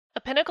A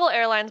Pinnacle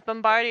Airlines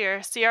Bombardier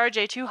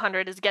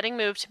CRJ-200 is getting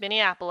moved to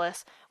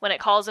Minneapolis when it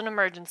calls an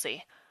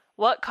emergency.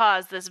 What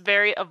caused this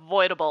very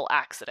avoidable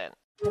accident?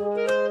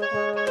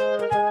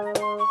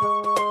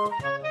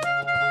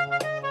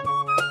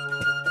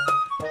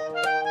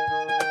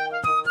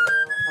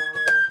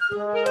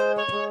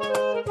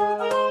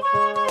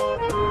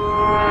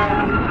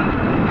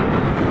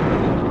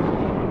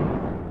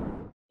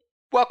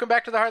 Welcome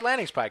back to the Hard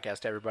Landings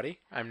podcast, everybody.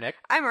 I'm Nick.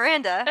 I'm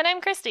Miranda. And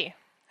I'm Christy.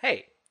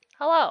 Hey.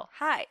 Hello.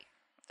 Hi.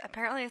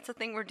 Apparently it's a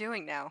thing we're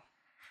doing now,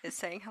 is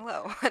saying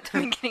hello at the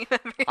beginning of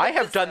every I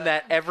have episode. done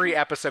that every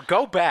episode.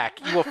 Go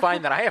back. You will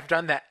find that I have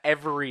done that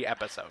every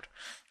episode.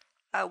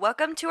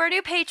 Welcome to our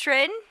new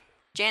patron,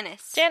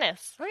 Janice.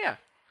 Janice. Oh, yeah.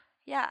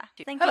 Yeah.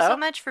 Thank Hello. you so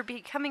much for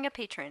becoming a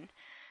patron.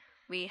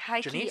 We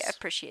highly Janice?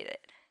 appreciate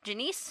it.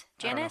 Janice?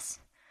 I don't know. Janice?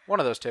 One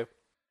of those two.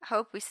 I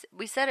hope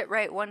we said it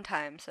right one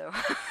time, so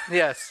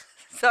Yes.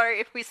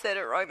 sorry if we said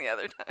it wrong the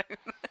other time.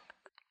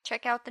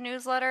 Check out the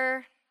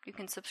newsletter. You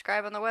can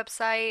subscribe on the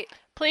website.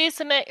 Please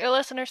submit your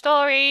listener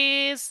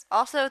stories.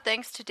 Also,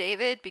 thanks to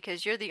David,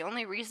 because you're the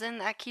only reason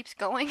that keeps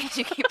going and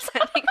you keep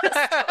sending us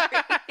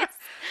stories.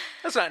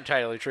 That's not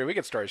entirely true. We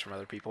get stories from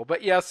other people.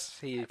 But yes,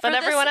 he... But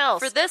everyone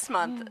else. For this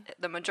month,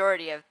 the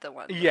majority of the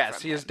ones. are Yes,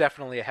 from he is him.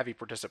 definitely a heavy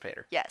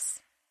participator.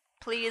 Yes.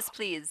 Please,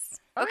 please.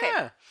 Oh, Okay.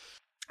 yeah.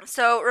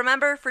 So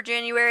remember, for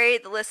January,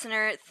 the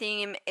listener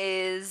theme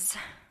is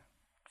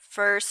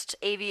first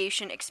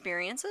aviation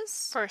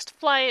experiences, First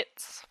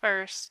flights,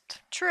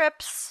 first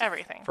trips,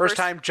 everything. First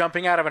time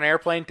jumping out of an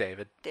airplane,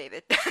 David.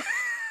 David.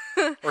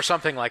 Or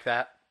something like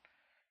that.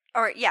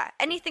 Or, yeah,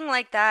 anything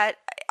like that.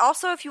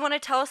 Also, if you want to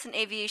tell us an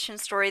aviation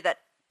story that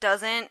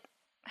doesn't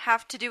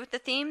have to do with the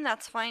theme,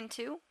 that's fine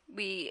too.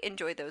 We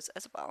enjoy those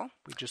as well.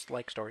 We just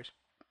like stories.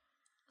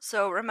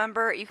 So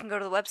remember, you can go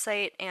to the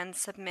website and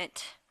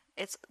submit.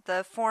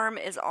 The form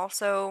is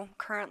also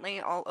currently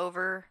all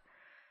over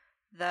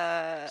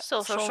the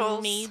Social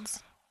socials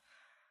needs.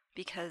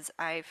 because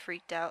I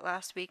freaked out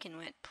last week and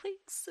went, please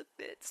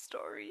submit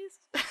stories.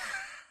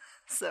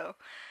 So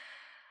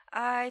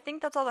I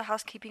think that's all the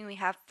housekeeping we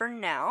have for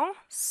now.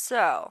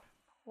 So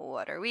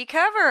what are we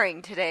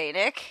covering today,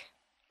 Nick?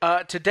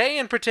 Today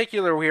in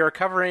particular, we are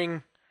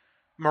covering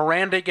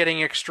Miranda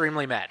getting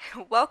extremely mad.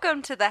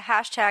 Welcome to the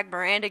hashtag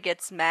Miranda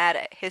Gets Mad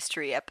at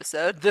History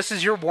episode. This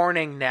is your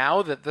warning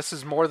now that this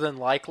is more than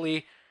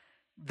likely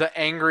the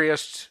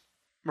angriest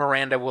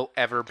Miranda will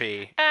ever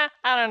be. I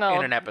don't know.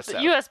 In an episode.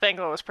 The U.S.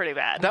 Bangle was pretty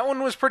bad. That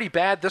one was pretty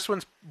bad. This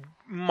one's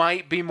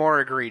might be more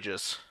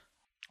egregious.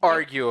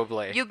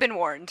 Arguably. You've been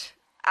warned.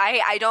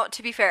 I don't,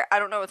 to be fair, I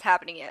don't know what's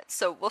happening yet,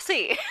 so we'll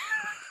see.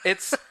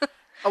 It's...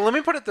 let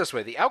me put it this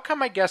way. The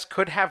outcome, I guess,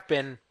 could have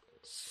been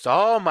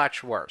so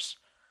much worse.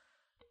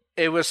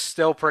 It was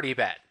still pretty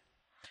bad.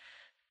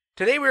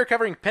 Today we are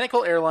covering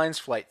Pinnacle Airlines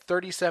Flight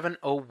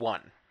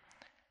 3701.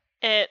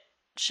 It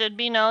should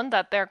be known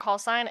that their call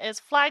sign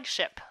is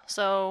Flagship.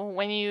 So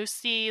when you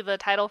see the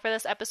title for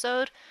this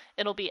episode,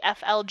 it'll be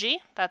FLG.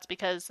 That's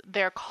because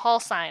their call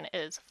sign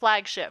is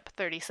Flagship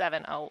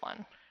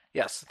 3701.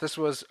 Yes, this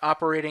was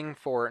operating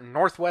for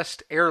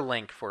Northwest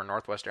Airlink for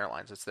Northwest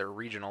Airlines. It's their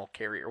regional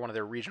carrier, one of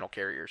their regional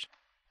carriers.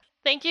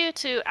 Thank you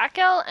to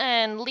Akel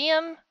and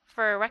Liam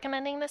for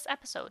recommending this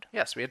episode.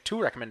 Yes, we had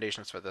 2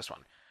 recommendations for this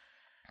one.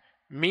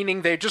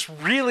 Meaning they just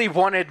really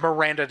wanted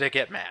Miranda to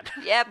get mad.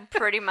 Yep,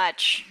 pretty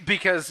much.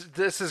 Because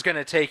this is going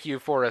to take you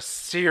for a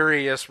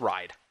serious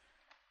ride.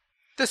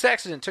 This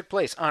accident took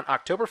place on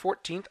October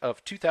 14th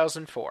of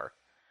 2004.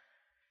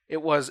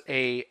 It was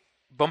a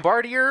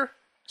Bombardier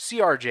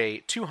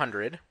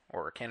CRJ-200,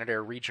 or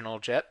Canadair Regional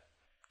Jet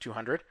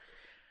 200.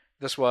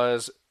 This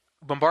was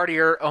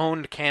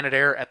Bombardier-owned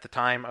Canadair at the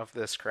time of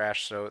this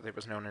crash, so it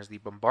was known as the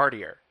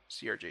Bombardier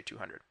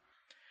CRJ-200.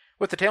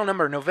 With the tail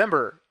number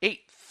November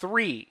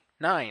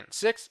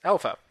 8396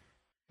 Alpha.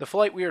 The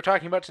flight we are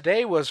talking about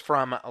today was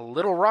from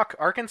Little Rock,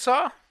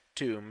 Arkansas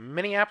to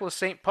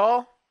Minneapolis-St.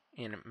 Paul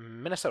in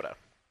Minnesota.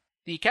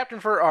 The captain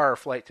for our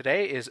flight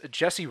today is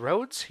Jesse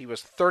Rhodes. He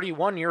was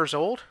 31 years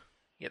old.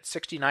 He had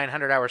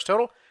 6,900 hours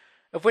total,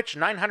 of which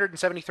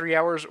 973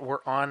 hours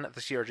were on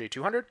the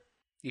CRJ-200.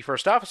 The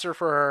first officer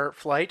for our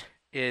flight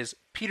is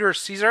Peter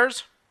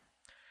Caesars.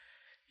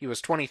 He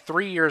was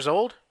 23 years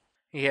old.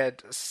 He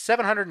had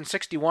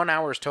 761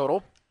 hours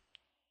total,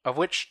 of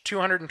which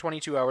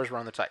 222 hours were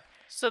on the type.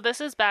 So this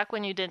is back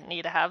when you didn't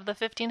need to have the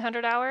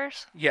 1,500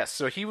 hours? Yes,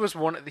 so he is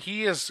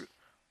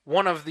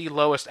one of the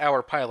lowest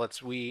hour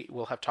pilots we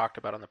will have talked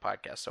about on the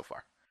podcast so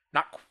far.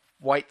 Not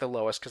quite the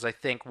lowest, because I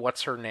think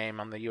what's her name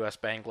on the U.S.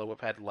 Bangle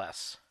would have had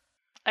less.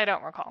 I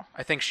don't recall.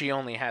 I think she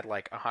only had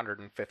like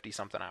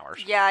 150-something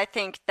hours. Yeah, I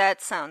think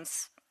that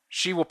sounds...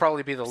 She will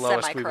probably be the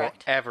lowest we will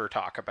Semi-correct. ever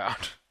talk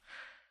about.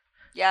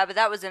 Yeah, but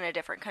that was in a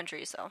different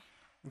country, so...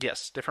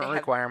 Yes, different They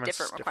have requirements,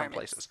 different different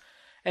requirements. places.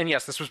 And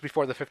yes, this was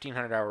before the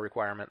 1,500-hour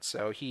requirement,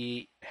 so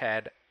he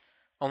had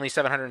only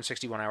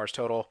 761 hours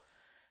total.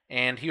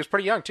 And he was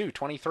pretty young, too,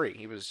 23.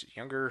 He was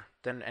younger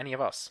than any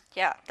of us.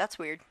 Yeah, that's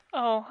weird.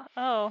 Oh.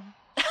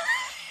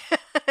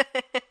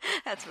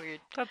 That's weird.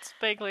 That's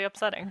vaguely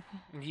upsetting.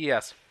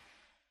 Yes.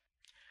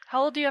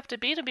 How old do you have to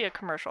be a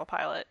commercial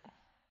pilot?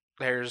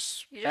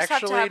 There's You just have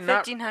to actually have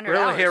not 1,500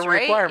 really hours, a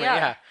right? requirement. Yeah.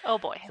 Yeah. Oh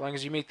boy. As long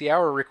as you meet the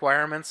hour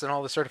requirements and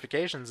all the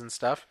certifications and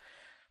stuff.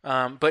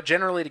 But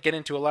generally, to get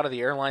into a lot of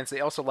the airlines, they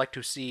also like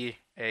to see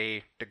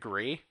a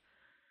degree.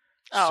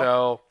 Oh,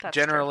 So that's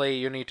generally,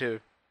 you need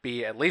to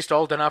be at least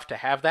old enough to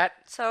have that.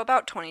 So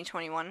about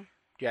 2021.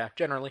 Yeah,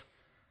 generally.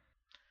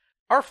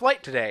 Our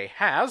flight today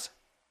has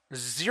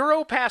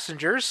 0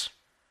 passengers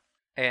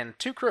and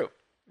 2 crew.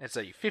 It's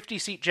a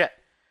 50-seat jet.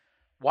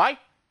 Why?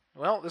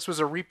 Well, this was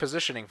a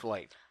repositioning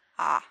flight.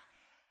 Ah,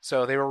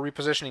 So they were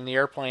repositioning the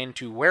airplane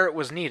to where it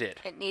was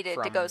needed. it needed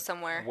to from go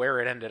somewhere. Where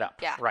it ended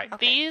up. Yeah. Right.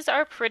 Okay. These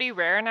are pretty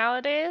rare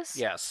nowadays.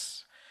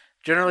 Yes.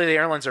 Generally, the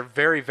airlines are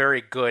very, very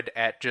good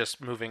at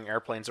just moving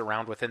airplanes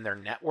around within their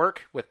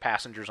network with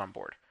passengers on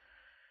board.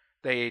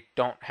 They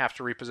don't have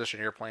to reposition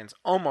airplanes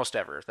almost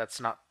ever. That's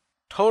not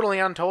totally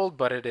untold,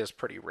 but it is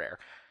pretty rare.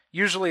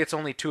 Usually, it's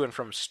only to and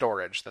from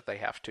storage that they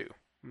have to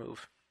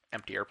move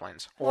empty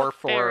airplanes, or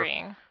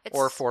Ferrying.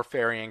 for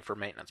ferrying for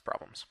maintenance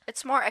problems.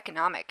 It's more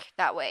economic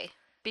that way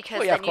because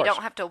Well, yeah, then of you course.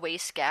 don't have to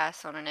waste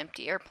gas on an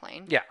empty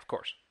airplane. Yeah, of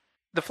course.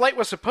 The flight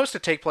was supposed to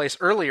take place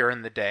earlier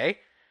in the day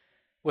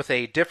with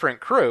a different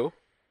crew,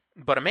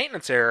 but a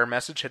maintenance error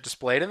message had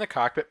displayed in the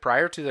cockpit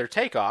prior to their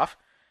takeoff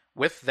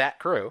with that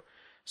crew.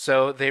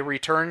 So they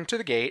returned to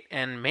the gate,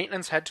 and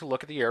maintenance had to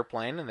look at the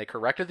airplane, and they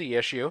corrected the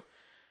issue.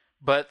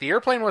 But the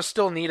airplane was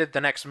still needed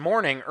the next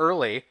morning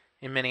early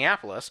in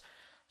Minneapolis,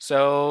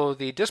 so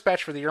the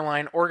dispatch for the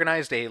airline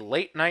organized a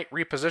late-night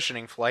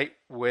repositioning flight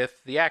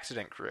with the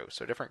accident crew,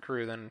 so a different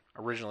crew than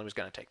originally was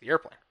going to take the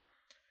airplane.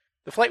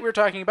 The flight we were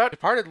talking about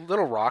departed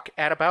Little Rock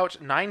at about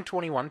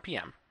 9:21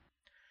 p.m.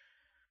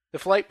 The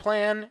flight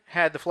plan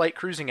had the flight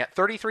cruising at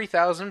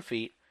 33,000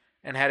 feet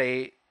and had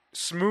a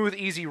smooth,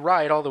 easy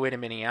ride all the way to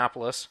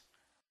Minneapolis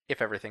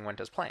if everything went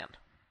as planned.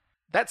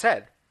 That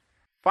said,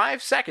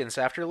 5 seconds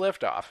after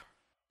liftoff,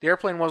 the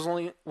airplane was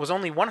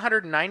only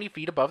 190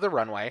 feet above the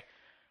runway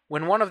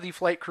when one of the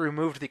flight crew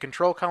moved the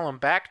control column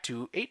back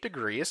to 8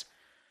 degrees,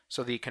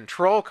 so the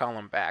control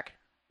column back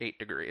 8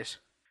 degrees,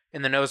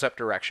 in the nose-up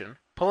direction,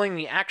 pulling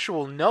the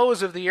actual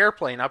nose of the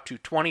airplane up to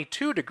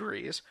 22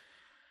 degrees,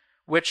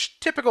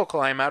 which typical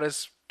climb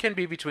out can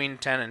be between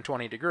 10 and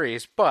 20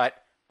 degrees,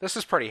 but this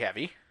is pretty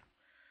heavy.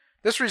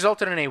 This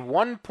resulted in a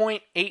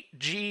 1.8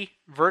 g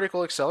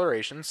vertical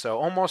acceleration, so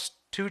almost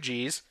 2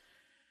 g's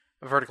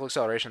of vertical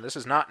acceleration. This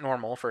is not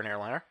normal for an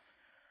airliner.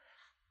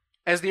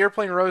 As the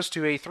airplane rose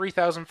to a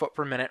 3,000 foot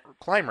per minute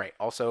climb rate,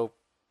 also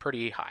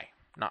pretty high,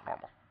 not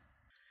normal.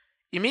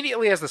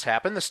 Immediately as this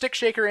happened, the stick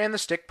shaker and the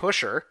stick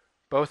pusher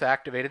both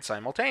activated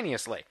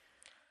simultaneously.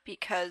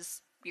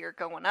 Because you're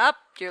going up,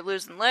 you're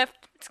losing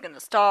lift, it's going to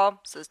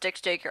stall, so the stick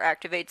shaker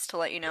activates to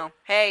let you know,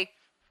 hey,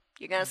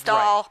 you're going to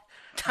stall.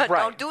 Right.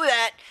 Don't do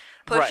that.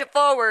 Push Right. it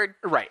forward.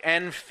 Right,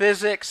 and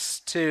physics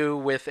too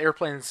with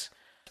airplanes,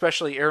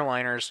 especially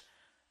airliners,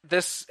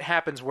 this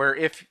happens where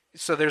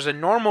there's a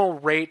normal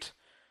rate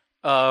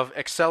of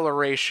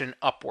acceleration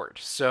upward.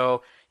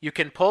 So you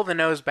can pull the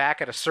nose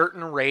back at a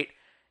certain rate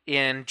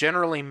and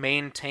generally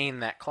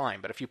maintain that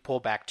climb. But if you pull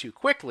back too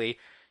quickly,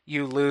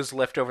 you lose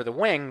lift over the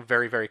wing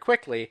very, very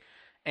quickly.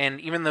 And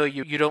even though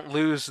you don't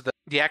lose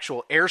the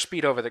actual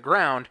airspeed over the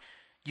ground,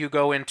 you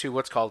go into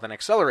what's called an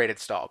accelerated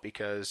stall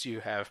because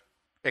you have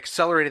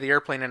accelerated the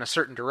airplane in a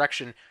certain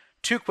direction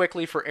too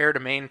quickly for air to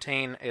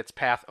maintain its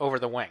path over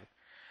the wing.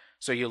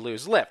 So you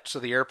lose lift, so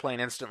the airplane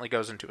instantly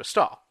goes into a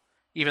stall,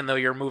 even though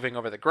you're moving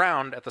over the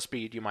ground at the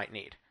speed you might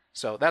need.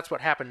 So that's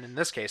what happened in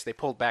this case. They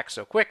pulled back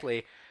so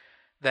quickly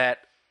that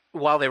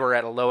while they were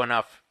at a low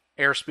enough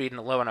airspeed and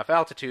a low enough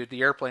altitude,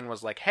 the airplane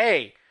was like,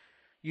 hey,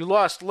 you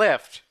lost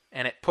lift,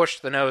 and it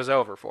pushed the nose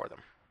over for them.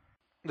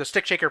 The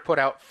stick shaker put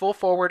out full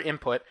forward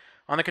input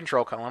on the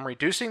control column,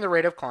 reducing the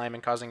rate of climb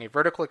and causing a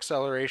vertical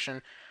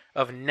acceleration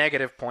of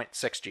negative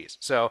 0.6 Gs.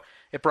 So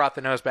it brought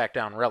the nose back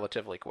down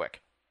relatively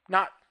quick.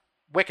 Not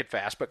wicked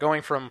fast, but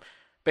going from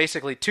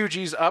basically 2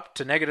 Gs up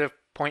to negative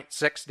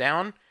 0.6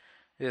 down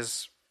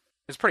is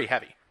pretty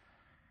heavy.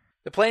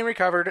 The plane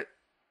recovered,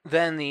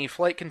 then the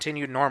flight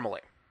continued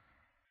normally.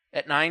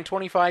 At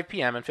 9:25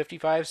 p.m. and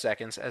 55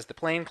 seconds, as the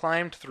plane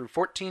climbed through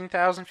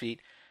 14,000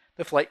 feet,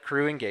 the flight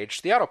crew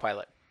engaged the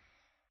autopilot.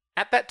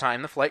 At that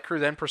time, the flight crew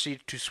then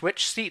proceeded to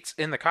switch seats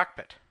in the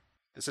cockpit.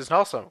 This is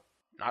also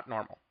not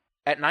normal.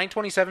 At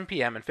 9:27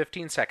 p.m. and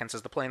 15 seconds,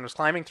 as the plane was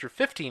climbing through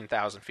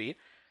 15,000 feet,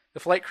 the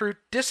flight crew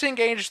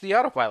disengaged the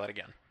autopilot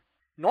again.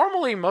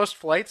 Normally,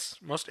 most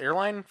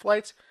airline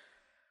flights,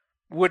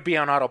 would be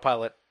on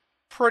autopilot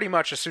pretty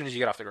much as soon as you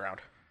get off the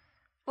ground.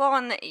 Well,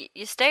 and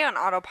you stay on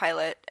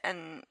autopilot,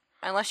 and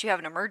unless you have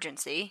an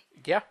emergency.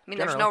 Yeah, I mean,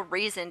 there's no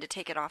reason to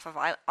take it off of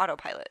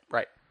autopilot.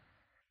 Right.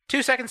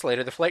 2 seconds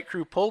later, the flight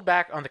crew pulled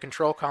back on the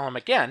control column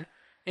again,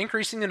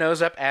 increasing the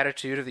nose-up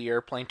attitude of the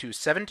airplane to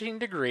 17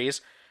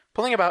 degrees,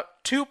 pulling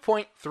about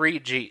 2.3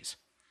 Gs,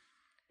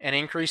 and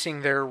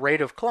increasing their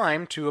rate of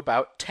climb to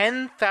about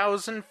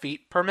 10,000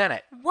 feet per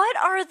minute. What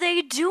are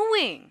they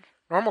doing?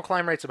 Normal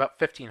climb rate's about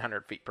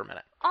 1,500 feet per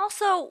minute.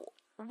 Also,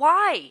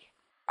 why?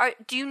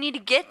 Do you need to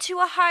get to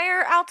a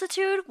higher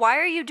altitude? Why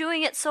are you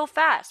doing it so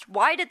fast?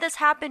 Why did this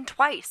happen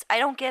twice? I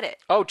don't get it.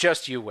 Oh,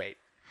 just you wait.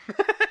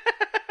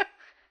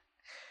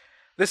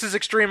 This is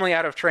extremely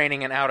out of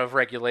training and out of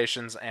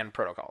regulations and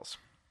protocols.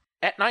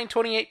 At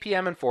 9:28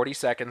 p.m. and 40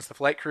 seconds, the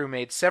flight crew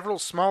made several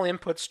small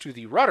inputs to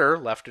the rudder,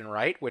 left and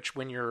right, which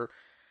when you're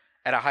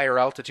at a higher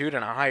altitude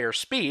and a higher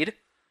speed,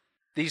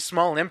 these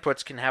small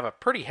inputs can have a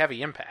pretty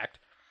heavy impact.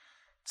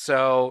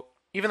 So,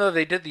 even though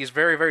they did these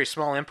very, very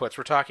small inputs,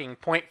 we're talking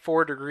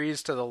 0.4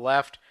 degrees to the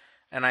left,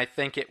 and I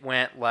think it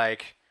went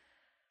like...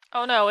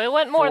 Oh no, it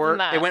went more than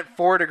that. It went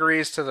 4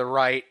 degrees to the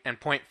right and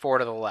 0.4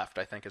 to the left,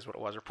 I think is what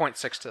it was, or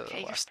 0.6 to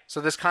the left. So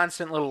this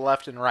constant little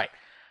left and right.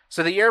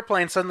 So the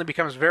airplane suddenly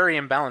becomes very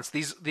imbalanced.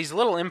 These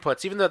little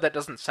inputs, even though that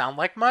doesn't sound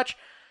like much,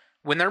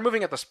 when they're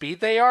moving at the speed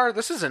they are,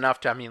 this is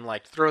enough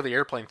to, throw the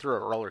airplane through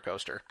a roller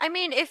coaster. I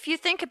mean, if you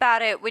think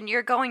about it, when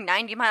you're going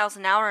 90 miles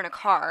an hour in a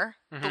car,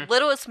 the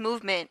littlest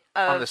movement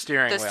of on the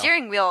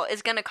steering wheel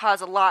is going to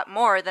cause a lot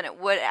more than it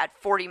would at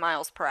 40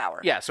 miles per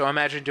hour. Yeah, so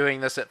imagine doing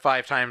this at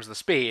 5 times the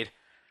speed.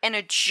 In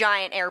a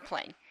giant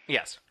airplane.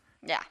 Yes.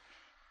 Yeah.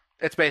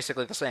 It's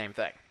basically the same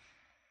thing,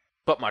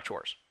 but much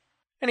worse.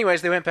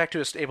 Anyways, they went back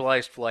to a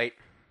stabilized flight,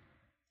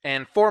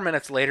 and 4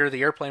 minutes later,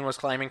 the airplane was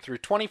climbing through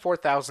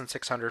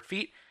 24,600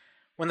 feet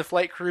when the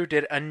flight crew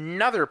did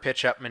another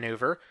pitch-up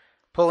maneuver,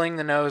 pulling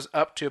the nose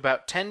up to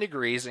about 10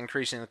 degrees,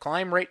 increasing the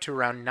climb rate to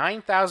around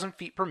 9,000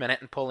 feet per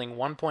minute and pulling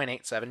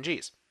 1.87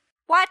 Gs.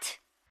 What?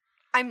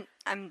 I'm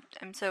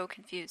so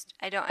confused.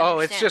 I don't understand. Oh,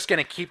 it's just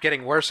going to keep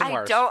getting worse and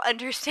worse. I don't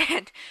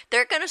understand.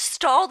 They're going to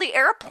stall the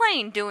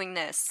airplane doing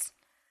this.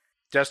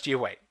 Just you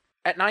wait.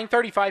 At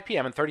 9:35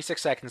 p.m. and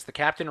 36 seconds, the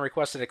captain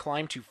requested a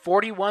climb to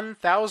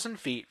 41,000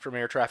 feet from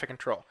air traffic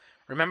control.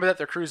 Remember that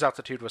their cruise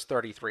altitude was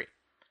 33.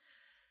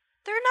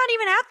 They're not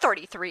even at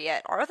 33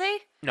 yet, are they?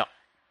 No.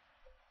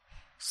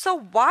 So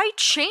why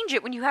change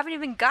it when you haven't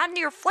even gotten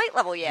to your flight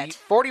level yet? The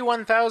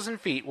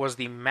 41,000 feet was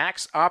the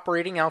max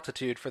operating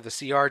altitude for the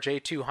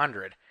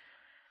CRJ-200.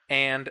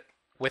 And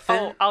within...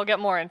 Oh, I'll get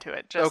more into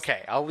it.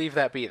 Okay, I'll leave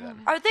that be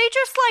then. Are they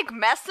just,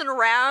 messing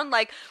around?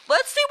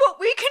 Let's see what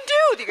we can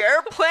do. The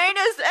airplane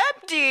is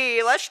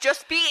empty. Let's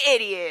just be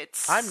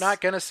idiots. I'm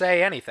not going to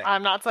say anything.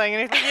 I'm not saying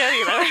anything yet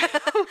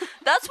either.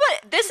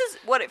 This is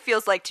what it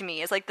feels like to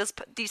me. Is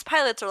these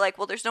pilots are like,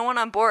 well, there's no one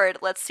on board.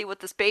 Let's see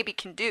what this baby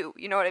can do.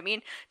 You know what I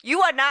mean?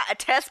 You are not a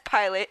test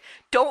pilot.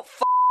 Don't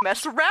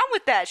mess around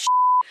with that shit.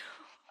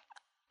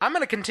 I'm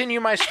going to continue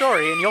my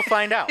story and you'll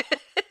find out.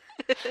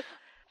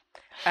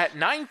 At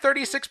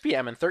 9:36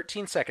 p.m. and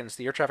 13 seconds,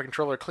 the air traffic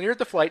controller cleared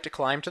the flight to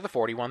climb to the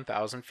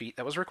 41,000 feet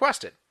that was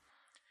requested.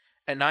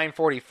 At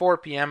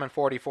 9:44 p.m. and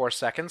 44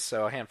 seconds,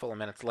 so a handful of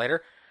minutes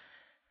later,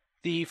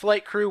 the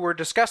flight crew were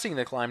discussing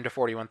the climb to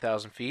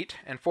 41,000 feet,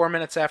 and 4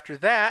 minutes after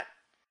that,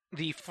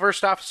 the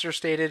first officer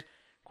stated,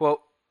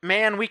 quote,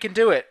 "Man, we can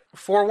do it.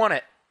 4-1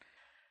 it."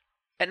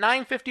 At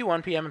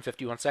 9:51 p.m. and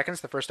 51 seconds,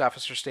 the first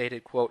officer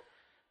stated, quote,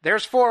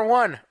 "There's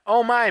 4-1.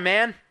 Oh my,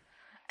 man."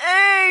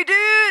 Hey,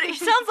 dude! He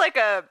sounds like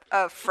a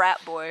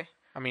frat boy.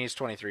 I mean, he's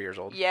 23 years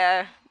old.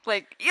 Yeah. Yo,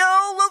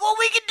 look what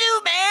we can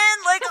do, man!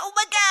 Oh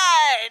my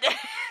god!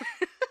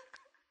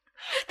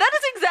 That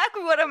is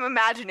exactly what I'm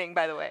imagining,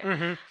 by the way.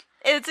 Mm-hmm.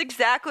 It's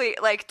exactly,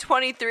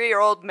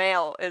 23-year-old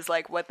male is,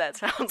 what that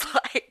sounds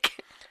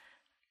like.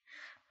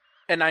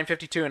 At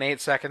 9:52 and 8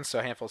 seconds, so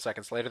a handful of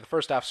seconds later, the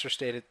first officer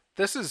stated,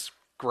 "This is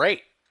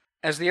great."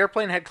 As the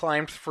airplane had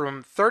climbed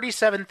from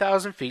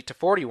 37,000 feet to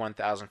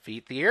 41,000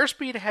 feet, the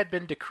airspeed had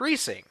been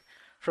decreasing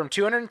from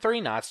 203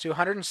 knots to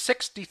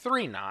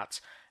 163 knots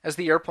as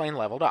the airplane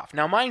leveled off.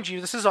 Now, mind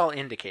you, this is all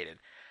indicated,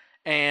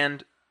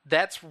 and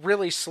that's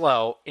really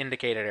slow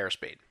indicated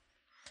airspeed.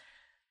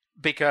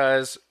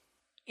 Because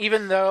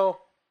even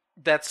though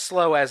that's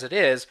slow as it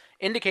is,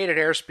 indicated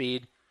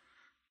airspeed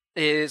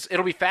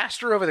it'll be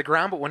faster over the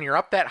ground, but when you're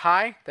up that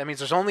high, that means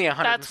there's only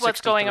 163 That's what's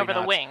going over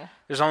knots. the wing.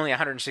 There's only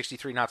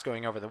 163 knots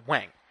going over the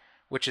wing,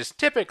 which is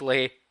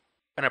typically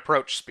an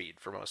approach speed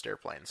for most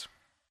airplanes.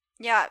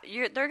 Yeah,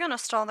 they're gonna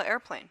stall the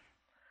airplane.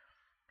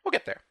 We'll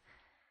get there.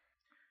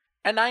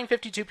 At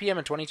 9:52 p.m.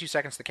 and 22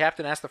 seconds, the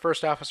captain asked the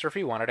first officer if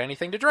he wanted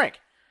anything to drink.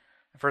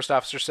 The first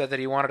officer said that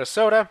he wanted a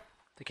soda.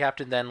 The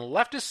captain then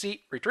left his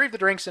seat, retrieved the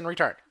drinks, and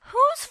returned.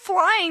 Who's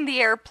flying the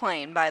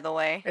airplane, by the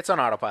way? It's on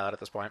autopilot at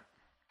this point.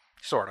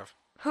 Sort of.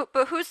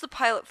 But who's the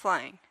pilot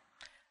flying?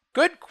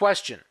 Good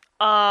question.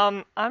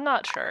 I'm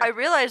not sure. I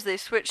realize they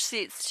switch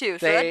seats too,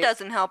 so that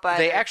doesn't help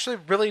either. They actually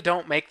really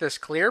don't make this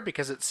clear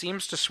because it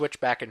seems to switch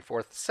back and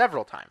forth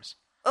several times.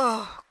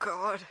 Oh,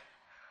 God.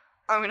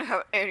 I'm gonna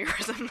have an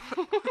aneurysm.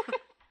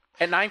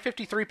 At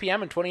 9:53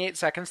 p.m. and 28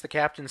 seconds, the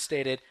captain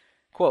stated,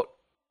 quote,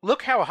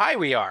 "Look how high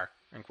we are,"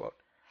 end quote.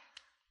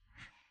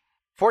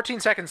 14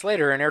 seconds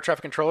later, an air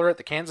traffic controller at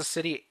the Kansas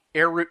City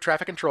Air Route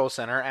Traffic Control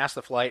Center asked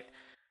the flight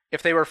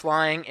if they were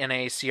flying in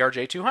a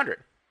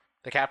CRJ-200.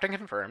 The captain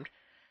confirmed,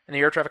 and the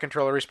air traffic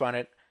controller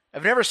responded,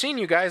 "I've never seen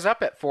you guys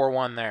up at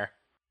 4-1 there."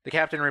 The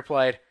captain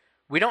replied,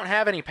 "We don't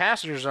have any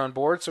passengers on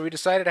board, so we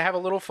decided to have a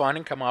little fun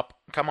and come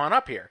on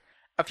up here."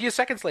 A few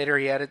seconds later,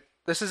 he added,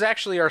 "This is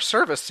actually our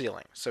service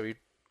ceiling," so he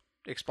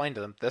explained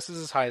to them, this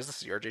is as high as the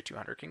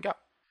CRJ-200 can go.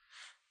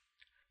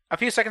 A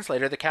few seconds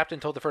later, the captain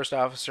told the first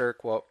officer,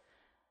 quote,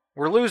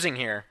 "We're losing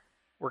here.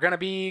 We're going to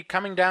be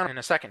coming down in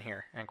a second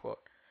here," end quote.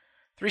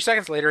 3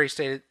 seconds later, he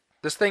stated,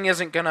 "This thing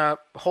isn't going to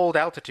hold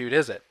altitude,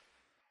 is it?"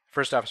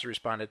 First officer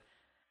responded,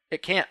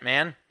 "It can't,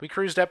 man. We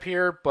cruised up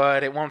here,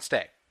 but it won't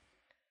stay."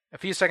 A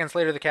few seconds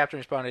later, the captain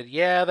responded,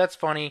 "Yeah, that's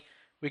funny.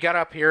 We got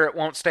up here, it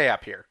won't stay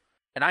up here."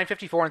 At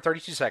 9:54 and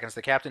 32 seconds,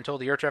 the captain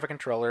told the air traffic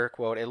controller,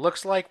 quote, "It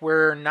looks like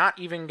we're not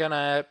even going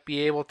to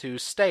be able to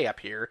stay up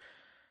here.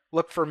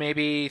 Look for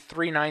maybe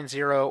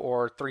 390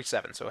 or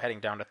 37, so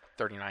heading down to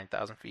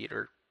 39,000 feet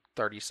or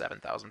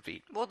 37,000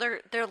 feet. Well,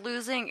 they're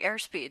losing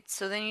airspeed,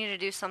 so they need to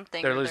do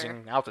something. They're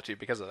losing altitude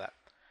because of that.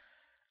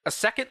 A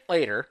second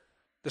later,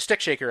 the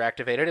stick shaker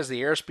activated as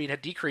the airspeed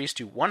had decreased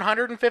to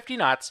 150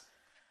 knots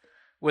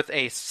with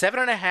a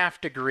 7.5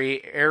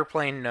 degree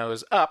airplane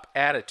nose up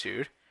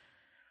attitude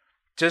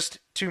just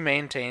to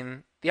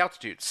maintain the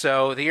altitude.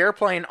 So the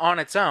airplane on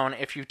its own,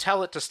 if you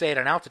tell it to stay at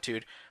an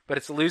altitude, but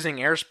it's losing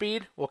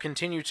airspeed, will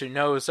continue to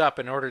nose up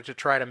in order to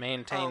try to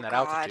maintain that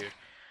altitude.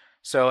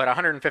 So at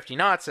 150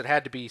 knots, it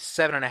had to be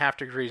 7.5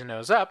 degrees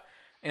nose up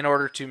in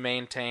order to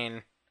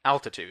maintain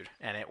altitude,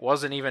 and it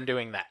wasn't even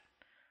doing that.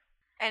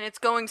 And it's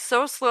going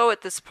so slow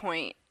at this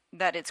point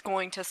that it's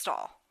going to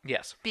stall.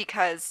 Yes.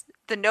 Because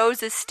the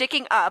nose is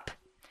sticking up,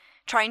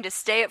 trying to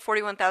stay at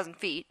 41,000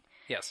 feet.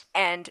 Yes.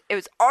 And it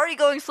was already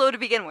going slow to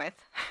begin with.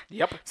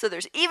 Yep. So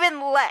there's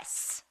even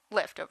less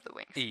lift over the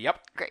wings.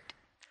 Yep. Great.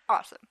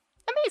 Awesome.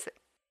 Amazing.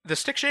 The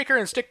stick shaker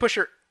and stick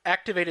pusher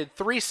activated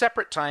 3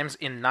 separate times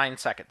in 9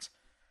 seconds.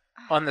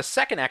 On the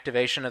second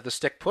activation of the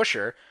stick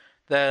pusher,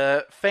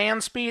 the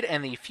fan speed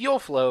and the fuel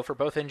flow for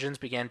both engines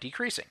began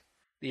decreasing.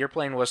 The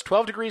airplane was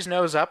 12 degrees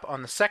nose up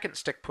on the second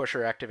stick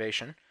pusher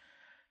activation.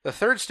 The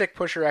third stick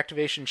pusher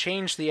activation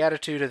changed the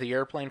attitude of the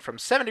airplane from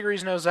 7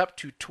 degrees nose up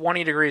to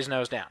 20 degrees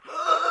nose down.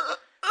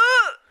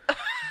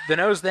 The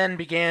nose then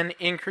began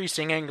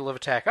increasing angle of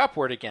attack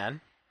upward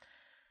again,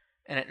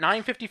 and at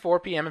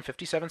 9:54 p.m. and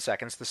 57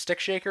 seconds, the stick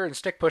shaker and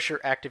stick pusher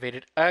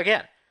activated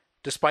again.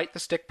 Despite the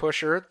stick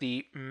pusher,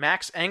 the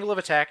max angle of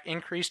attack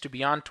increased to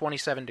beyond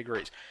 27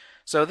 degrees.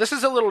 So this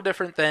is a little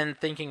different than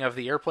thinking of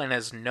the airplane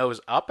as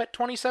nose up at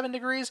 27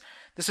 degrees.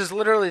 This is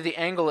literally the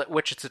angle at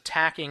which it's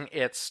attacking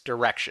its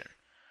direction.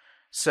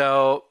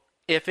 So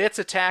if it's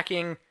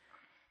attacking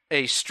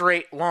a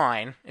straight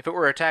line, if it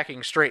were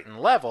attacking straight and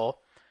level,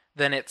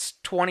 then it's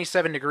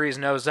 27 degrees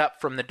nose up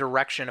from the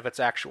direction of its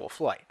actual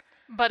flight.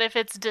 But if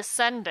it's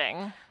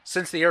descending...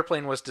 Since the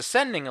airplane was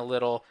descending a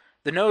little,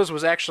 the nose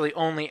was actually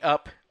only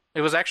up... It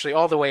was actually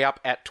all the way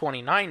up at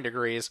 29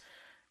 degrees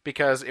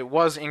because it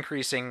was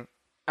increasing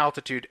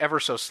altitude ever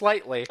so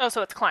slightly. Oh,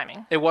 so it's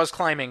climbing. It was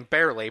climbing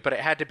barely, but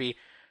it had to be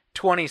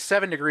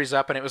 27 degrees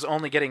up, and it was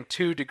only getting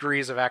 2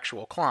 degrees of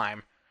actual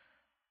climb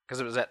because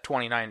it was at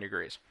 29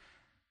 degrees.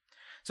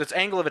 So its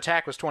angle of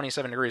attack was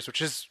 27 degrees, which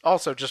is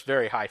also just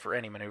very high for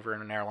any maneuver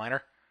in an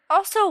airliner.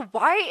 Also,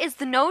 why is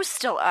the nose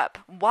still up?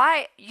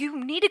 Why? You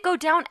need to go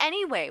down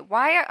anyway.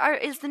 Why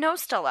is the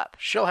nose still up?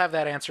 She'll have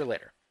that answer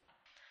later.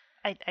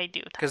 I do.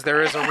 Because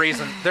there is a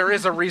reason. There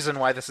is a reason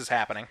why this is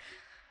happening.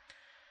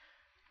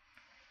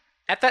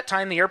 At that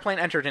time, the airplane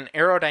entered an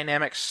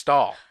aerodynamic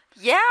stall.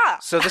 Yeah.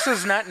 So this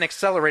is not an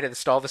accelerated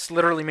stall. This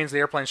literally means the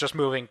airplane's just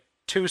moving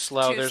too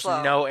slow. There's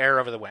no air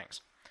over the wings.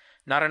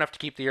 Not enough to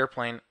keep the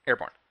airplane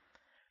airborne.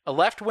 A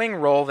left wing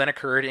roll then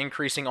occurred,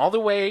 increasing all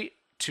the way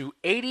to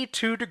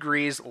 82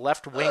 degrees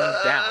left wing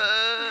down.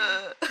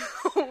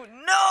 Oh,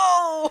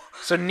 no!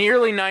 So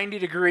nearly 90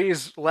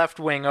 degrees left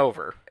wing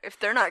over. If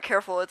they're not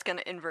careful, it's going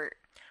to invert.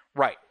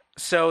 Right.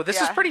 So this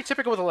is pretty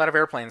typical with a lot of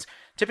airplanes.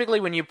 Typically,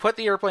 when you put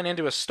the airplane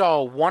into a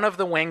stall, one of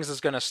the wings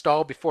is going to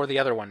stall before the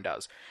other one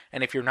does.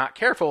 And if you're not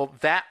careful,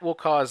 that will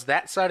cause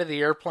that side of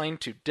the airplane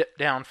to dip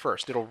down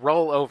first. It'll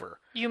roll over.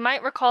 You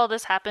might recall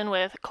this happened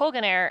with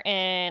Colgan Air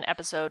in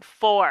episode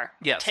 4.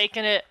 Yes.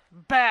 Taking it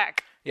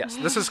back. Yes,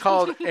 this is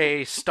called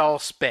a stall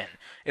spin.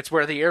 It's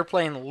where the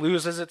airplane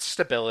loses its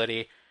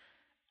stability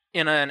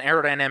in an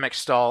aerodynamic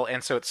stall,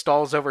 and so it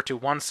stalls over to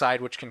one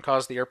side, which can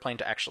cause the airplane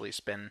to actually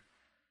spin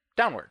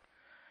downward.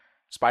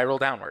 Spiral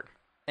downward.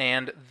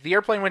 And the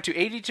airplane went to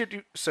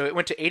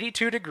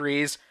 82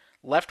 degrees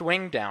left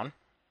wing down.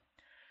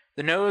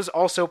 The nose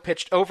also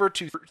pitched over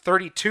to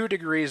 32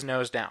 degrees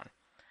nose down.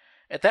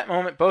 At that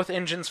moment, both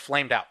engines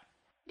flamed out.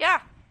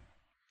 Yeah.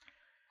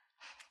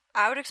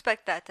 I would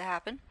expect that to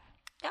happen.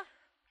 Yeah.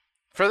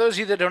 For those of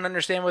you that don't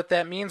understand what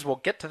that means, we'll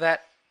get to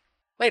that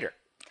later.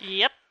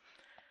 Yep.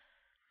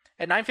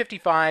 At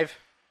 9:55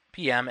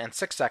 p.m. and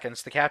 6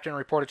 seconds, the captain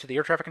reported to the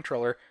air traffic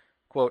controller,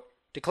 quote,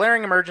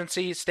 "Declaring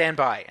emergency, stand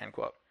by," end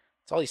quote.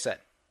 That's all he said.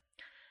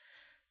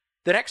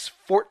 The next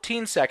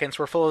 14 seconds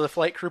were full of the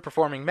flight crew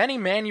performing many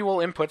manual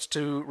inputs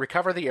to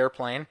recover the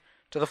airplane,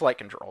 to the flight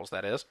controls,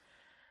 that is,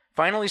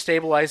 finally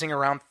stabilizing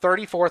around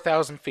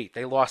 34,000 feet.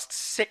 They lost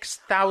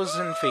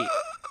 6,000 feet.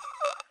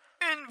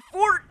 In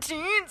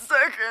 14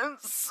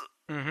 seconds!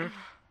 Mm-hmm.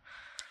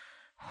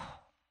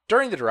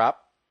 During the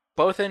drop,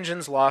 both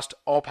engines lost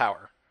all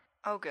power.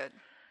 Oh, good.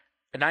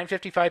 At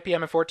 9:55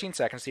 p.m. and 14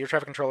 seconds, the air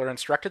traffic controller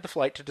instructed the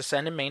flight to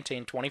descend and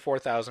maintain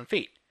 24,000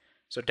 feet,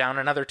 so down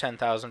another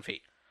 10,000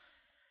 feet.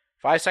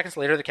 5 seconds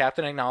later, the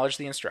captain acknowledged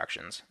the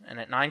instructions, and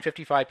at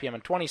 9:55 p.m.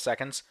 and 20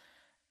 seconds,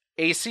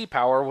 AC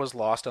power was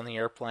lost on the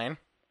airplane,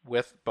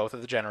 with both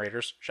of the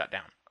generators shut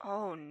down.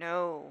 Oh,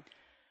 no.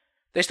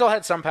 They still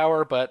had some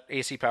power, but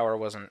AC power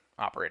wasn't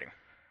operating.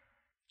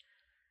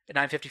 At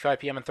 9:55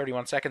 p.m. and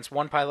 31 seconds,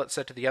 one pilot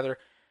said to the other,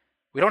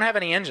 "We don't have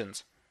any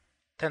engines."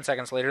 10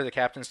 seconds later, the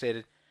captain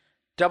stated,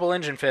 "Double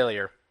engine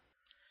failure."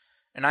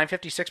 At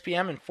 9:56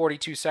 p.m. and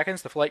 42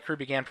 seconds, the flight crew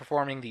began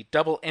performing the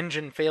double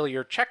engine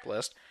failure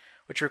checklist,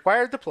 which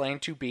required the plane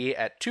to be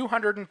at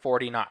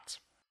 240 knots.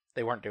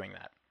 They weren't doing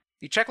that.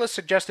 The checklist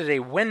suggested a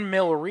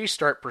windmill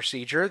restart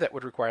procedure that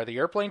would require the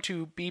airplane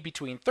to be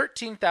between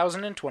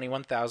 13,000 and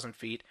 21,000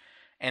 feet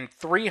and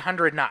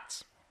 300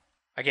 knots.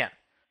 Again,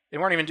 they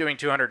weren't even doing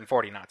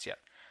 240 knots yet.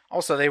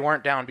 Also, they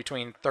weren't down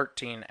between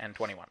 13 and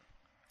 21.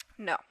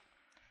 No.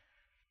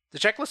 The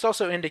checklist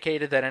also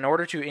indicated that in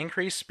order to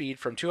increase speed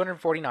from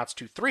 240 knots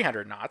to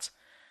 300 knots,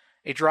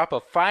 a drop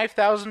of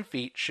 5,000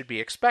 feet should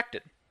be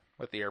expected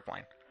with the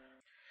airplane.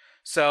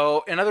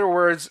 So, in other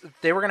words,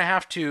 they were going to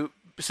have to,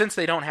 since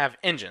they don't have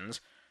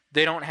engines,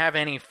 they don't have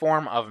any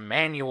form of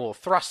manual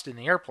thrust in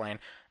the airplane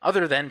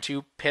other than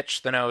to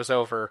pitch the nose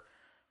over,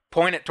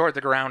 point it toward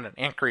the ground, and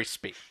increase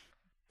speed.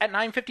 At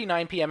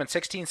 9:59 p.m. and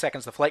 16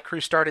 seconds, the flight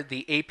crew started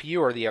the APU,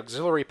 or the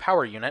Auxiliary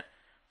Power Unit,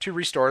 to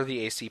restore the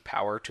AC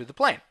power to the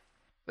plane.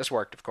 This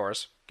worked, of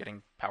course,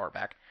 getting power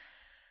back.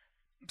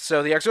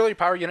 So the Auxiliary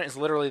Power Unit is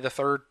literally the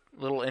third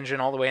little engine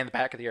all the way in the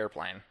back of the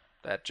airplane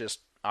that just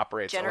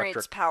operates Generates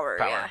electric power,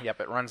 yeah.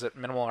 Yep, it runs at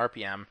minimal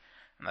RPM,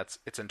 and that's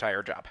its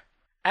entire job.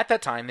 At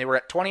that time, they were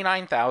at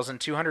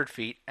 29,200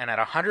 feet and at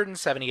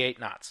 178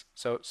 knots,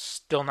 so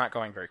still not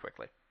going very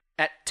quickly.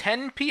 At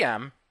 10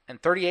 p.m.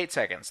 and 38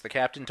 seconds, the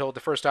captain told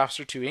the first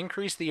officer to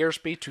increase the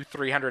airspeed to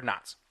 300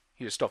 knots.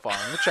 He was still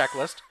following the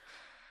checklist.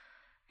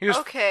 He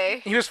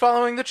was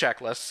following the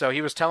checklist, so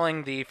he was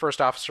telling the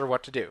first officer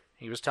what to do.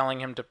 He was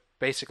telling him to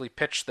basically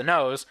pitch the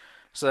nose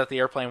so that the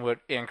airplane would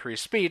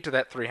increase speed to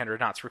that 300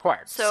 knots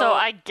required. So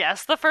I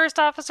guess the first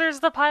officer's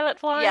the pilot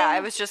flying? Yeah,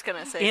 I was just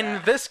going to say In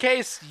that. this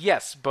case,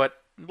 yes,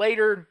 but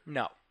later,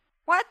 no.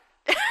 What?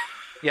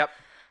 Yep.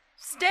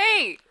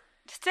 Stay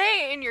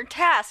in your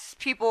tasks,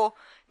 people.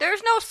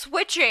 There's no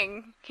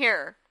switching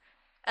here.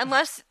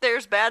 Unless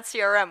there's bad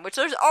CRM, which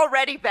there's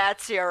already bad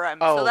CRM,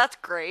 so that's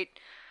great.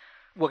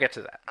 We'll get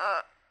to that.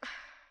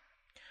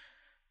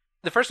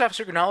 The first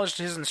officer acknowledged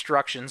his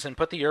instructions and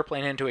put the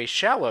airplane into a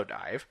shallow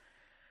dive.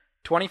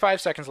 25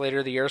 seconds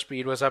later, the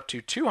airspeed was up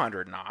to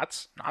 200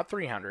 knots, not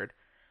 300,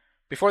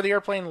 before the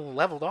airplane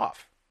leveled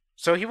off.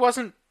 So he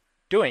wasn't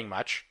doing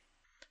much.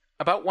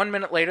 About 1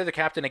 minute later, the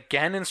captain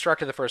again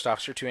instructed the first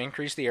officer to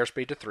increase the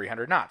airspeed to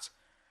 300 knots.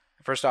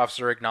 The first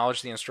officer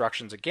acknowledged the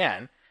instructions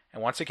again,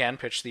 and once again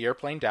pitched the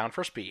airplane down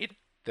for speed.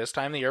 This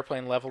time the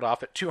airplane leveled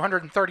off at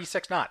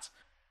 236 knots.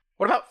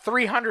 What about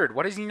 300?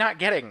 What is he not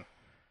getting?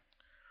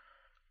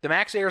 The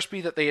max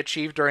airspeed that they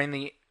achieved during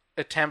the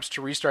attempts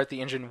to restart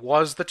the engine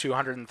was the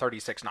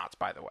 236 knots,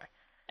 by the way.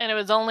 And it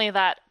was only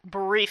that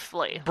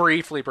briefly.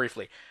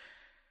 Briefly.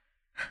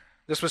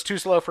 This was too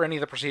slow for any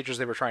of the procedures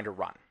they were trying to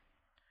run.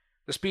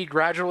 The speed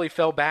gradually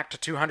fell back to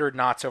 200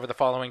 knots over the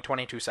following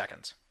 22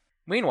 seconds.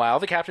 Meanwhile,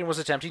 the captain was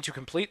attempting to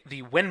complete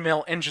the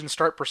windmill engine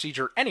start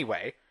procedure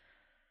anyway,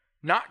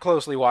 not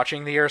closely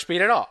watching the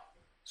airspeed at all.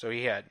 So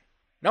he had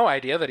no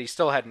idea that he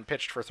still hadn't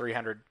pitched for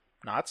 300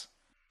 knots.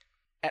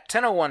 At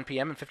 10:01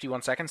 p.m. and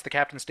 51 seconds, the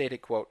captain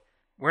stated, quote,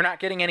 "We're not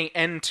getting any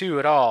N2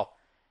 at all.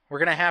 We're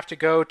going to have to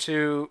go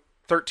to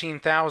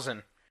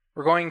 13,000.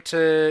 We're going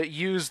to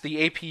use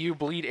the APU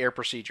bleed air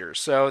procedure."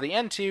 So the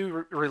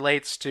N2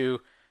 relates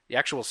to the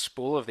actual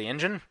spool of the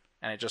engine,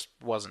 and it just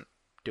wasn't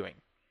doing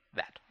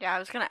that. Yeah, I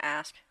was going to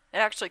ask. It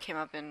actually came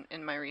up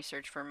in my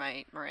research for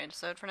my Miranda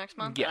episode for next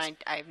month, yes. And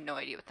I have no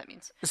idea what that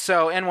means.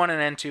 So N1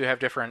 and N2 have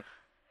different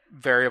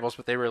variables,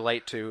 but they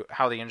relate to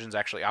how the engine's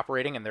actually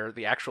operating, and they're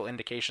the actual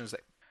indications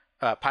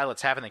that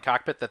pilots have in the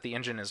cockpit that the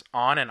engine is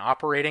on and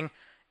operating,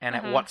 and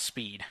at what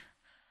speed.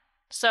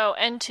 So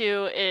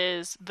N2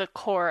 is the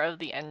core of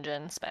the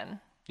engine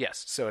spin.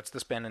 Yes, so it's the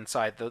spin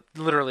inside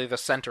literally the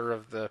center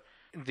of the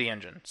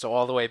engine, so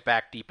all the way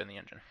back deep in the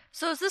engine.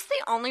 So is this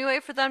the only way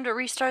for them to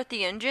restart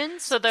the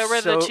engines? So there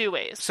were the two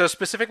ways. So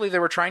specifically, they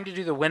were trying to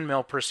do the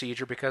windmill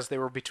procedure because they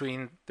were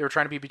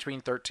trying to be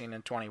between 13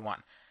 and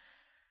 21.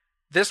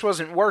 This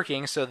wasn't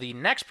working, so the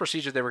next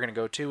procedure they were going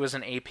to go to was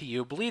an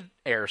APU bleed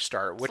air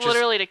start, which is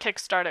literally to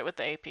kickstart it with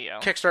the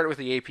APU. Kickstart it with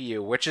the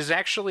APU, which is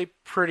actually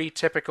pretty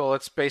typical.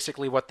 It's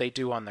basically what they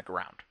do on the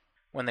ground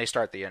when they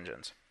start the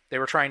engines. They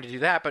were trying to do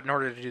that, but in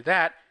order to do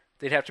that,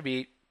 they'd have to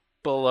be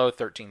below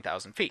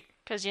 13,000 feet.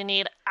 Because you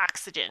need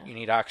oxygen. You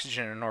need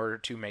oxygen in order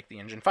to make the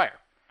engine fire.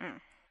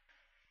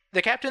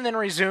 The captain then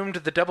resumed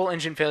the double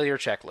engine failure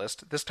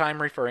checklist, this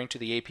time referring to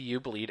the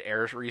APU bleed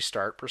air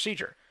restart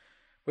procedure,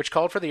 which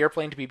called for the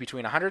airplane to be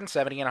between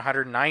 170 and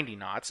 190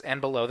 knots and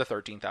below the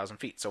 13,000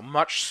 feet. So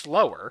much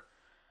slower,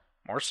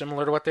 more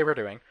similar to what they were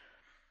doing,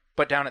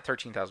 but down at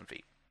 13,000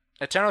 feet.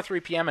 At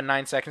 10:03 p.m. and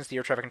 9 seconds, the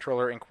air traffic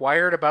controller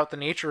inquired about the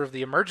nature of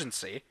the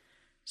emergency,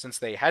 since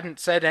they hadn't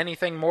said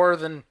anything more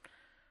than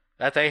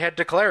that they had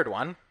declared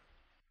one.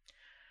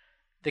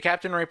 The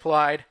captain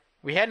replied,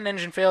 "We had an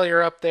engine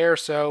failure up there,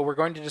 so we're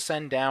going to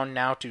descend down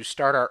now to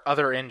start our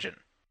other engine."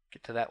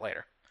 Get to that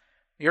later.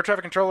 The air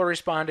traffic controller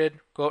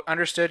responded, quote,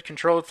 "Understood,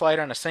 controlled flight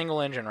on a single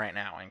engine right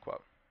now," end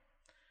quote.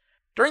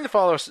 During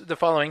the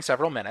following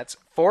several minutes,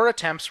 4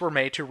 attempts were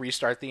made to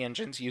restart the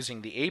engines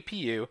using the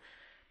APU,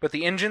 but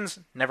the engines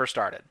never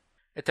started.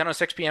 At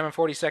 10:06 p.m. and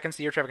 40 seconds,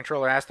 the air traffic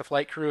controller asked the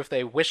flight crew if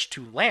they wished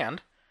to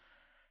land.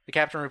 The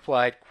captain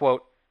replied,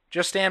 quote,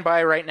 "Just stand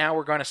by right now.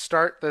 We're going to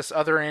start this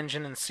other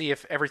engine and see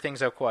if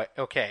everything's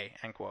okay,"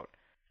 end quote.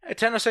 At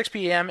 10:06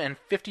 p.m. and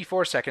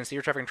 54 seconds, the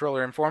air traffic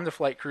controller informed the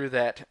flight crew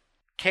that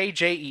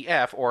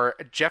KJEF, or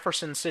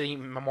Jefferson City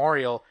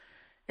Memorial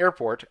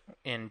Airport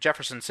in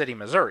Jefferson City,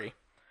 Missouri,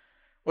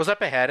 was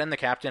up ahead, and the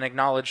captain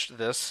acknowledged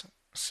this,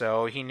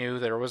 so he knew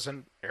there was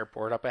an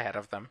airport up ahead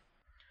of them.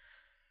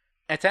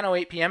 At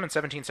 10:08 p.m. and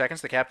 17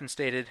 seconds, the captain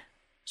stated,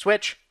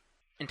 "Switch,"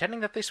 intending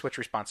that they switch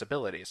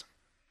responsibilities.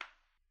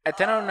 At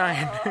 10:09,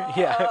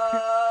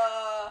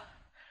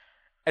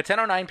 At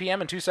 10:09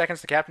 p.m. and 2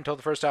 seconds, the captain told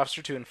the first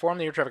officer to inform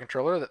the air traffic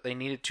controller that they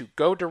needed to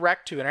go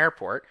direct to an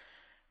airport.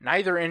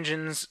 Neither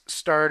engines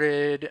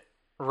started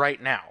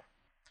right now.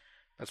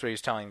 That's what he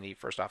was telling the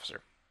first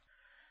officer.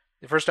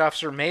 The first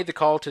officer made the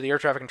call to the air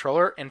traffic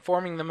controller,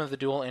 informing them of the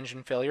dual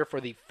engine failure for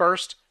the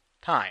first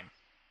time.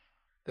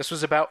 This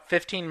was about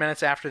 15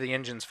 minutes after the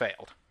engines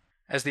failed,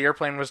 as the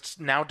airplane was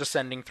now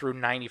descending through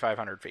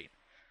 9,500 feet.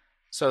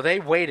 So they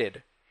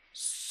waited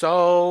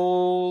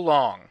so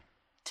long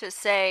To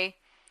say,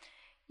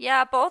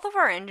 yeah, both of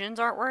our engines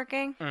aren't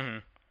working. Mm-hmm.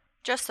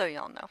 Just so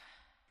y'all know.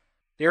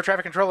 The air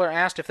traffic controller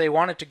asked if they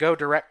wanted to go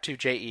direct to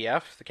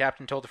JEF. The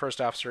captain told the first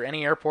officer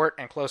any airport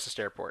and closest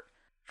airport.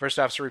 First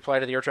officer replied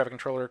to the air traffic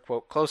controller,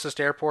 quote,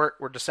 "Closest airport,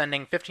 we're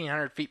descending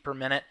 1,500 feet per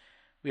minute.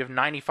 We have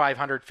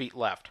 9,500 feet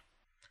left."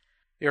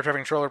 The air traffic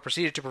controller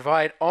proceeded to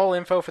provide all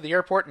info for the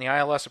airport and the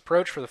ILS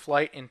approach for the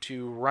flight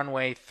into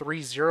runway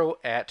 30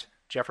 at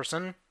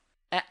Jefferson.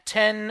 At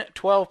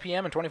 10:12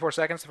 p.m. and 24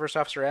 seconds, the first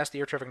officer asked the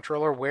air traffic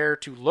controller where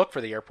to look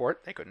for the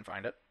airport. They couldn't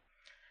find it.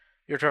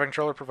 The air traffic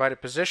controller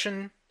provided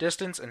position,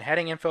 distance, and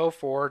heading info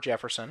for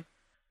Jefferson.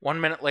 1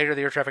 minute later,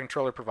 the air traffic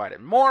controller provided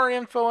more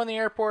info on the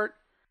airport.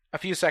 A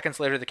few seconds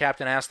later, the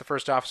captain asked the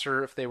first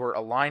officer if they were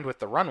aligned with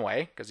the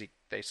runway, because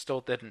they still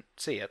didn't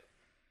see it.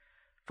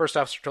 First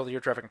officer told the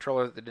air traffic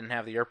controller that they didn't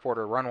have the airport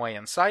or runway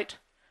in sight.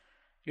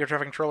 The air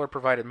traffic controller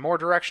provided more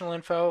directional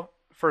info.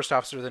 First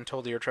officer then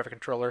told the air traffic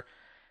controller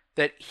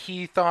that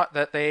he thought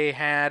that they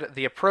had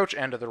the approach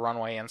end of the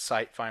runway in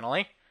sight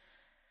finally.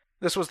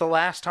 This was the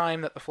last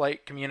time that the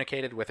flight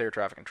communicated with air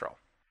traffic control.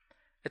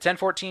 At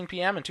 10:14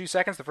 p.m. and 2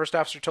 seconds, the first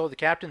officer told the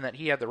captain that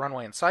he had the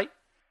runway in sight.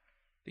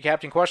 The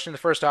captain questioned the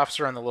first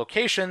officer on the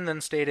location,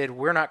 then stated,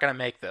 "We're not going to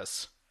make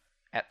this,"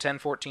 at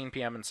 10:14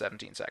 p.m. and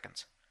 17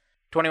 seconds.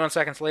 21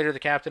 seconds later, the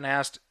captain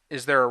asked,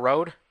 "Is there a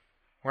road?"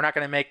 "We're not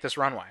going to make this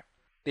runway."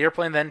 The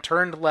airplane then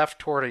turned left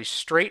toward a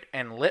straight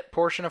and lit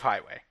portion of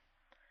highway.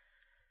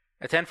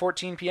 At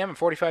 10:14 p.m. and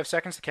 45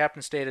 seconds, the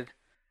captain stated,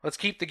 "Let's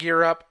keep the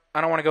gear up.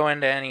 I don't want to go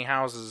into any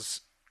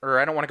houses, or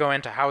I don't want to go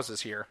into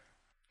houses here."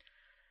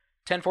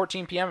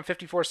 10:14 p.m. and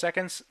 54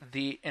 seconds,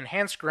 the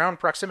enhanced ground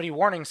proximity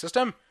warning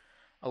system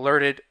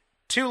alerted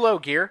too low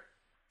gear,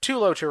 too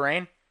low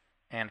terrain,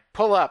 and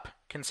pull up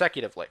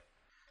consecutively.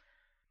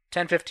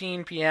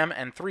 10:15 p.m.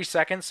 and 3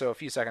 seconds, so a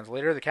few seconds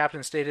later, the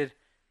captain stated,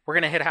 "We're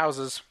going to hit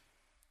houses."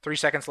 3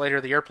 seconds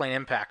later, the airplane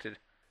impacted.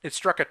 It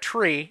struck a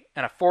tree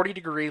in a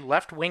 40-degree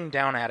left wing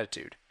down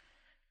attitude.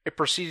 It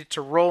proceeded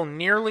to roll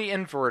nearly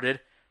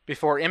inverted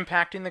before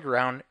impacting the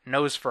ground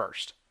nose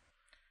first.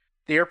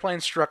 The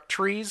airplane struck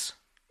trees,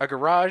 a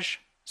garage,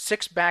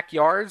 6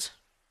 backyards,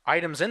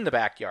 items in the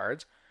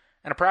backyards,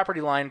 and a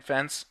property line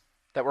fence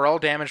that were all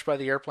damaged by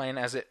the airplane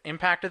as it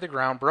impacted the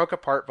ground, broke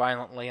apart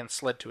violently, and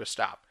slid to a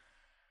stop.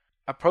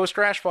 A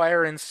post-crash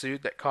fire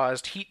ensued that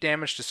caused heat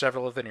damage to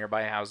several of the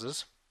nearby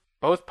houses.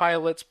 Both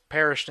pilots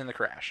perished in the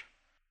crash.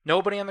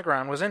 Nobody on the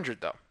ground was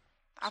injured, though.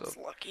 That's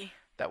lucky.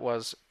 That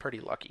was pretty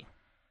lucky.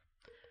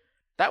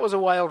 That was a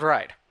wild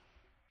ride.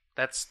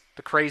 That's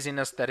the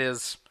craziness that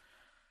is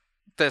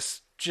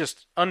this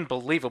just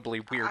unbelievably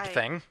weird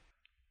thing.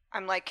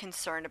 I'm like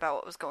concerned about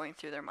what was going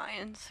through their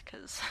minds,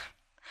 because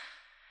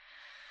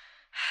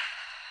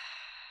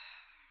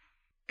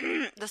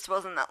this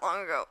wasn't that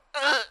long ago.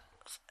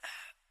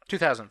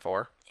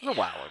 2004. It was a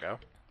while ago.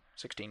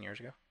 16 years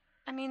ago.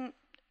 I mean,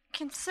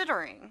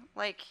 considering,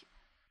 like,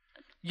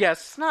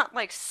 yes, it's not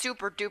like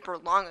super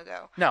duper long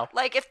ago. No.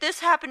 Like, if this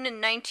happened in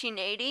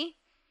 1980,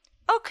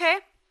 okay,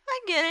 I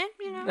get it,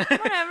 you know,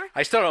 whatever.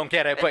 I still don't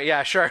get it, but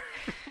yeah, sure.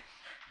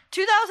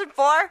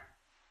 2004?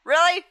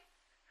 Really?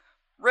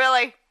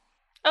 Really?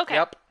 Okay.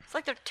 Yep. It's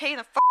like they're taking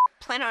the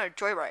plane on a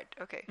joyride.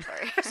 Okay,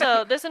 sorry.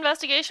 So this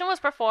investigation was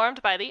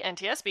performed by the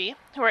NTSB,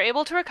 who were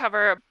able to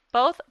recover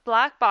both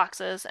black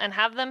boxes and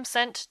have them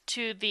sent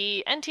to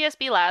the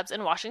NTSB labs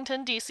in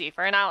Washington, D.C.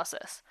 for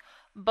analysis.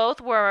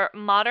 Both were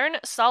modern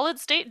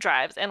solid-state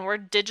drives and were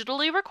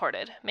digitally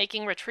recorded,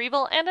 making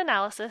retrieval and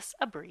analysis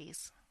a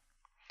breeze.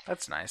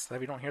 That's nice.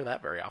 We don't hear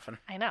that very often.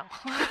 I know.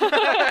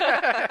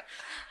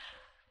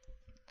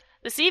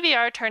 The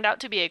CVR turned out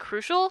to be a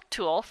crucial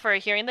tool for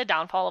hearing the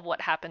downfall of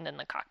what happened in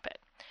the cockpit.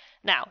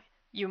 Now,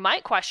 you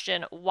might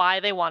question why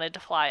they wanted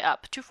to fly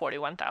up to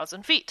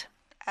 41,000 feet.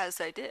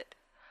 As I did.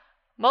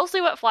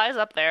 Mostly what flies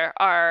up there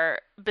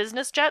are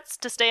business jets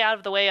to stay out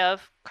of the way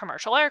of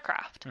commercial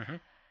aircraft. Mm-hmm.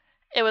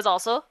 It was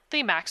also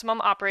the maximum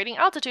operating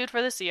altitude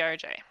for the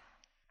CRJ.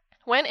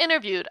 When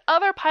interviewed,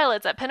 other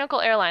pilots at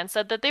Pinnacle Airlines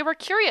said that they were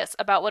curious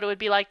about what it would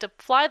be like to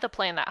fly the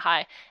plane that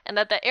high, and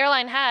that the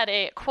airline had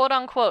a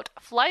quote-unquote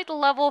Flight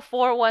Level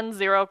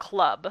 410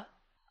 club.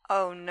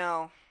 Oh,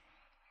 no.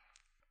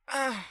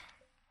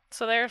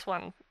 So there's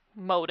one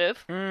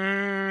motive.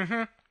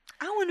 Mm-hmm.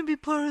 I want to be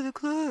part of the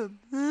club.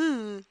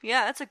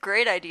 Yeah, that's a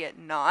great idea.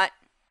 Not.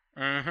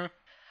 Mm-hmm.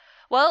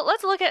 Well,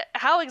 let's look at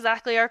how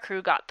exactly our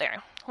crew got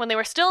there. When they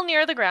were still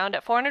near the ground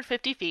at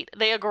 450 feet,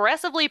 they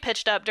aggressively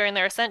pitched up during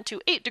their ascent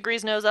to 8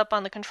 degrees nose up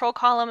on the control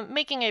column,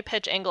 making a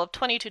pitch angle of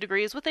 22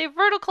 degrees with a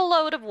vertical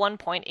load of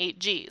 1.8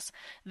 Gs.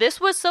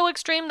 This was so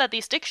extreme that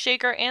the stick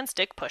shaker and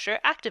stick pusher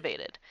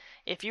activated.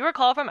 If you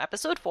recall from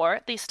episode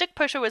 4, the stick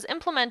pusher was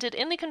implemented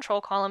in the control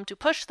column to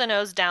push the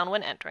nose down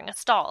when entering a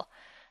stall.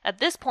 At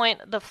this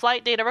point, the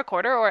Flight Data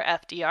Recorder, or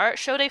FDR,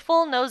 showed a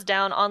full nose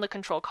down on the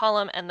control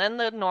column, and then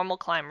the normal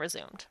climb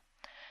resumed.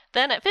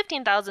 Then at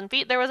 15,000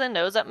 feet, there was a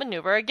nose-up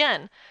maneuver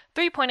again,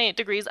 3.8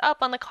 degrees up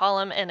on the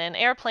column, and an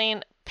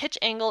airplane pitch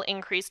angle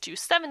increased to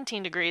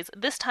 17 degrees,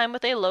 this time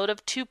with a load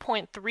of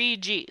 2.3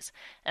 Gs.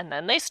 And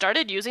then they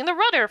started using the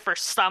rudder for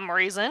some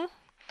reason.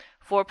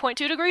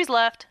 4.2 degrees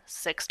left,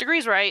 6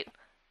 degrees right,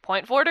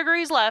 0.4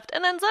 degrees left,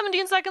 and then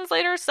 17 seconds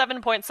later,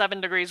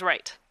 7.7 degrees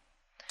right.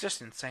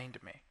 Just insane to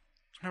me.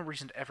 There's no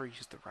reason to ever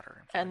use the rudder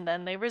in flight. And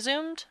then they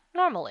resumed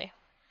normally.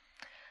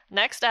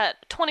 Next,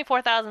 at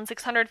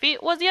 24,600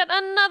 feet, was yet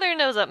another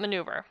nose-up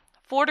maneuver.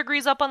 4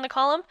 degrees up on the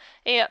column,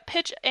 a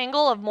pitch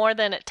angle of more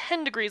than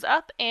 10 degrees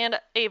up, and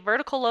a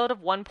vertical load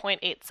of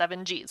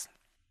 1.87 Gs.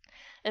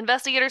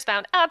 Investigators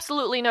found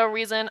absolutely no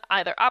reason,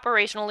 either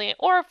operationally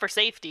or for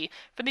safety,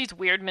 for these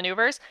weird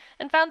maneuvers,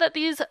 and found that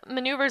these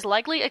maneuvers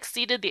likely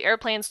exceeded the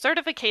airplane's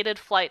certificated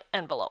flight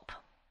envelope.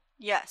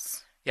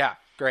 Yes. Yeah,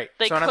 great.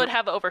 They So could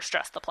have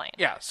overstressed the plane.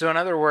 Yeah, so in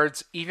other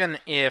words, even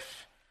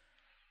if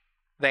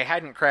they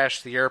hadn't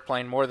crashed the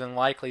airplane, more than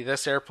likely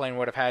this airplane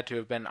would have had to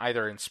have been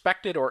either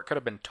inspected or it could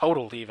have been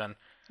totaled even.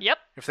 Yep.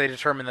 If they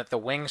determined that the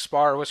wing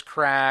spar was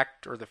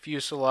cracked or the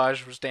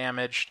fuselage was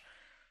damaged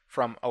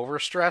from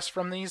overstress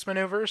from these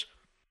maneuvers.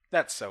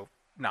 That's so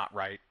not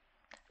right.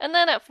 And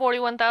then at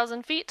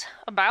 41,000 feet,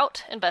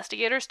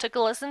 investigators took a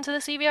listen to the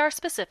CVR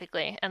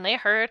specifically, and they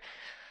heard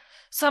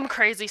some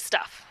crazy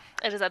stuff.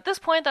 It is at this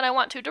point that I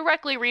want to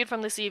directly read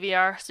from the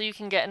CVR so you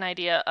can get an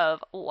idea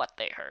of what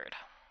they heard.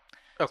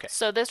 Okay.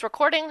 So this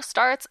recording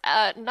starts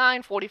at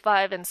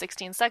 9:45 and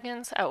 16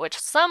 seconds, at which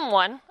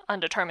someone,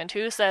 undetermined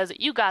who, says,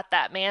 "You got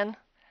that, man."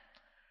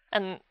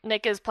 And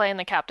Nick is playing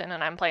the captain,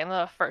 and I'm playing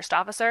the first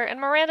officer, and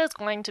Miranda's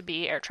going to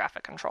be air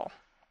traffic control.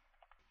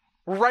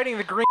 We're writing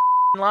the green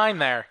line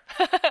there.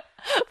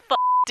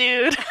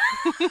 Dude.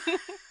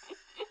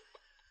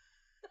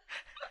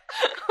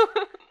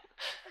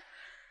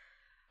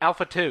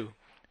 Alpha 2.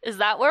 Is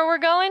that where we're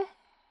going?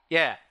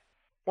 Yeah.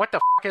 What the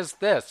is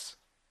this?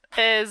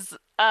 Look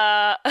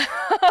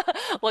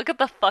at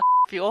the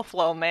fuel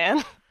flow,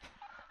 man.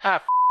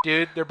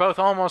 Dude. They're both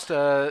almost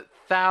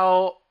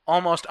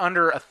almost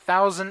under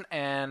 1,000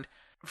 and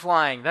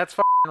flying. That's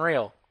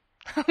real.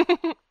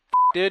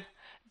 Dude.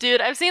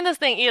 Dude, I've seen this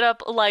thing eat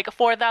up like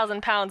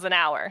 4,000 pounds an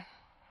hour.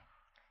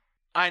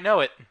 I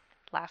know it.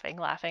 Laughing.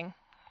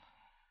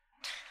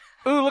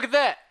 Ooh, look at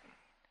that.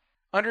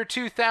 Under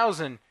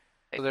 2,000.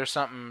 So there's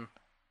something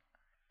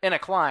in a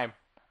climb.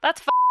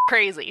 That's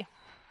crazy.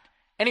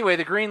 Anyway,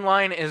 the green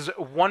line is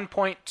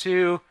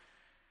 1.2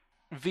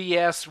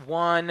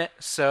 VS1,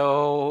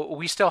 so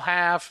we still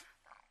have,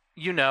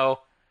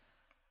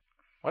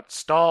 what?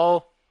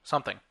 Stall?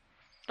 Something.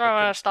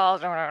 Stall.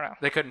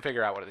 They couldn't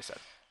figure out what they said.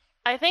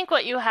 I think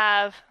what you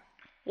have,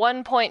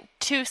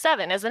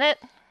 1.27, isn't it?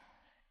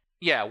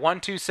 Yeah,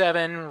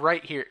 127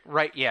 right here.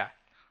 Right, yeah.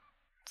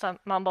 Some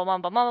mumble.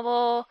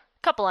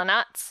 Couple of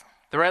knots.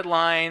 The red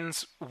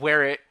line's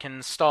where it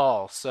can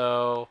stall,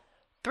 so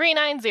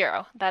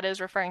 390. That is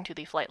referring to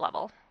the flight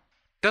level.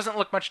 Doesn't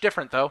look much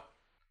different, though.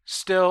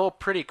 Still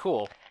pretty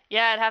cool.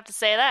 Yeah, I'd have to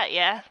say that,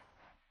 yeah.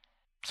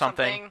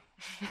 Something.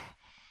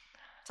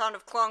 Sound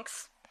of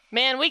clunks.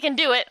 Man, we can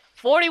do it.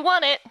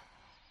 41 it.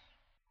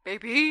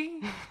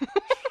 Baby.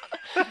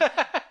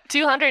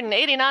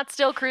 280 knots,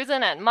 still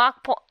cruising at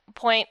Mach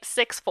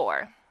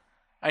 .64.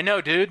 I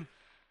know, dude.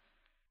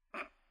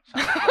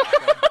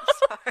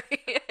 Sorry.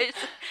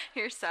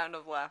 Your sound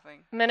of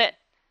laughing.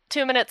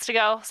 2 minutes to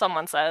go,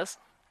 someone says.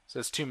 So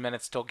it's 2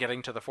 minutes till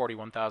getting to the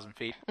 41,000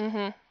 feet.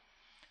 Mm-hmm.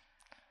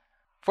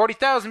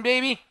 40,000,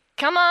 baby!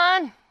 Come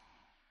on!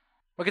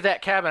 Look at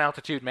that cabin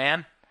altitude,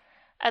 man.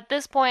 At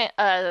this point,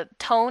 a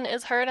tone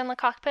is heard in the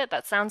cockpit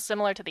that sounds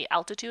similar to the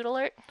altitude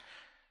alert.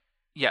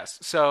 Yes,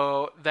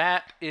 so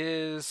that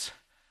is...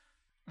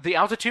 The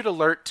altitude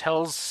alert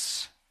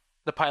tells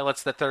the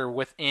pilots that they're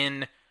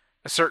within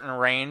a certain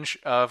range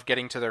of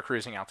getting to their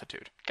cruising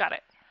altitude. Got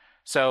it.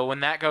 So when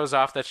that goes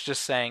off, that's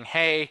just saying,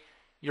 hey,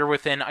 you're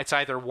within, it's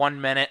either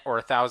 1 minute or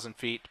 1,000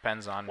 feet,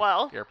 depends on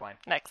the airplane.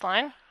 Next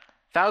line.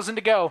 1,000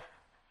 to go.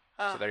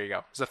 Oh. So there you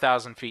go. It's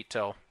 1,000 feet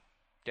till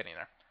getting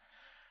there.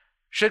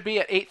 Should be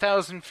at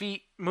 8,000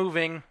 feet,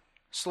 moving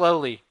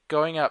slowly,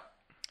 going up.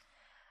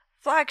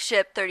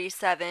 Flagship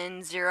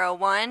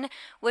 3701,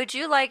 would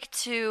you like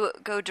to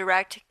go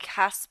direct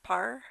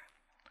Caspar?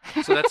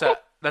 So that's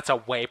a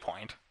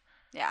waypoint.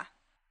 Yeah.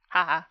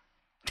 Haha.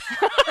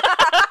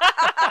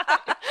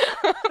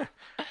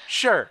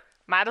 Sure.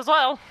 Might as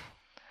well.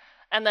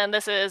 And then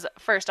this is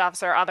first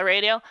officer on the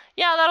radio.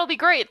 Yeah, that'll be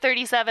great.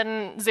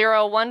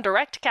 3701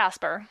 direct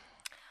Casper.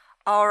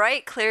 All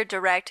right, clear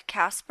direct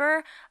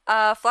Casper.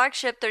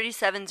 Flagship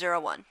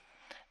 3701.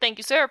 Thank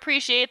you, sir.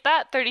 Appreciate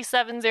that.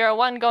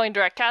 3701 going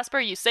direct Casper.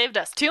 You saved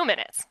us 2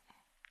 minutes.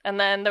 And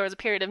then there was a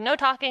period of no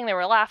talking. They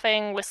were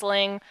laughing,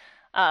 whistling.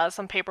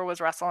 Some paper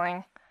was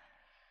rustling.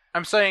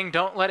 I'm saying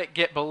don't let it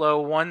get below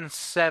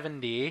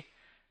 170.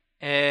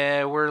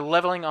 We're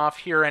leveling off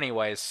here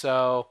anyways,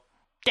 so...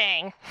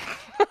 Dang.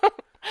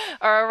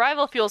 Our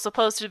arrival fuel is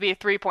supposed to be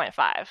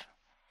 3.5.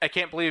 I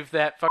can't believe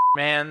that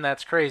man.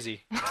 That's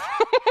crazy.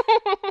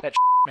 That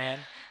man.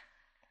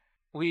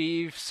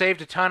 We've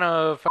saved a ton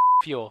of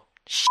fuel.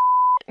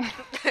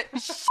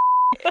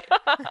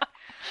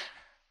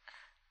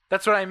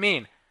 That's what I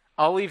mean.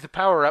 I'll leave the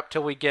power up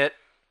till we get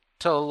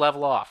to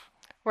level off.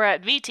 We're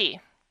at VT.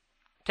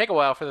 Take a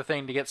while for the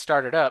thing to get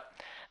started up.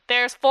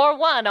 There's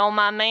 4-1, oh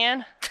my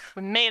man.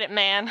 We made it,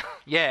 man.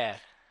 Yeah.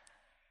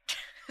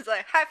 It's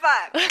like, high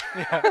five!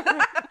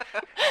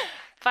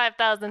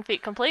 5,000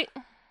 feet complete.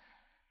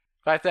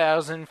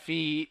 5,000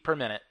 feet per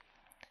minute.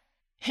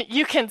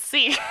 You can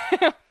see.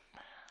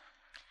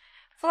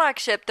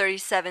 Flagship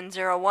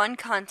 3701,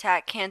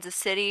 contact Kansas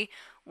City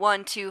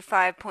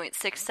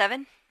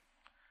 125.67.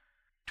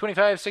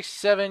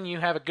 2567, you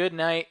have a good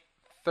night.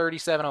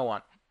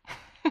 3701.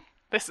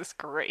 This is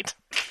great.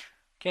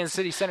 Kansas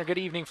City Center, good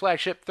evening.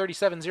 Flagship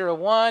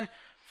 3701,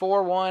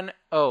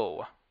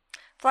 410.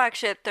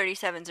 Flagship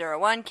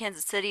 3701,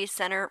 Kansas City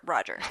Center,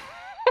 Roger.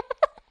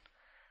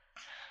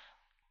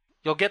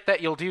 You'll get that.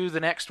 You'll do the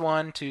next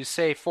one to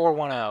say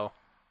 410.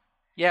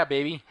 Yeah,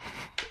 baby.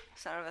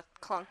 Sound of a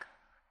clunk.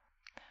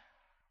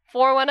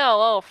 410.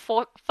 Oh,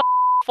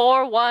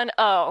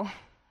 410.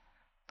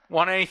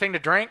 Want anything to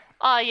drink?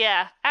 Oh,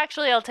 yeah.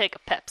 Actually, I'll take a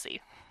Pepsi.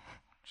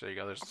 So there you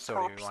go. There's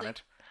soda you want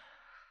it.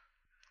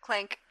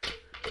 Clank.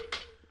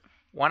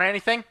 Want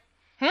anything?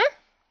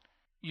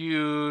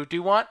 You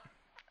do want?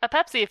 A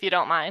Pepsi, if you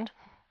don't mind.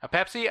 A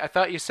Pepsi? I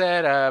thought you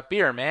said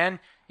beer, man.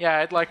 Yeah,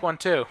 I'd like one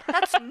too.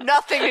 That's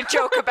nothing to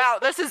joke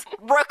about. This is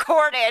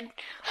recorded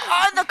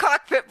on the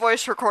cockpit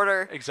voice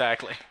recorder.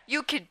 Exactly.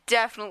 You could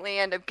definitely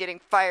end up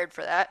getting fired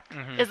for that.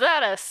 Is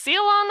that a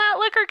seal on that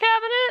liquor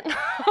cabinet?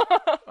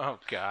 Oh,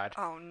 God.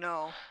 Oh,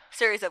 no.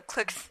 Series of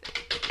clicks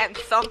and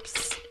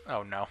thumps.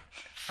 Oh, no.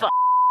 Fuck.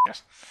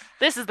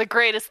 This is the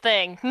greatest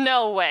thing.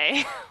 No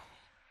way.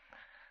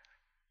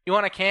 You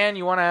want a can?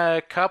 You want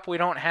a cup? We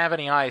don't have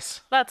any ice.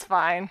 That's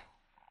fine.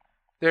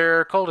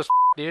 They're cold as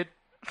dude.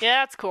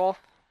 Yeah, that's cool.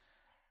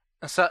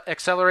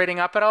 Accelerating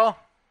up at all?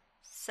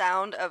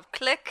 Sound of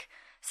click.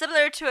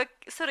 Similar to a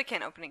soda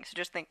can opening, so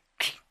just think.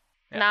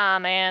 Yeah. Nah,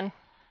 man.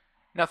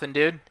 Nothing,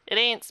 dude. It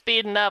ain't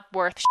speeding up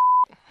worth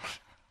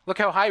Look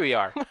how high we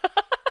are.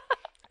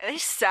 They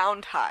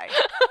sound high.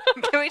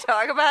 Can we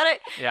talk about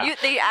it? Yeah.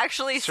 They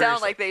actually sound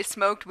Seriously. like they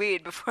smoked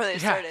weed before they Yeah,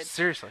 started.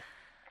 seriously.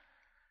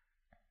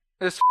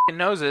 This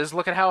noses,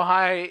 look at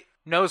how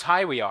nose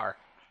high we are.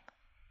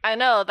 I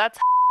know, that's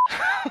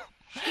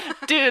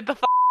Dude, the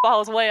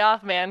ball is way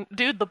off, man.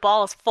 Dude, the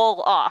ball is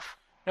full off.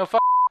 No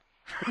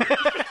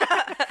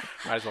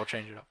Might as well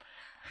change it up.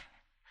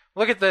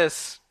 Look at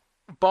this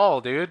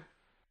ball, dude.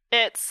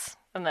 It's...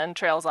 And then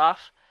trails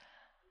off.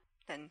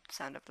 Then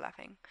sound of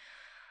laughing.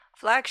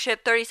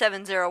 Flagship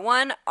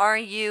 3701, are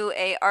you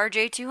a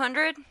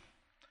RJ200?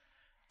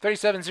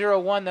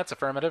 3701, that's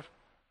affirmative.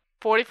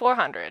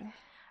 4,400.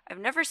 I've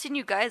never seen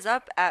you guys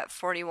up at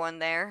 41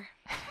 there.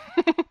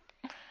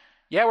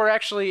 Yeah, we're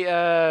actually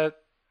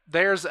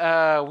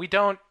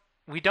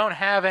we don't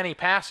have any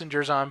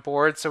passengers on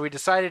board, so we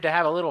decided to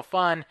have a little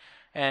fun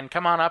and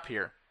come on up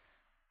here.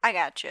 I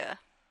gotcha.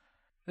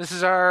 This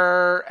is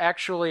our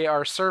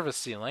service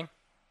ceiling.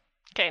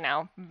 Okay,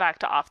 now, back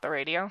to off the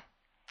radio.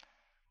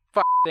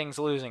 Thing's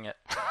losing it.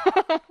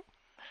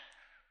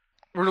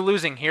 We're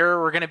losing here.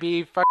 We're gonna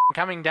be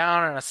coming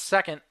down in a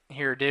second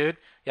here, dude.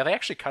 Yeah, they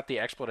actually cut the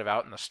expletive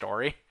out in the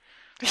story.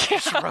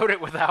 Just wrote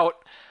it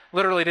without.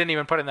 Literally didn't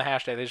even put it in the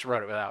hashtag. They just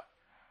wrote it without.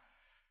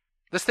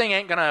 This thing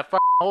ain't gonna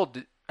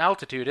hold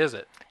altitude, is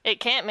it? It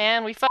can't,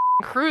 man. We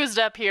cruised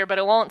up here, but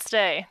it won't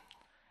stay.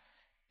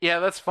 Yeah,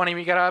 that's funny.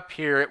 We got up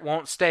here. It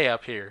won't stay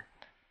up here.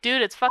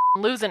 Dude, it's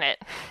losing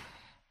it.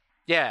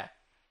 Yeah.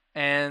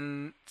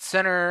 And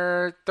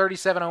Center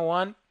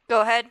 3701,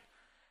 Go ahead.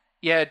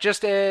 yeah,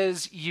 just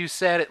as you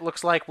said, it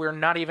looks like we're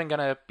not even going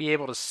to be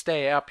able to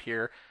stay up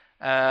here.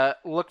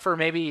 Look for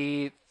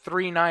maybe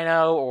 390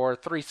 or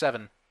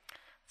 37.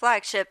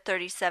 Flagship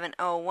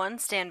 3701,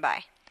 stand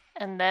by.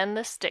 And then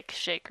the stick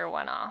shaker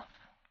went off.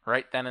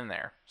 Right then and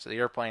there. So the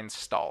airplane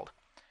stalled.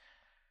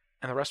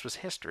 And the rest was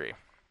history.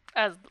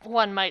 As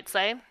one might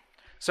say.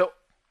 So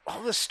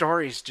all the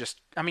stories just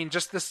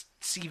this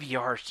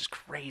CVR is just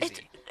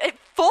crazy. It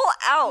full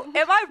out.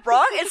 Am I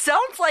wrong? It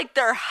sounds like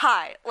they're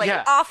high, like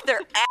Yeah. off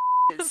their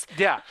asses.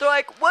 Yeah. They're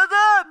like, "What's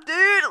up,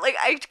 dude?" Like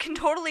I can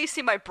totally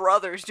see my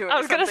brothers doing. I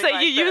was gonna something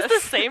say, you like use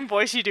this. the same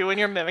voice you do when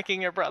you're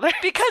mimicking your brother.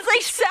 Because they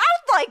sound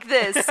like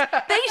this.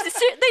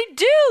 They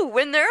do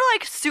when they're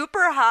like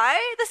super high.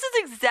 This is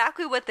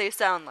exactly what they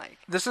sound like.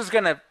 This is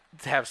going to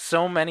have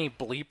so many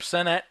bleeps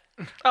in it.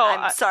 Oh,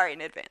 I'm sorry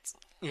in advance.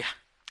 Yeah.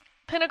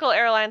 Pinnacle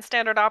Airlines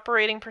standard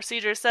operating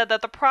procedure said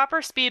that the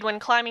proper speed when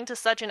climbing to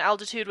such an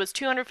altitude was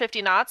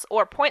 250 knots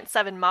or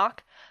 0.7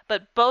 Mach,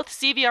 but both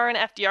CVR and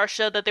FDR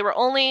showed that they were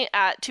only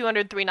at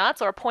 203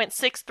 knots or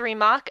 0.63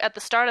 Mach at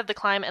the start of the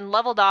climb and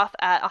leveled off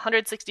at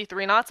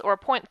 163 knots or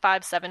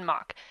 0.57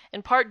 Mach,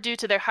 in part due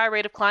to their high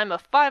rate of climb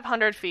of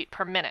 500 feet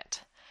per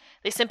minute.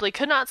 They simply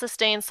could not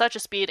sustain such a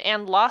speed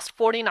and lost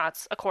 40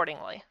 knots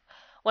accordingly.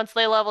 Once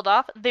they leveled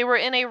off, they were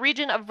in a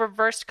region of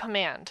reversed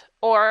command,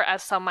 or,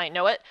 as some might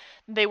know it,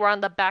 they were on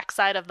the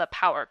backside of the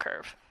power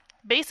curve.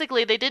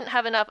 Basically, they didn't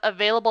have enough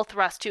available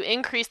thrust to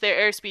increase their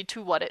airspeed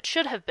to what it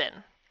should have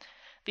been.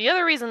 The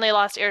other reason they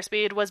lost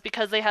airspeed was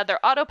because they had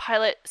their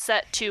autopilot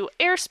set to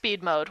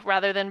airspeed mode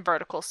rather than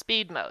vertical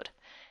speed mode.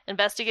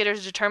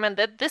 Investigators determined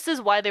that this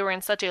is why they were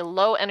in such a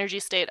low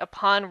energy state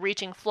upon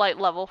reaching flight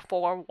level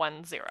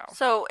 410.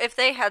 So if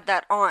they had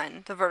that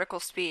on, the vertical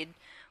speed,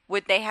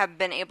 would they have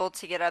been able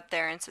to get up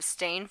there and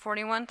sustain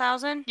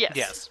 41,000? Yes.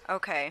 Yes.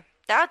 Okay.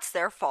 That's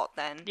their fault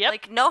then. Yep.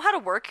 Like, know how to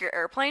work your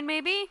airplane,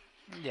 maybe?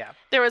 Yeah.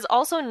 There was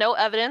also no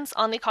evidence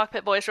on the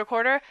cockpit voice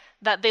recorder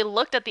that they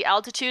looked at the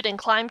altitude and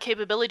climb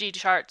capability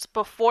charts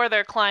before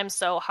their climb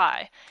so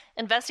high.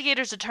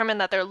 Investigators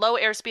determined that their low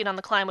airspeed on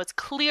the climb was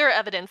clear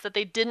evidence that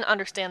they didn't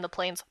understand the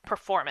plane's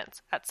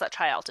performance at such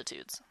high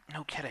altitudes.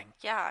 No kidding.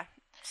 Yeah.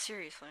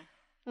 Seriously.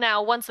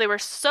 Now, once they were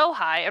so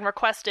high and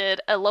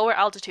requested a lower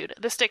altitude,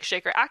 the stick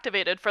shaker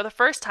activated for the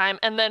first time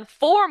and then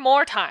 4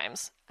 more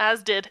times,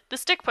 as did the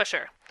stick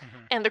pusher.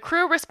 And the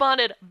crew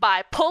responded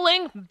by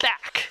pulling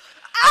back.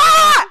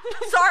 Ah!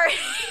 Sorry.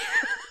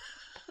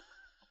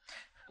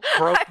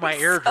 Broke my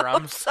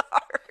eardrums. Sorry.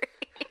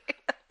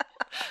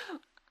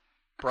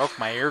 Broke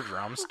my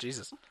eardrums.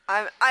 Jesus.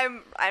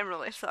 I'm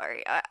really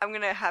sorry. I'm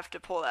gonna have to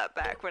pull that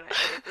back when I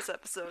edit this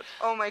episode.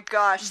 Oh my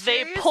gosh. They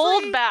Seriously?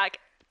 pulled back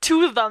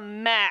to the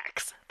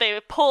max. They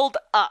pulled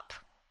up.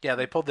 Yeah,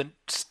 they pulled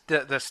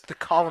the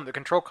column, the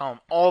control column,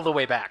 all the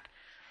way back.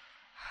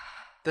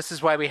 This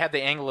is why we had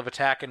the angle of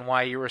attack and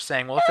why you were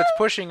saying, well, if it's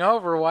pushing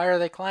over, why are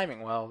they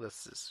climbing? Well,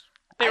 this is...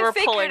 They were I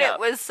figured pulling it up.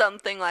 was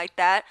something like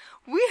that.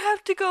 We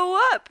have to go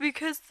up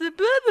because the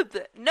blah blah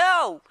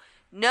blah.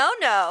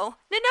 No.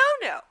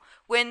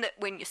 When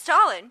you're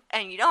stalling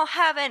and you don't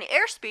have any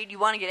airspeed, you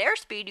want to get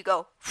airspeed, you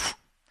go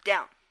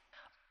down.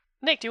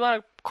 Nick, do you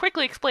want to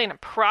quickly explain a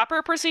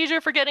proper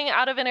procedure for getting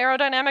out of an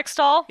aerodynamic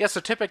stall? Yeah, so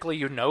typically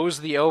you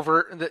nose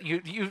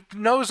you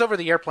nose over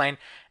the airplane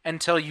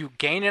until you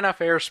gain enough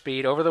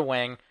airspeed over the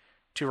wing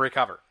to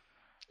recover.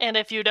 And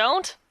if you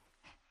don't,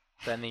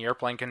 Then the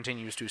airplane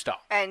continues to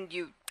stall. And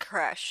you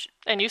crash.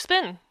 and you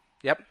spin.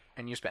 Yep,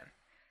 and you spin.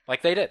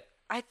 Like they did.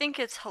 I think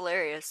it's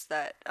hilarious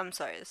that, I'm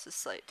sorry, this is a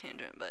slight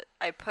tangent, but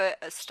I put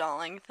a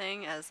stalling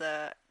thing as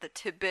the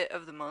tidbit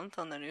of the month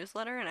on the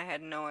newsletter, and I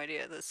had no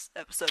idea this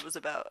episode was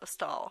about a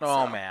stall.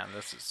 Oh so man,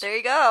 this is... There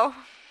you go.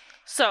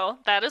 So,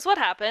 that is what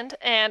happened,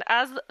 and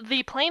as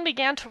the plane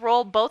began to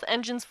roll, both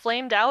engines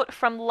flamed out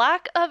from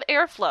lack of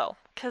airflow,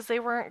 because they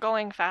weren't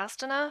going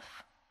fast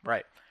enough.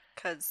 Right.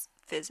 Because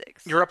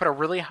physics. You're up at a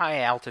really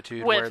high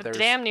altitude where With there's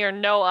damn near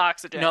no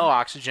oxygen. no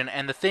oxygen,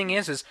 and the thing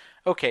is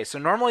okay, so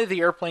normally the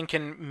airplane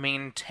can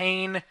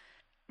maintain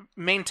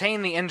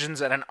the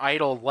engines at an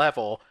idle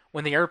level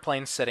when the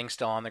airplane's sitting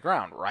still on the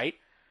ground, right?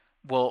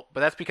 Well, but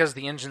that's because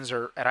the engines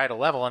are at idle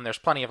level and there's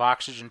plenty of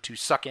oxygen to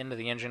suck into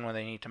the engine when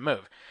they need to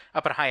move.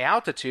 Up at high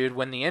altitude,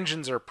 when the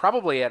engines are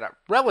probably at a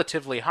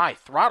relatively high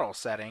throttle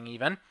setting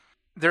even,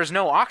 there's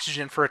no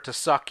oxygen for it to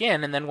suck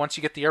in, and then once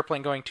you get the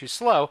airplane going too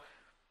slow,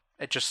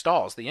 it just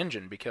stalls the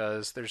engine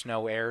because there's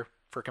no air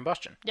for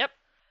combustion. Yep.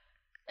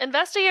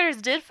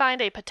 Investigators did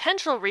find a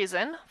potential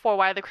reason for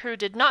why the crew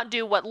did not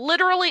do what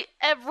literally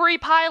every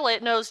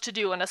pilot knows to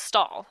do in a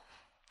stall.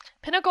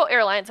 Pinnacle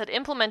Airlines had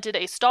implemented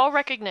a stall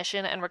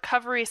recognition and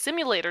recovery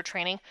simulator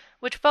training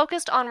which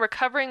focused on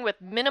recovering with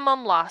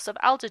minimum loss of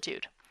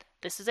altitude.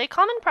 This is a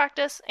common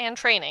practice and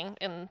training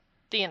in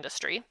the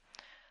industry,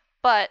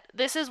 but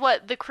this is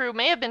what the crew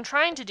may have been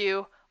trying to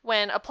do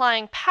when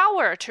applying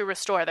power to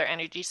restore their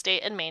energy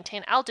state and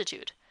maintain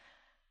altitude.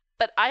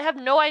 But I have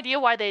no idea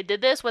why they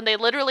did this when they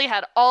literally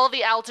had all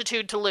the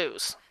altitude to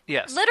lose.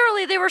 Yes.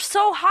 Literally, they were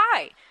so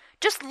high.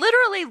 Just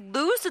literally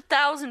lose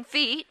 1,000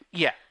 feet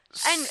Yeah.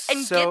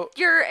 and get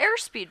your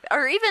airspeed,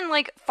 or even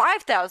like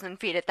 5,000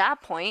 feet at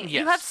that point.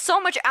 Yes. You have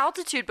so much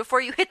altitude before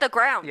you hit the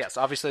ground. Yes,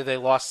 obviously they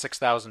lost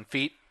 6,000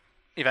 feet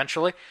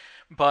eventually.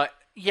 But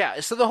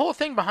yeah, so the whole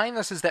thing behind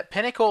this is that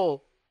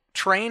Pinnacle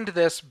trained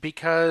this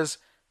because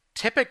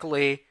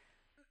typically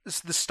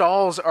the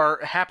stalls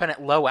happen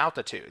at low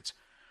altitudes.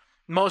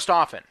 Most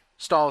often,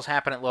 stalls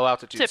happen at low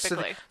altitudes.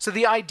 Typically. So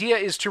the idea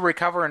is to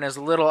recover in as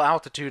little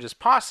altitude as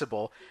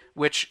possible,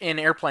 which in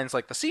airplanes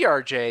like the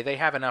CRJ, they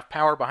have enough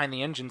power behind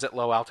the engines at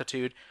low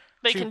altitude.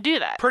 They can do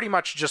that. Pretty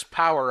much just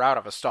power out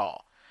of a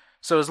stall.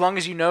 So as long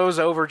as you nose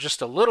over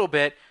just a little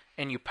bit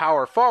and you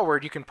power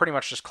forward, you can pretty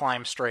much just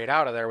climb straight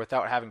out of there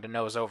without having to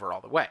nose over all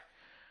the way.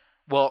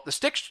 Well, the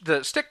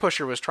stick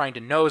pusher was trying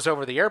to nose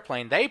over the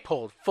airplane. They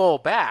pulled full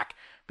back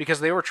because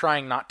they were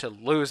trying not to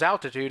lose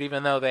altitude,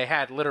 even though they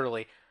had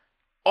literally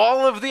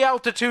all of the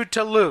altitude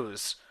to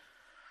lose.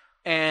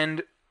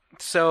 And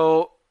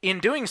so, in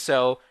doing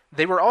so,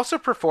 they were also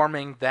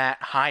performing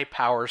that high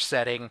power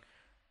setting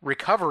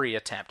recovery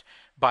attempt.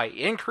 By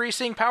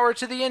increasing power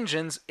to the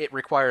engines, it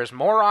requires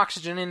more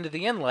oxygen into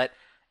the inlet,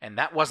 and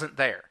that wasn't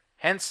there.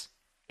 Hence,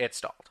 it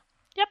stalled.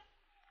 Yep.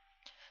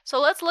 So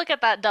let's look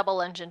at that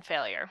double engine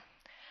failure.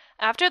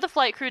 After the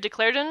flight crew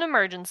declared an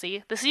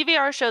emergency, the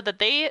CVR showed that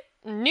they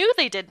knew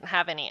they didn't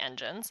have any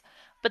engines,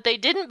 but they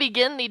didn't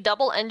begin the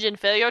double engine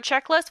failure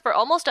checklist for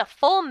almost a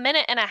full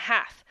minute and a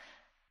half.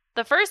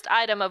 The first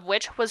item of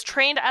which was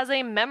trained as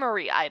a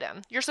memory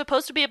item. You're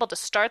supposed to be able to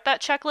start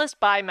that checklist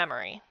by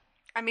memory.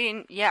 I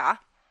mean, yeah,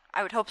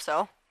 I would hope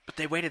so. But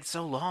they waited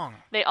so long.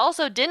 They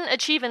also didn't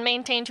achieve and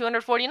maintain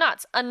 240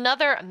 knots,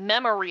 another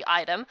memory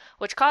item,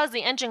 which caused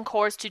the engine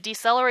cores to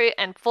decelerate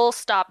and full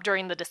stop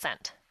during the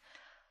descent.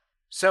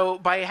 So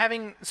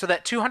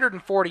that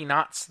 240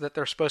 knots that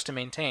they're supposed to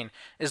maintain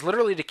is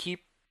literally to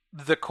keep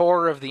the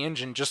core of the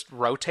engine just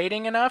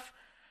rotating enough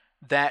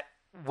that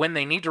when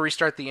they need to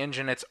restart the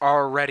engine, it's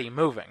already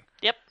moving.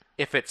 Yep.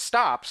 If it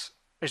stops,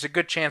 there's a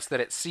good chance that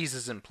it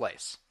seizes in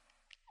place.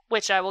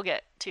 Which I will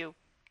get to,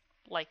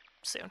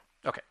 soon.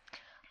 Okay.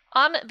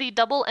 On the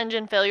double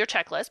engine failure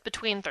checklist,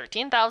 between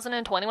 13,000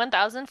 and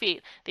 21,000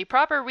 feet, the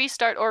proper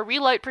restart or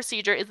relight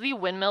procedure is the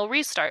windmill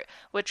restart,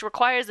 which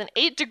requires an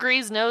 8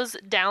 degrees nose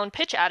down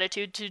pitch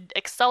attitude to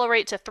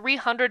accelerate to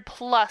 300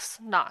 plus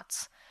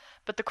knots.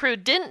 But the crew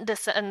didn't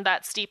descend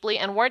that steeply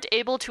and weren't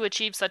able to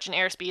achieve such an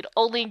airspeed,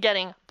 only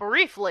getting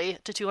briefly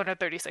to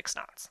 236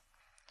 knots.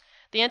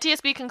 The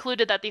NTSB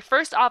concluded that the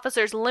first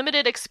officer's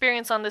limited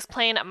experience on this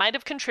plane might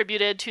have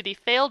contributed to the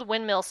failed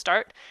windmill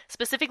start,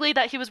 specifically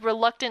that he was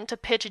reluctant to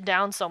pitch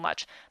down so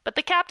much, but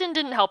the captain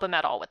didn't help him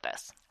at all with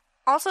this.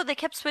 Also, they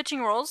kept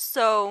switching roles,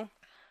 so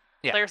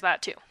Yeah. There's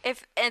that too.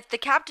 if the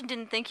captain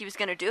didn't think he was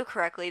going to do it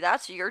correctly,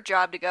 that's your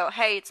job to go,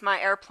 hey, it's my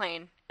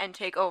airplane, and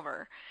take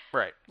over.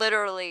 Right.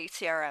 Literally,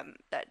 CRM,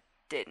 that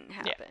didn't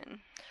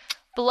happen.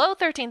 Below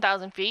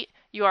 13,000 feet,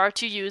 you are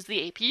to use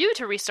the APU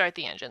to restart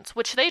the engines,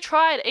 which they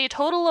tried a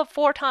total of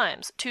 4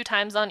 times, 2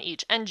 times on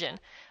each engine,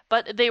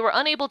 but they were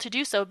unable to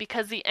do so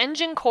because the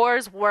engine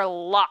cores were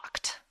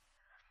locked.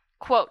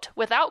 Quote,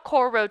 without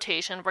core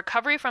rotation,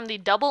 recovery from the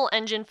double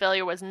engine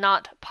failure was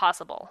not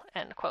possible,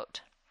 end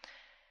quote.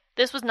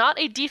 This was not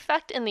a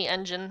defect in the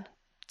engine,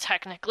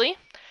 technically,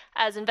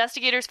 as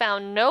investigators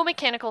found no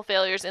mechanical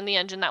failures in the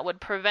engine that would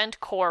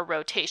prevent core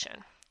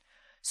rotation.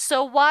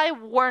 So why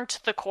weren't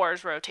the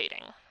cores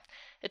rotating?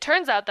 It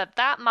turns out that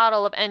that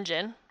model of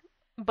engine,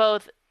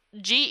 both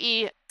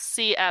GE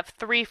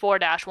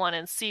CF34-1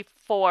 and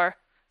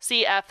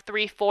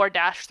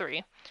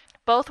CF34-3,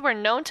 both were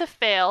known to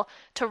fail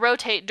to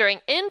rotate during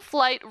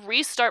in-flight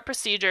restart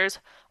procedures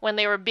when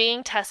they were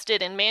being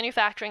tested in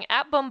manufacturing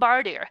at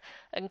Bombardier,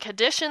 a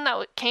condition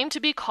that came to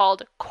be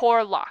called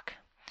core lock.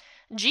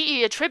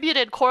 GE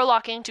attributed core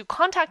locking to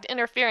contact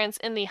interference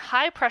in the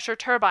high-pressure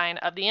turbine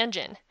of the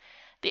engine.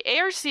 The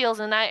air seals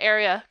in that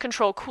area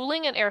control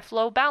cooling and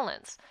airflow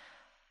balance.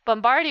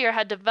 Bombardier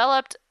had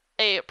developed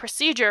a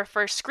procedure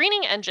for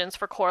screening engines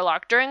for core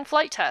lock during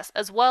flight tests,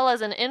 as well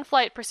as an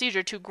in-flight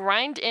procedure to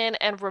grind in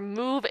and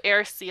remove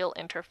air seal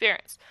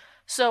interference.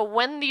 So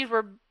when these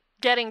were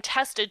getting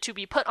tested to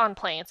be put on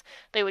planes,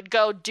 they would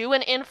go do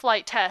an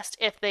in-flight test.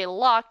 If they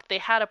locked, they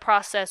had a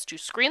process to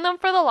screen them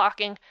for the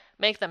locking,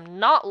 make them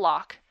not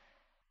lock,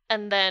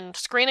 and then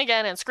screen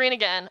again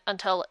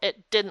until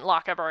it didn't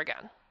lock ever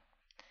again.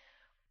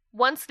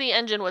 Once the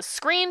engine was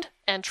screened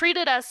and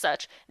treated as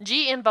such,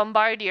 GE and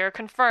Bombardier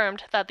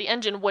confirmed that the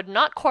engine would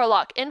not core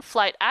lock in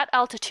flight at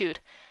altitude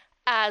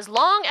as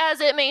long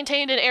as it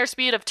maintained an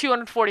airspeed of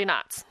 240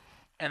 knots.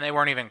 And they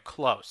weren't even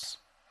close.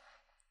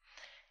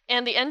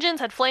 And the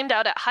engines had flamed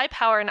out at high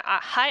power and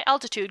at high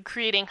altitude,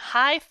 creating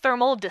high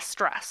thermal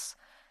distress.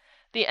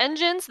 The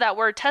engines that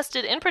were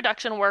tested in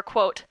production were,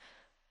 quote,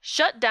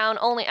 shut down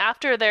only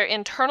after their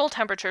internal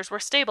temperatures were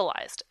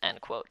stabilized,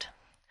 end quote.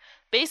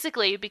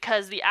 Basically,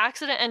 because the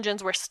accident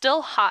engines were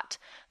still hot,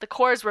 the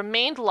cores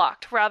remained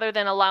locked rather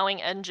than allowing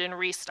engine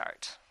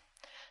restart.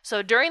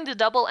 So during the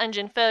double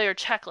engine failure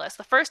checklist,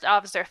 the first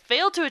officer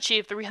failed to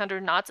achieve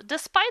 300 knots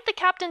despite the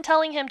captain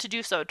telling him to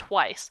do so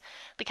twice.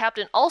 The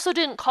captain also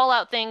didn't call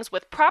out things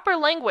with proper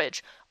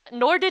language,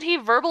 nor did he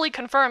verbally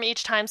confirm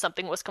each time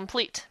something was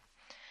complete.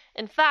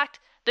 In fact,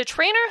 the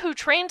trainer who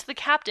trained the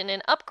captain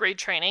in upgrade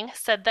training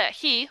said that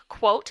he,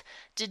 quote,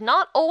 did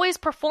not always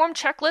perform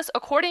checklists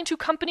according to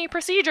company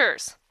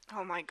procedures.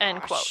 Oh my gosh.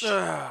 End quote.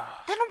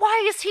 Then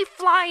why is he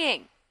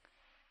flying?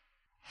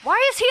 Why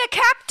is he a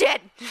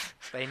captain?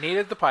 They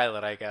needed the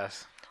pilot, I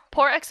guess.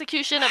 Poor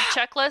execution of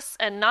checklists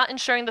and not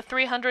ensuring the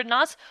 300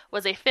 knots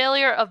was a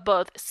failure of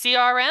both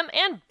CRM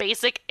and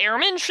basic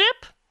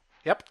airmanship,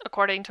 Yep.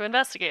 according to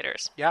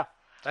investigators. Yeah.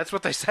 That's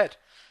what they said.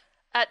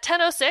 At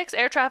 10:06,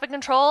 air traffic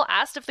control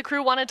asked if the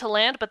crew wanted to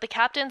land, but the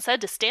captain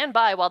said to stand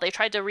by while they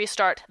tried to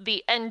restart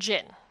the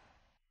engine.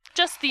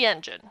 Just the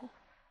engine.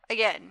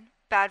 Again,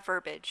 bad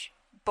verbiage.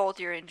 Both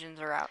your engines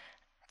are out.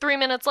 3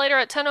 minutes later,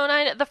 at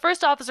 10:09, the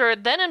first officer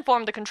then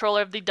informed the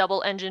controller of the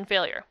double engine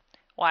failure.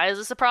 Why is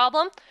this a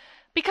problem?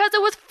 Because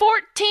it was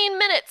 14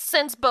 minutes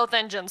since both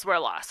engines were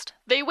lost.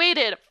 They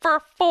waited for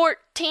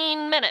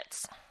 14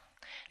 minutes.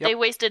 Yep. They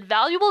wasted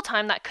valuable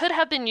time that could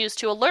have been used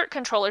to alert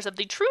controllers of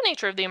the true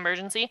nature of the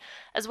emergency,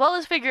 as well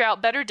as figure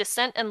out better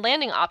descent and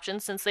landing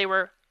options since they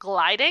were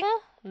gliding,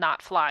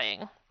 not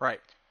flying. Right.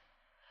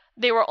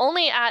 They were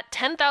only at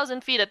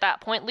 10,000 feet at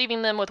that point,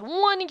 leaving them with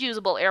one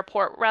usable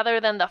airport rather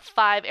than the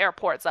 5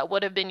 airports that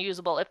would have been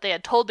usable if they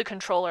had told the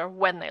controller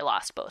when they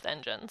lost both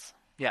engines.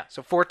 Yeah,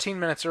 so 14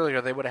 minutes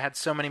earlier, they would have had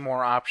so many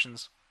more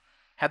options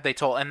had they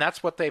told. And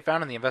that's what they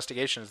found in the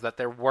investigations, that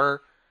there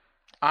were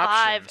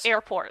options. 5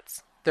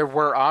 airports. There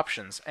were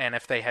options, and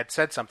if they had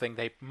said something,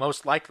 they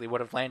most likely would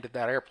have landed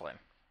that airplane.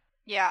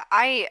 Yeah,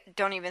 I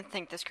don't even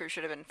think this crew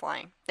should have been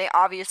flying. They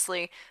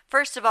obviously,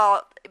 first of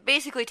all,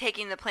 basically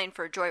taking the plane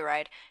for a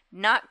joyride,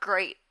 not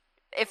great.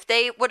 If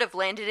they would have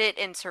landed it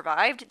and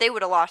survived, they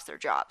would have lost their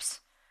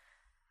jobs.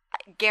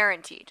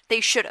 Guaranteed.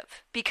 They should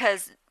have,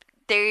 because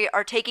they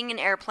are taking an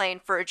airplane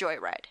for a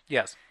joyride.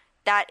 Yes.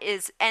 That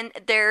is, and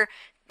they're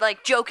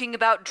like joking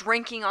about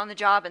drinking on the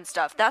job and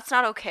stuff. That's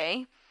not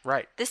okay.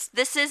 Right.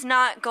 This is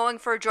not going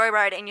for a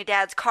joyride in your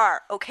dad's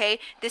car, okay?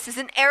 This is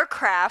an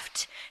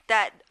aircraft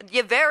that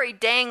you're very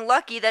dang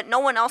lucky that no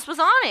one else was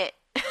on it.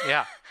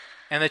 Yeah.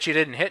 And that you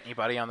didn't hit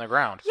anybody on the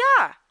ground.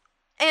 Yeah.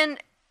 And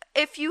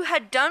if you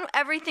had done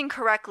everything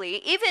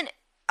correctly, even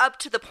up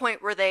to the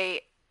point where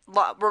they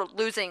were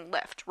losing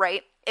lift,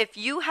 right? If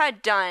you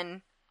had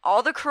done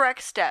all the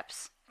correct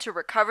steps to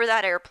recover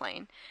that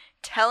airplane,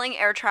 telling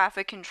air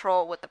traffic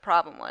control what the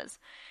problem was,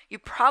 you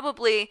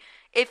probably,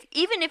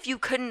 even if you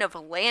couldn't have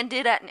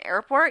landed at an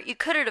airport, you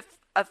could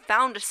have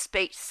found a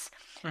space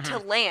to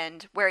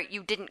land where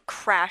you didn't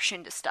crash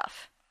into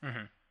stuff.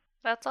 Mm-hmm.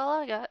 That's all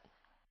I got.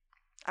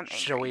 I'm angry.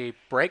 Shall we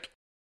break?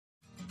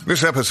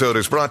 This episode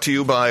is brought to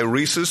you by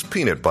Reese's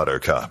Peanut Butter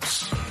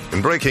Cups.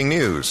 In breaking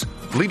news,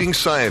 leading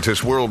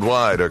scientists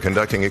worldwide are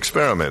conducting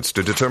experiments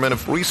to determine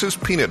if Reese's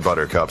Peanut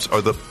Butter Cups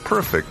are the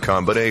perfect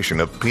combination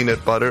of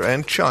peanut butter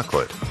and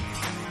chocolate.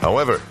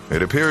 However,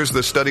 it appears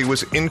the study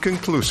was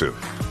inconclusive,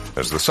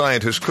 as the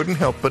scientists couldn't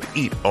help but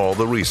eat all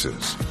the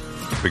Reese's.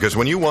 Because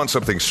when you want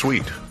something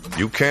sweet,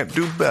 you can't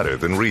do better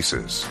than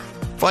Reese's.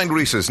 Find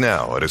Reese's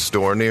now at a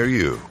store near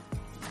you.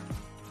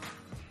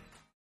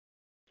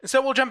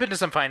 So we'll jump into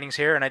some findings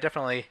here, and I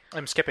definitely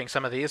am skipping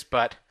some of these,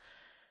 but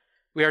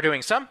we are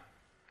doing some.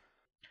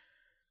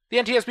 The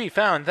NTSB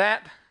found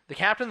that the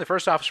captain and the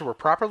first officer were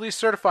properly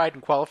certified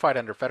and qualified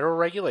under federal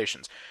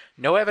regulations.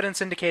 No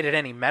evidence indicated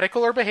any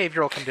medical or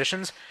behavioral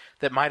conditions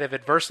that might have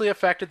adversely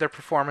affected their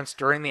performance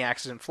during the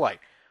accident flight.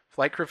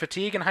 Flight crew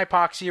fatigue and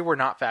hypoxia were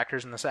not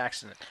factors in this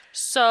accident.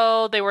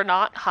 So they were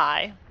not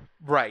high.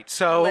 Right,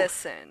 so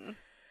Listen,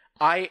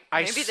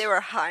 maybe they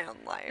were high on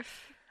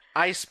life.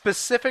 I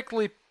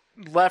specifically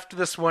left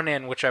this one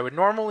in, which I would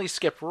normally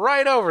skip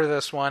right over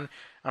this one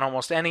on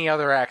almost any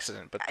other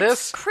accident. But this...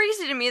 It's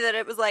crazy to me that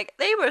it was like,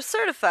 they were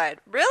certified.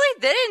 Really?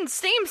 They didn't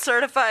seem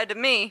certified to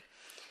me.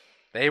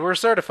 They were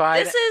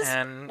certified. This is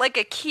and like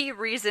a key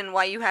reason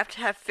why you have to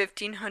have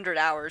 1,500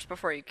 hours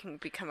before you can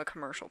become a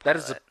commercial pilot.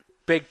 that is a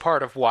big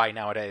part of why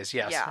nowadays.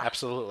 Yes, Yeah.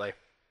 absolutely.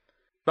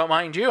 But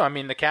mind you, I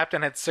mean, the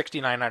captain had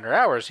 6,900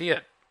 hours. He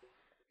had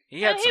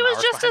And some he was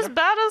hours just behind as him.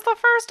 bad as the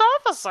first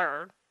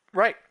officer.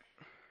 Right.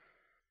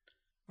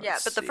 Yeah,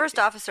 Let's but the see. first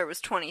officer was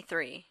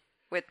 23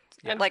 with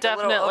Yeah. like a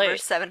little Definitely. over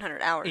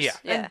 700 hours. Yeah.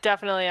 And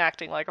definitely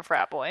acting like a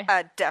frat boy.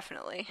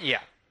 Definitely. Yeah.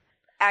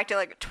 Acting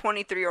like a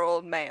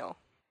 23-year-old male.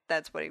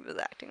 That's what he was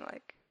acting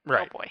like.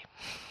 Right. Oh boy.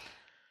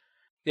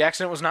 The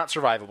accident was not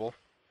survivable.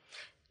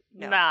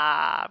 No.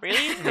 Nah,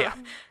 really? Yeah.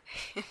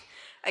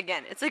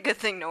 Again, it's a good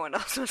thing no one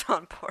else was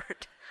on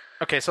board.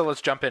 Okay, so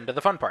let's jump into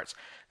the fun parts.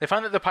 They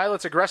found that the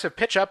pilot's aggressive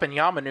pitch-up and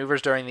yaw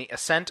maneuvers during the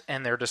ascent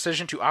and their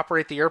decision to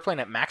operate the airplane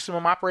at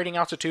maximum operating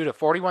altitude of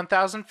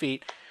 41,000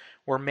 feet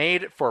were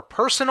made for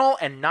personal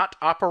and not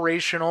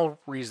operational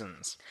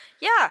reasons.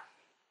 Yeah.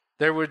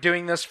 They were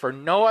doing this for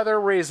no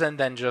other reason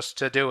than just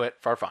to do it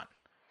for fun.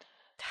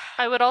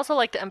 I would also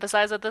like to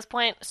emphasize at this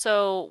point,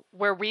 so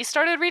where we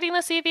started reading the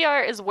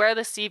CVR is where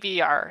the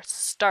CVR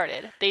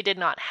started. They did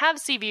not have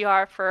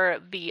CVR for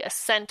the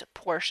ascent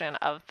portion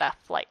of that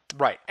flight.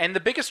 Right. And the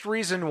biggest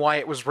reason why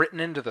it was written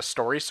into the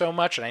story so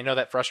much, and I know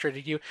that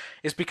frustrated you,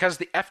 is because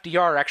the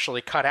FDR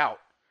actually cut out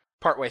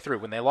partway through.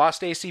 When they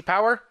lost AC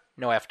power,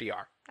 no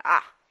FDR.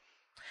 Ah.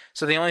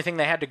 So the only thing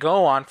they had to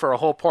go on for a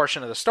whole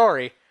portion of the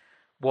story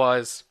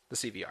was the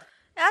CVR.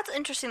 That's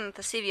interesting that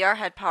the CVR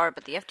had power,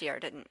 but the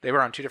FDR didn't. They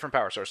were on two different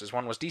power sources.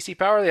 One was DC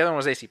power, the other one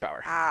was AC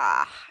power.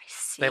 Ah, I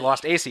see. They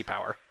lost AC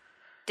power.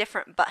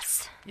 Different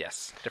bus.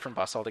 Yes, different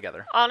bus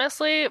altogether.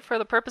 Honestly, for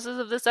the purposes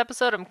of this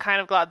episode, I'm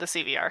kind of glad the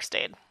CVR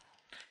stayed.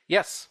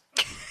 Yes.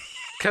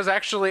 Because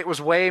actually it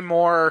was way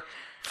more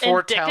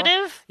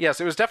Indicative? Yes,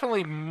 it was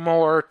definitely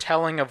more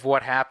telling of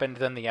what happened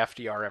than the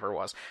FDR ever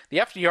was. The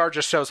FDR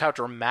just shows how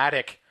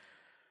dramatic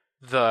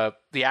the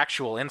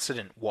actual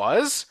incident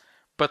was,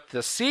 but the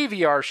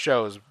CVR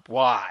shows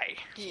why.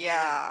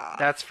 Yeah.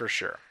 That's for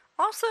sure.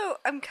 Also,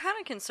 I'm kind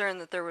of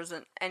concerned that there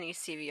wasn't any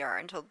CVR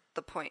until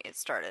the point it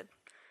started.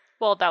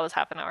 Well, that was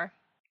half an hour.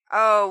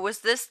 Oh, was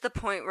this the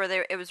point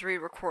where it was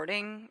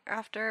re-recording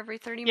after every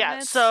 30 Yeah,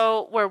 minutes?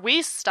 so where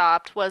we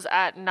stopped was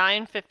at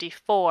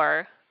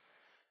 9:54.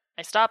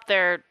 I stopped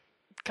there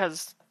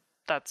because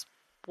that's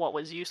what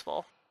was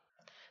useful.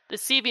 The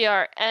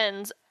CVR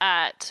ends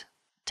at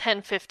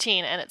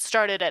 10:15 and it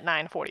started at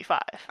 9:45.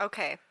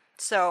 Okay,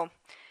 so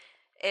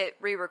it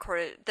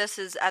re-recorded. This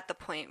is at the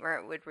point where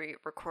it would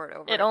re-record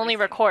over. It only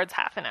everything. records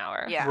half an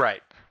hour. Yeah.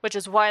 Right. Which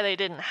is why they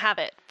didn't have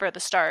it for the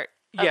start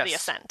of the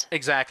ascent.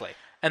 Exactly.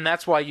 And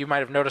that's why you might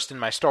have noticed in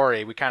my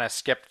story, we kind of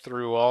skipped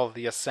through all of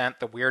the ascent,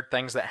 the weird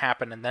things that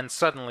happened, and then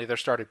suddenly there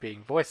started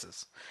being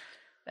voices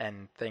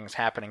and things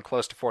happening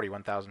close to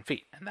 41,000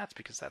 feet. And that's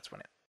because that's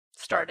when it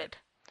started.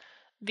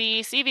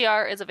 The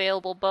CVR is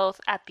available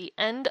both at the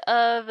end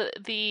of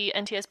the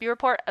NTSB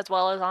report as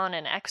well as on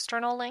an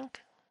external link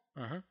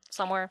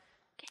somewhere.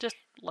 Just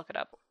look it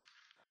up.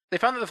 They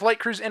found that the flight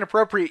crew's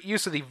inappropriate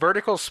use of the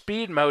vertical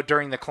speed mode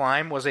during the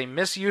climb was a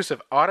misuse of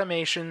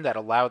automation that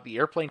allowed the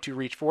airplane to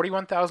reach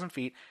 41,000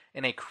 feet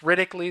in a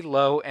critically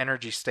low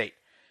energy state.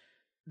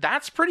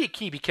 That's pretty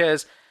key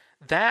because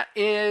that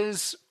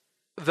is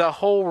the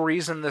whole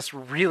reason this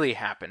really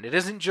happened. It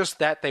isn't just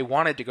that they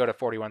wanted to go to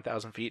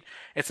 41,000 feet,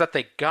 it's that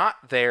they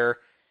got there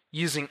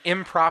using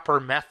improper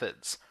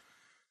methods.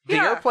 The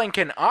airplane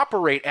can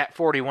operate at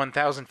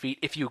 41,000 feet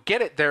if you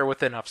get it there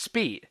with enough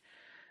speed.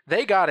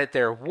 They got it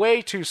there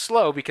way too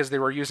slow because they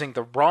were using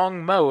the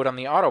wrong mode on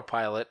the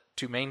autopilot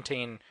to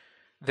maintain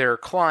their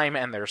climb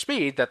and their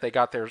speed, that they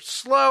got there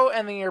slow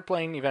and the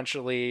airplane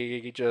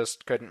eventually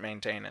just couldn't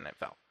maintain and it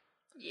fell.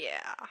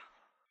 Yeah.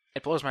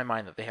 It blows my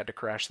mind that they had to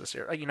crash this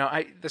air. You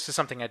know, this is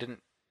something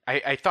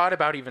I thought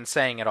about even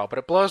saying at all, but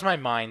it blows my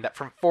mind that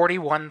from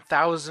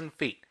 41,000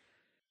 feet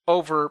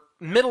over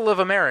middle of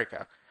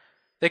America,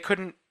 they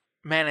couldn't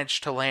manage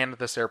to land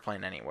this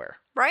airplane anywhere.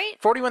 Right?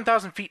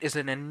 41,000 feet is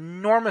an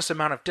enormous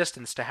amount of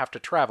distance to have to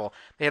travel.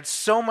 They had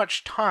so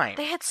much time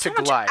They had so to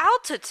much glide.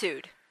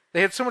 altitude.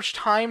 They had so much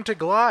time to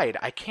glide.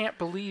 I can't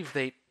believe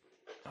they...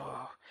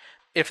 Oh.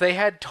 If they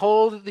had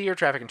told the air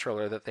traffic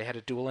controller that they had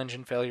a dual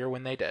engine failure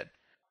when they did.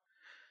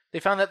 They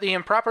found that the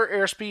improper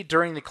airspeed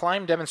during the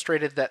climb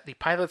demonstrated that the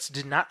pilots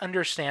did not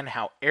understand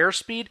how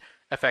airspeed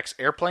affects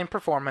airplane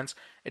performance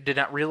and did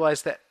not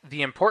realize that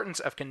the importance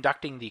of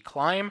conducting the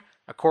climb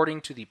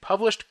according to the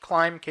published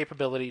climb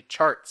capability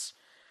charts.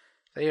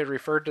 They had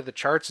referred to the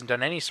charts and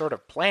done any sort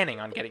of planning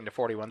on getting to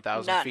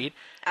 41,000 feet.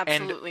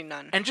 Absolutely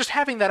none. And just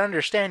having that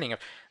understanding of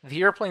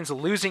the airplane's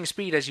losing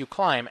speed as you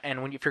climb,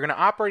 and if you're going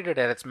to operate it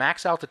at its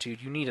max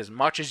altitude, you need as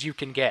much as you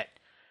can get.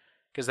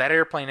 Because that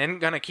airplane isn't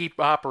going to keep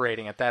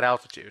operating at that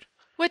altitude.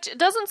 Which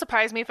doesn't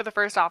surprise me for the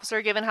first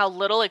officer, given how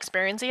little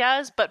experience he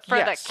has, but for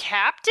Yes. the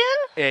captain?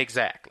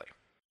 Exactly.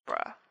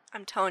 Bruh.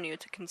 I'm telling you,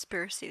 it's a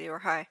conspiracy. They were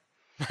high.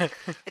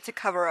 It's a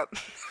cover-up.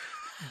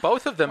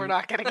 Both of them... We're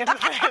not getting into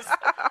this.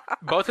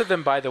 Both of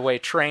them, by the way,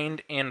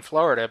 trained in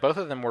Florida. Both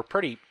of them were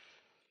pretty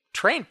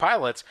trained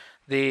pilots.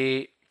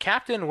 The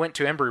captain went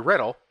to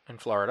Embry-Riddle in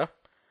Florida.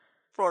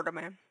 Florida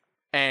man.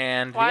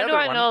 And Why the do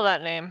other I one, know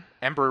that name?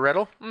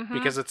 Embry-Riddle,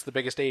 because it's the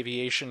biggest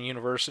aviation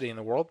university in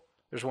the world.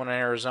 There's one in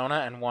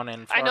Arizona and one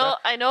in Florida.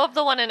 I know of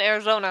the one in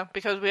Arizona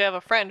because we have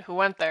a friend who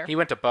went there. He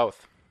went to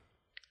both.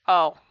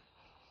 Oh.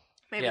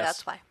 Maybe Yes.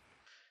 that's why.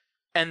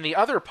 And the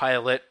other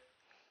pilot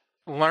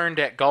learned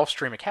at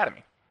Gulfstream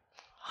Academy.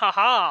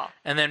 Haha.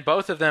 And then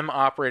both of them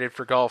operated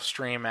for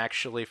Gulfstream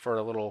actually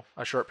for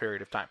a short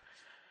period of time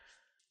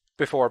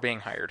before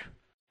being hired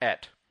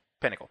at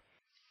Pinnacle.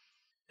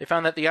 They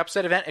found that the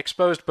upset event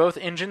exposed both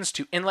engines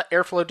to inlet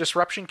airflow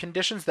disruption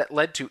conditions that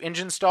led to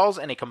engine stalls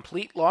and a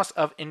complete loss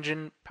of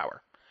engine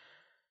power.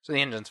 So the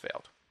engines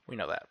failed. We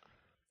know that.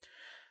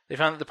 They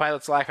found that the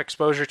pilots' lack of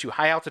exposure to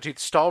high-altitude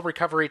stall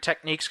recovery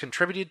techniques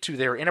contributed to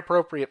their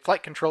inappropriate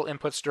flight control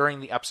inputs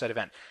during the upset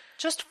event.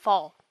 Just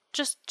fall.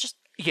 Just.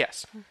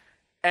 Yes.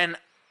 And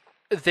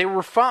they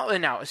were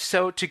following now.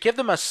 So to give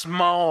them a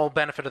small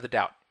benefit of the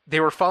doubt, They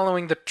were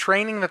following the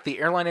training that the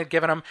airline had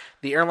given them.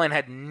 The airline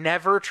had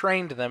never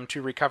trained them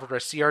to recover a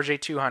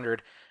CRJ-200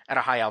 at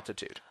a high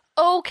altitude.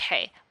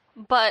 Okay,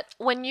 but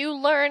when you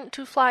learn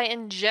to fly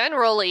in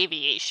general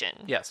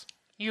aviation, Yes.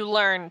 you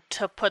learn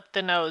to put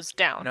the nose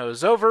down.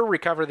 Nose over,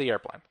 recover the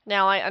airplane.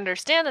 Now, I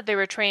understand that they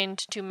were trained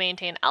to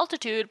maintain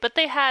altitude, but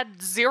they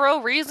had zero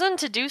reason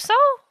to do so?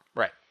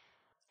 Right.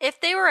 If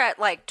they were at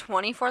like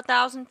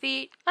 24,000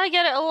 feet, I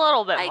get it a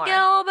little bit I more. get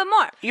a little bit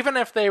more. Even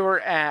if they were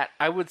at,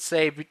 I would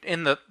say,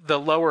 in the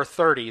lower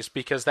 30s,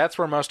 because that's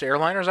where most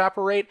airliners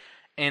operate,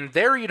 and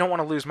there you don't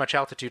want to lose much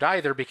altitude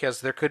either,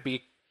 because there could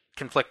be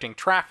conflicting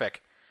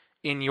traffic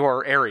in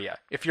your area.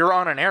 If you're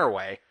on an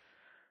airway,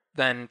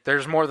 then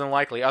there's more than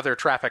likely other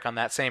traffic on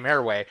that same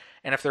airway,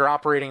 and if they're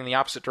operating in the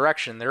opposite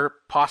direction, they're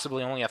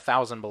possibly only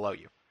 1,000 below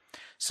you.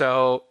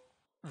 So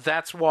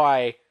that's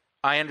why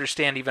I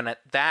understand even at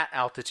that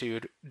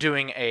altitude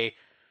doing a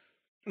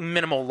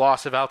minimal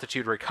loss of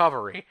altitude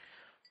recovery.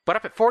 But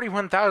up at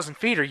 41,000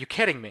 feet, are you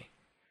kidding me?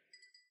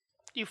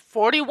 You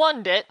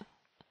 41'd it.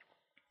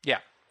 Yeah,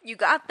 You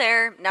got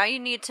there, now you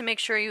need to make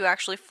sure you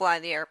actually fly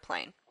the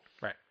airplane.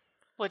 right.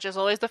 Which is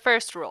always the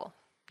first rule.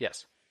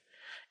 Yes.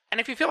 And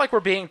if you feel like we're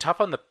being tough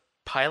on the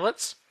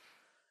pilots,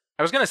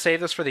 I was going to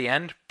save this for the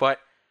end, but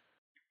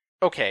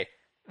okay,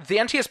 the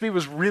NTSB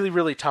was really,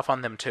 really tough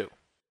on them too,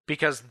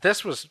 because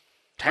this was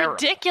terrible.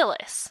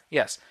 Ridiculous.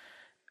 Yes.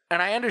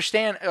 And I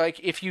understand, like,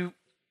 if you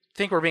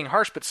think we're being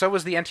harsh, but so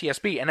was the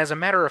NTSB. And as a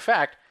matter of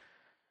fact,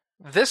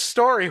 this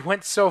story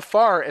went so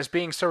far as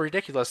being so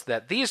ridiculous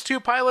that these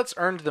two pilots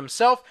earned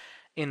themselves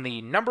in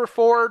the number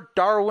 4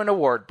 Darwin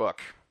Award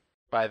book.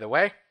 By the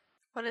way,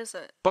 What is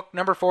it? book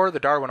number 4, the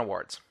Darwin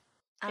Awards.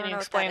 I Can don't you know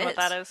explain what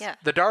that is? Yeah.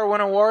 The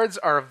Darwin Awards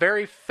are a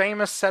very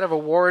famous set of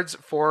awards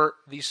for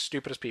the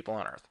stupidest people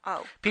on Earth.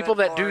 Oh, People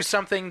good that do Lord.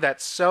 something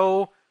that's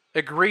so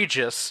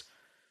egregious,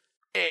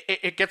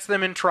 it gets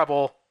them in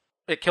trouble,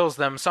 it kills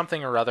them,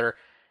 something or other,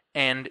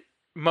 and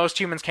most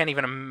humans can't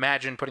even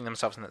imagine putting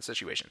themselves in that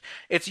situation.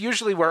 It's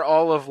usually where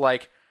all of,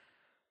 like,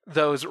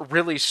 those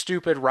really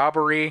stupid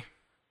robbery,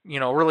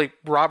 really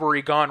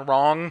robbery gone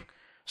wrong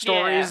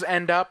stories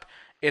end up.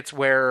 It's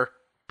where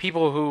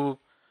people who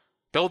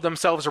build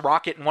themselves a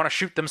rocket and want to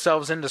shoot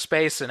themselves into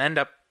space and end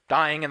up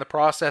dying in the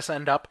process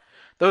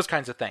those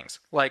kinds of things.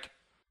 Like,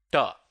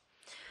 duh.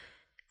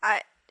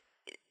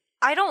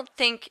 I don't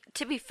think,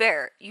 to be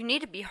fair, you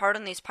need to be hard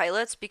on these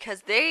pilots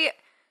because they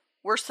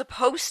were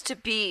supposed to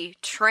be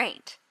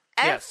trained.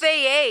 Yes.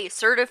 FAA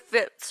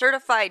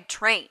certified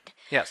trained.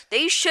 Yes.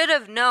 They should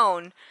have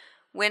known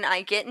when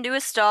I get into a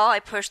stall, I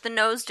push the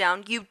nose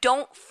down. You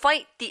don't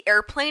fight the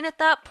airplane at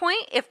that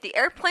point. If the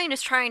airplane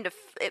is trying to...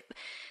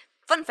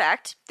 Fun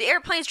fact, the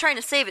airplane is trying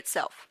to save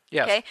itself.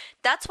 Yes. Okay?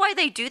 That's why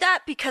they do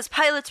that, because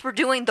pilots were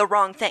doing the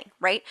wrong thing,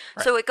 right?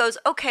 So it goes,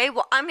 okay,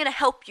 well, I'm going to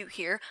help you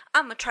here.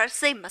 I'm going to try to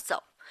save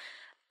myself.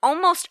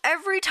 Almost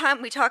every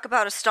time we talk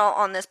about a stall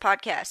on this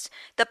podcast,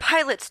 the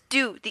pilots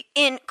do the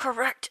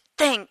incorrect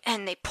thing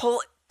and they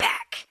pull it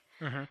back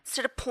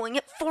instead of pulling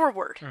it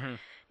forward.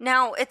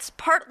 Now, it's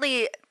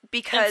partly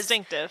because...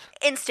 Instinctive.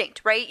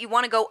 Instinct, right? You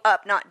want to go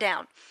up, not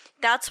down.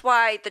 That's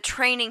why the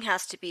training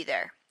has to be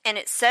there. And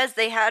it says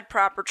they had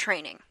proper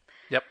training.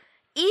 Yep.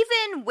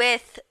 Even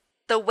with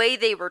the way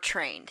they were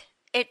trained,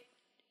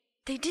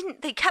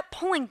 they kept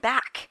pulling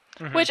back.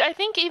 Which I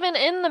think even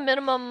in the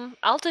minimum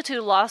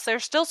altitude loss, they're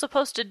still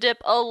supposed to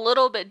dip a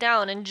little bit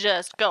down and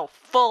just go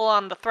full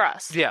on the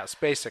thrust. Yes,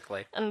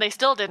 basically. And they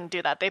still didn't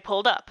do that. They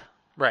pulled up.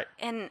 Right.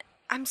 And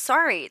I'm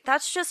sorry,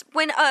 that's just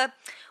when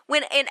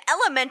an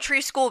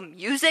elementary school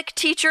music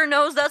teacher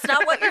knows that's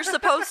not what you're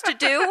supposed to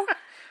do.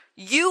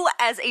 You,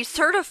 as a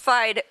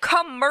certified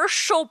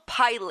commercial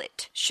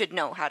pilot, should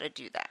know how to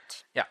do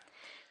that. Yeah.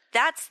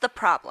 That's the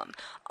problem.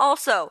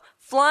 Also,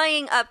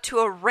 flying up to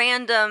a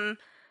random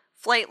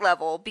flight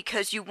level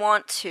because you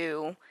want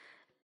to,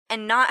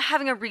 and not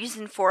having a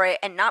reason for it,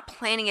 and not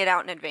planning it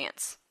out in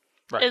advance.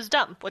 Right. Is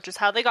dumb, which is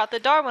how they got the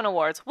Darwin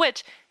Awards,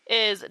 which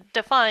is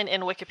defined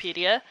in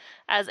Wikipedia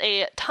as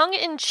a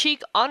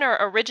tongue-in-cheek honor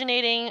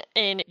originating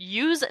in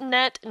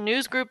Usenet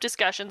newsgroup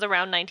discussions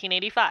around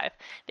 1985.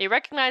 They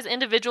recognize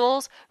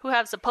individuals who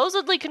have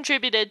supposedly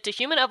contributed to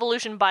human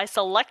evolution by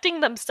selecting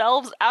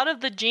themselves out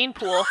of the gene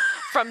pool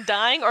from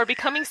dying or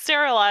becoming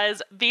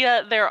sterilized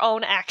via their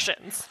own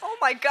actions. Oh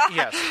my god!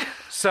 Yes.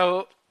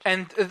 So,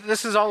 and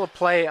this is all a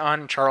play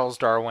on Charles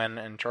Darwin,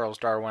 and Charles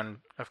Darwin,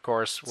 of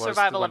course, was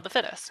Survival of the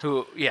fittest.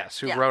 who Yeah.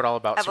 wrote all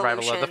about survival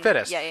of the Evolution.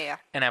 fittest Yeah.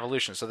 and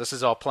evolution. So this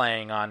is all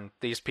playing on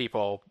these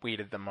people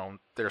weeded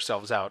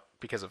themselves out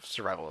because of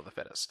survival of the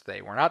fittest.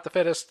 They were not the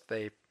fittest.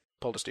 They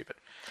pulled a stupid.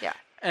 Yeah.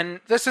 And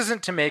this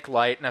isn't to make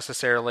light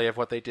necessarily of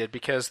what they did,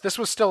 because this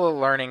was still a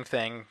learning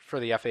thing for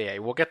the FAA.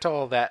 We'll get to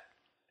all that,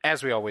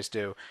 as we always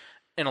do,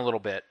 in a little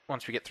bit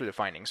once we get through the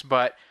findings.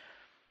 But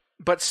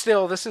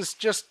still, this is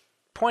just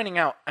pointing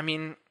out, I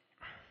mean,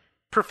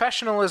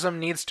 professionalism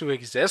needs to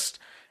exist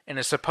and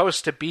is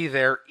supposed to be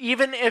there,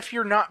 even if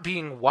you're not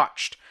being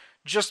watched.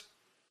 Just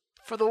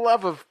for the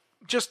love of,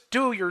 just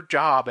do your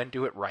job and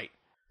do it right.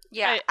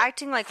 Yeah,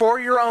 acting like for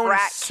your own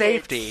frat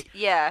safety. kids.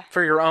 Yeah.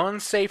 For your own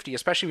safety,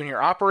 especially when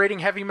you're operating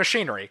heavy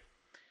machinery,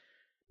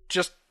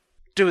 just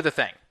do the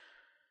thing.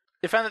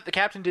 They found that the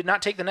captain did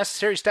not take the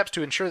necessary steps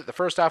to ensure that the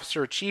first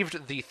officer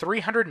achieved the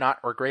 300 knot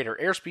or greater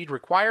airspeed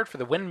required for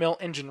the windmill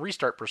engine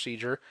restart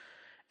procedure,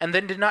 and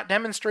then did not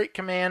demonstrate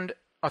command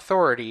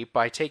authority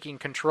by taking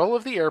control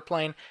of the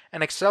airplane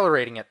and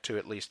accelerating it to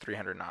at least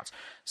 300 knots.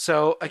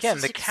 So, again,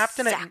 This is the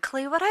captain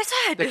exactly what I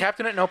said. the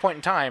captain at no point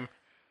in time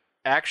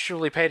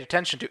actually paid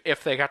attention to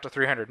if they got to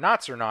 300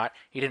 knots or not.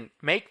 He didn't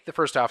make the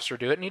first officer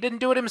do it, and he didn't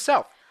do it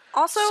himself.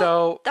 Also,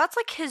 So- that's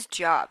like his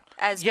job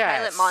as Yes.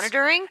 pilot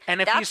monitoring.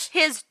 And if that's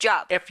his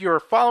job. If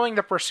you're following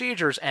the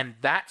procedures and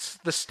that's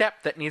the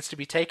step that needs to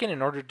be taken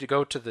in order to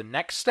go to the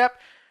next step,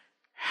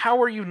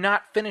 how are you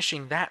not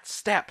finishing that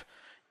step?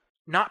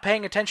 Not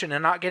paying attention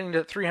and not getting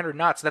to 300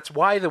 knots. That's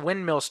why the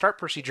windmill start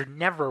procedure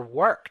never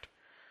worked.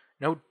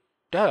 No,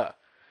 duh.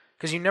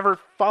 Because you never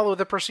follow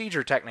the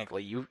procedure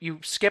technically. You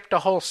skipped a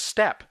whole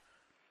step.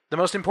 The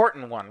most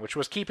important one, which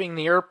was keeping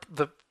the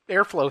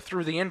airflow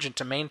through the engine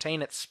to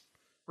maintain its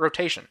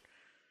rotation.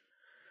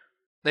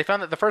 They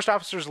found that the first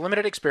officer's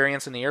limited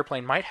experience in the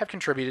airplane might have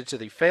contributed to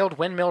the failed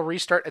windmill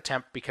restart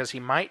attempt because he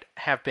might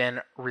have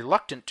been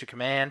reluctant to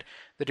command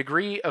the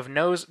degree of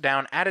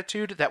nose-down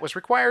attitude that was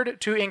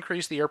required to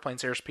increase the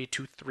airplane's airspeed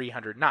to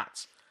 300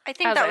 knots. I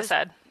think As that I was.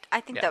 said. I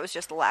think that was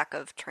just a lack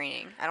of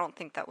training. I don't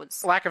think that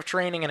was. Lack of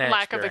training and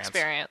Lack of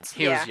experience.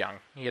 He was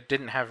young. He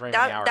didn't have very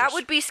many hours. That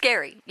would be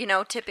scary.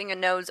 Tipping a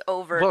nose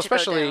over. Well, to go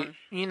especially,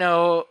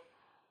 down.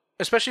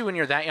 Especially when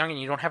you're that young and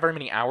you don't have very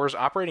many hours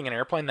operating an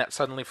airplane that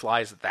suddenly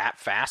flies that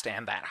fast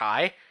and that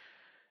high,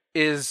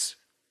 it's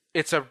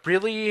a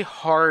really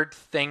hard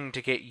thing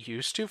to get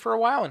used to for a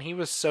while, and he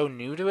was so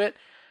new to it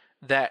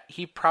that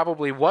he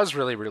probably was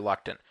really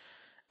reluctant.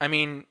 I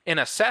mean, in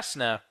a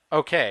Cessna,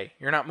 okay,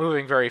 you're not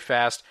moving very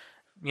fast.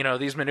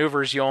 These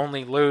maneuvers, you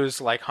only lose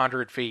like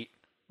 100 feet,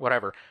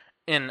 whatever.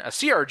 In a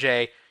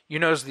CRJ,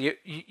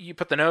 you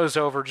put the nose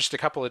over just a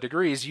couple of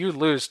degrees, you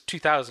lose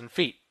 2,000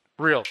 feet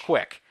real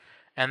quick.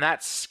 And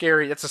that's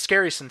scary. That's a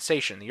scary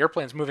sensation. The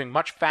airplane's moving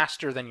much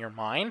faster than your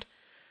mind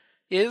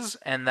is,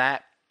 and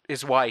that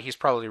is why he's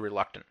probably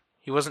reluctant.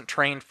 He wasn't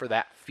trained for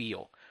that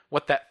feel.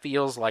 What that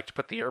feels like to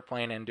put the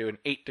airplane into an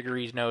 8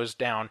 degrees nose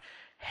down,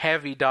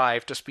 heavy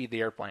dive to speed the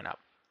airplane up.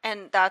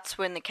 And that's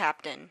when the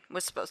captain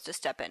was supposed to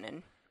step in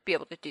and be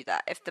able to do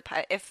that if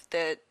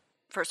the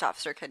first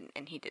officer couldn't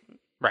and he didn't.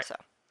 Right. So.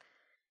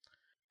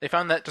 They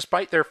found that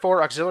despite their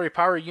 4 auxiliary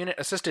power unit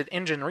assisted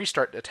engine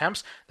restart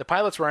attempts, the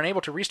pilots were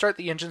unable to restart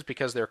the engines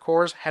because their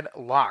cores had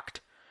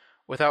locked.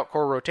 Without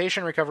core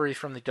rotation, recovery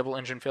from the double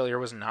engine failure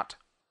was not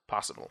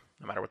possible,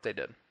 no matter what they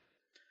did.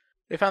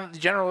 They found that the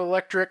General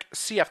Electric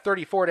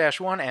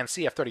CF34-1 and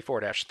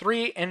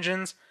CF34-3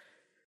 engines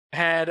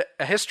had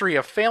a history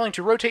of failing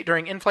to rotate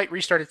during in-flight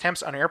restart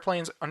attempts on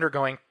airplanes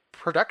undergoing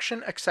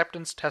production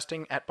acceptance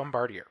testing at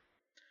Bombardier.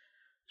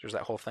 There's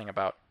that whole thing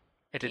about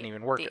it didn't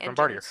even work at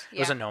Bombardier. Engines, It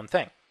was a known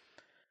thing.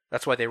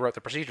 That's why they wrote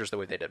the procedures the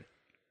way they did.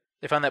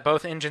 They found that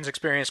both engines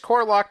experienced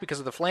core lock because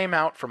of the flame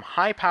out from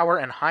high power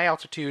and high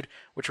altitude,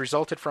 which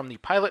resulted from the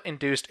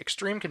pilot-induced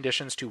extreme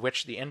conditions to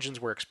which the engines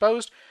were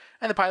exposed,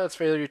 and the pilot's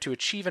failure to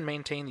achieve and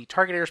maintain the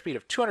target airspeed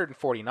of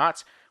 240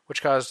 knots,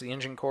 which caused the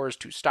engine cores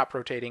to stop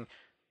rotating.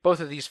 Both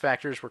of these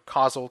factors were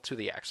causal to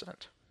the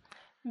accident.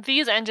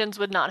 These engines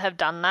would not have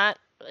done that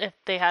if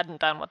they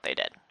hadn't done what they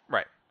did.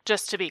 Right.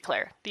 Just to be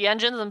clear. The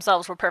engines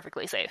themselves were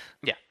perfectly safe.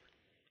 Yeah,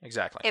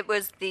 exactly. It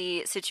was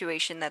the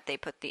situation that they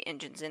put the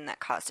engines in that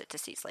caused it to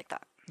cease like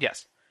that.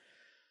 Yes.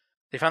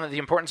 They found that the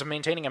importance of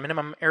maintaining a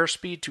minimum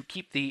airspeed to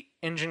keep the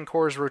engine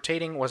cores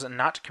rotating was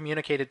not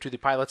communicated to the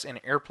pilots in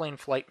airplane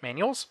flight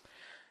manuals.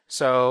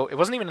 So it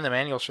wasn't even in the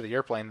manuals for the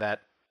airplane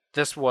that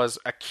this was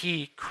a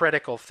key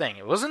critical thing.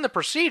 It was in the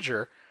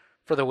procedure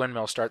for the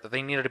windmill start that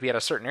they needed to be at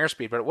a certain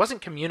airspeed, but it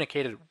wasn't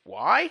communicated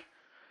why,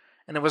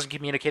 and it wasn't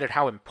communicated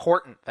how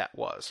important that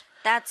was.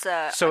 That's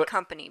a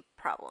company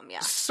problem,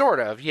 yeah. Sort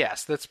of,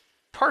 yes. That's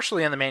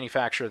partially on the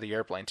manufacturer of the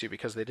airplane, too,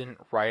 because they didn't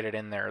write it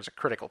in there as a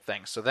critical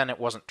thing. So then it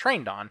wasn't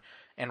trained on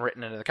and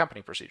written into the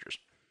company procedures.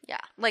 Yeah,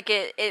 like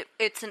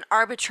it's an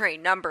arbitrary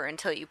number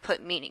until you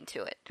put meaning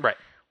to it. Right.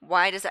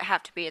 Why does it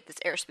have to be at this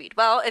airspeed?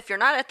 Well, if you're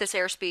not at this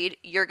airspeed,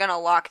 you're going to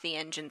lock the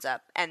engines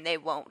up, and they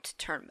won't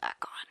turn back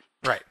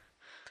on. Right.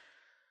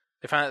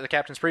 They found that the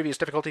captain's previous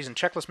difficulties in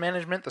checklist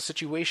management, the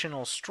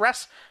situational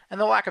stress, and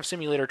the lack of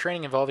simulator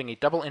training involving a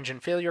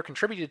double-engine failure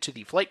contributed to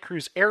the flight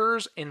crew's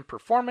errors in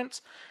performing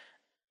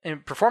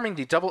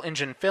the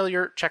double-engine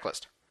failure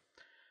checklist.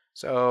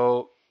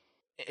 So,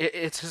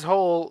 it's his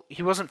whole...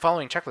 He wasn't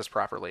following checklist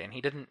properly, and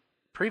he didn't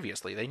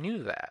previously. They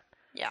knew that.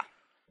 Yeah.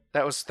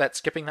 That was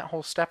skipping that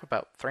whole step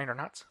about 300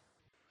 knots.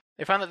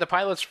 They found that the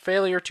pilot's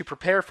failure to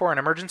prepare for an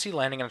emergency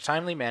landing in a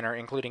timely manner,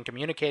 including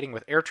communicating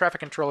with air traffic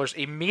controllers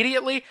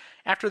immediately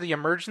after the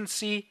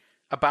emergency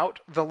about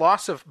the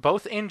loss of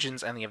both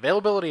engines and the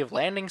availability of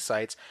landing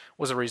sites,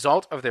 was a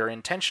result of their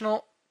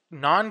intentional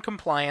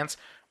non-compliance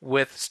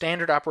with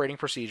standard operating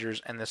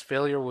procedures, and this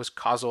failure was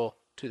causal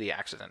to the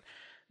accident.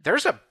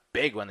 There's a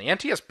big one. The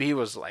NTSB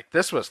was like,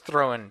 this was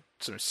throwing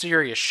some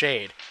serious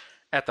shade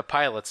at the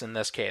pilots in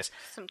this case.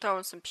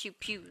 Throwing some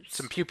pew-pews.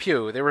 Some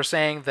pew-pew. They were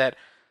saying that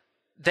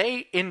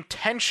they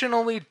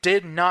intentionally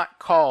did not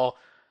call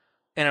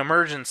an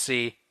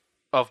emergency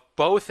of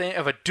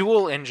a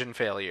dual engine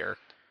failure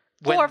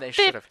when For they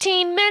should have.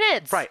 15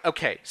 minutes. Right.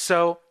 Okay.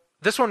 So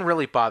this one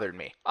really bothered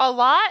me. A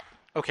lot?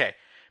 Okay.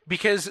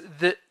 Because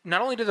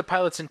not only did the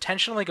pilots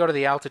intentionally go to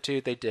the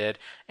altitude they did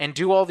and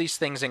do all these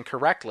things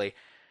incorrectly,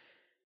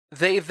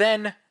 they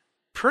then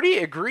pretty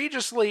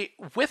egregiously,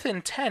 with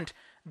intent,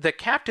 the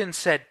captain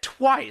said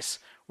twice,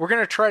 we're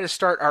going to try to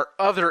start our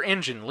other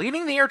engine,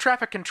 leading the air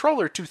traffic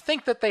controller to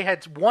think that they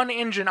had one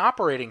engine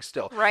operating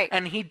still. Right.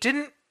 And he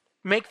didn't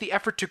make the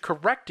effort to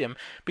correct him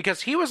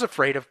because he was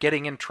afraid of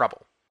getting in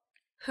trouble.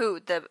 Who?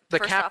 The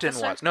first captain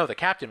officer? was. No, the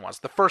captain was.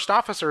 The first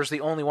officer is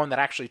the only one that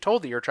actually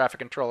told the air traffic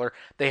controller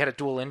they had a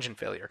dual engine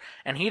failure.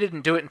 And he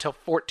didn't do it until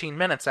 14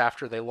 minutes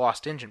after they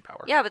lost engine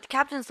power. Yeah, but the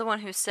captain's the one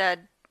who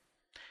said...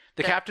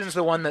 The captain's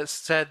the one that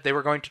said they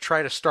were going to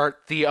try to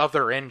start the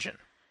other engine.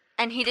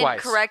 And he didn't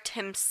correct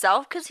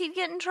himself because he'd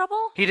get in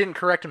trouble? He didn't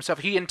correct himself.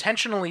 He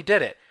intentionally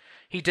did it.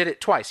 He did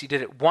it twice. He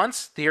did it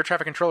once. The air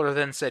traffic controller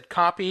then said,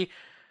 copy,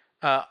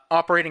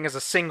 operating as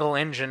a single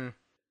engine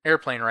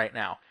airplane right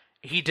now.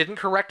 He didn't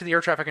correct the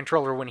air traffic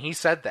controller when he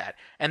said that.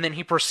 And then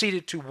he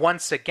proceeded to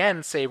once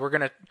again say, we're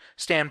going to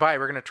stand by.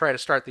 We're going to try to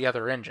start the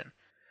other engine.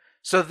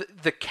 So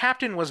the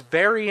captain was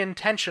very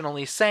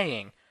intentionally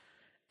saying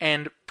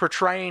and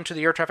portraying to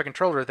the air traffic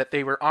controller that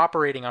they were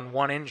operating on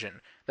one engine,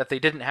 that they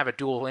didn't have a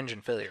dual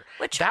engine failure.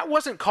 That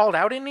wasn't called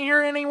out in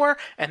here anywhere,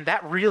 and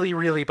that really,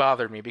 really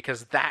bothered me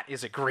because that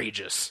is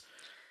egregious.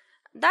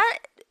 That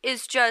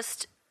is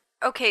just...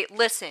 Okay,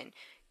 listen.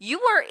 You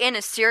are in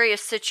a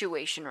serious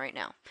situation right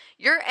now.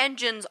 Your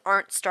engines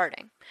aren't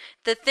starting.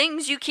 The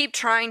things you keep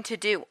trying to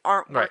do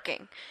aren't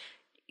working.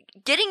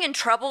 Getting in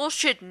trouble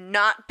should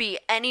not be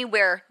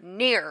anywhere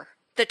near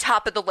the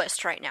top of the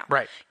list right now.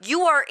 Right.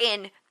 You are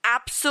in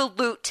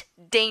absolute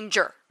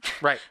danger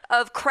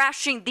of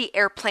crashing the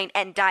airplane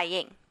and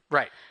dying.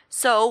 Right.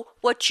 So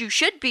what you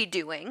should be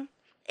doing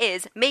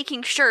is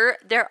making sure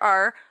there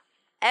are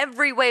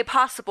every way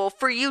possible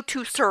for you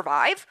to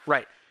survive.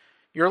 Right.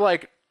 You're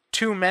like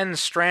two men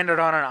stranded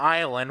on an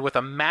island with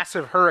a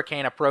massive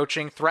hurricane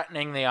approaching,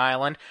 threatening the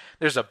island.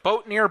 There's a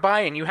boat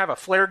nearby and you have a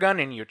flare gun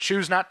and you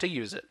choose not to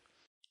use it.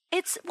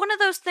 It's one of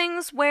those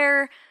things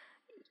where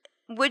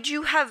would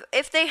you have,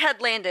 if they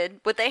had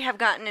landed, would they have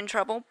gotten in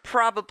trouble?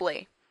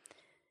 Probably.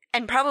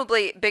 And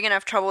probably big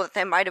enough trouble that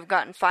they might have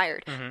gotten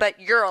fired. Mm-hmm. But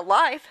you're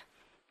alive.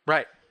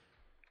 Right.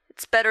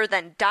 It's better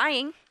than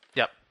dying.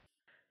 Yep.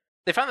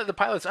 They found that the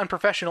pilot's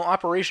unprofessional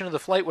operation of the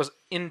flight was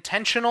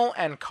intentional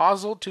and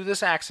causal to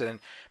this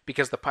accident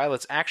because the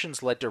pilot's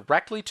actions led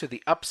directly to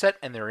the upset,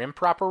 and their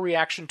improper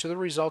reaction to the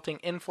resulting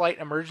in-flight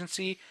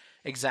emergency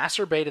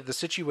exacerbated the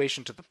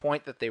situation to the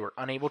point that they were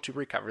unable to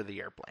recover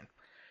the airplane.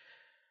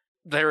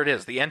 There it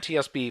is. The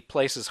NTSB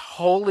places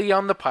wholly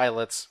on the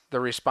pilots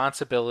the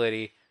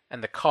responsibility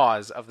and the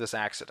cause of this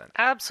accident.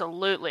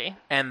 Absolutely.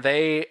 And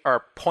they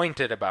are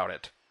pointed about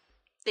it.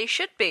 They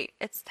should be.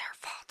 It's their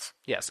fault.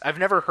 Yes. I've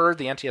never heard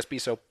the NTSB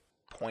so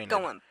pointed.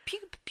 Going pew,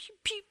 pew,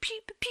 pew,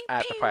 pew, pew,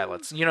 at pew. the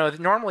pilots. You know,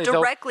 normally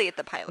directly at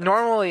the pilots.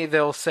 Normally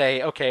they'll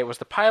say, okay, it was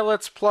the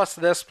pilots plus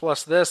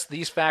this.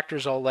 These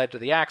factors all led to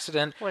the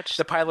accident. Which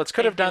the pilots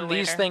could have done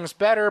these things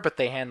better, but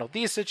they handled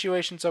these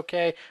situations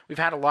okay. We've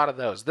had a lot of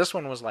those. This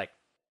one was like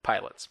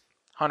pilots.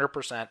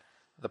 100%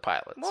 the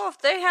pilots. Well,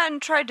 if they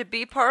hadn't tried to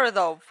be part of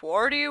the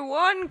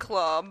 41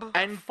 Club.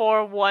 And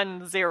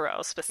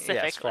 410 specifically.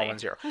 Yes,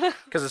 410.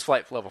 Because it's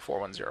flight level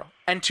 410.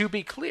 And to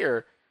be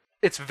clear,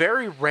 it's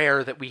very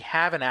rare that we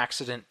have an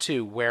accident,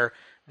 too, where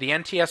the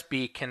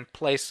NTSB can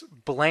place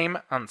blame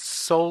on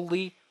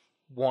solely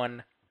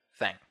one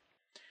thing.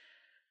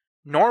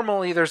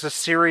 Normally, there's a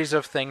series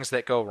of things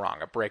that go wrong.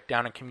 A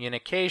breakdown in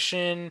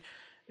communication,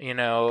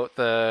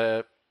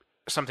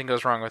 something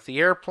goes wrong with the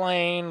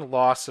airplane,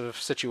 loss of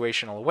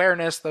situational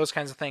awareness, those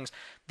kinds of things.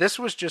 This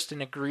was just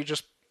an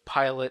egregious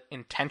pilot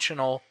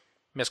intentional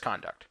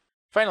misconduct.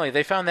 Finally,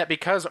 they found that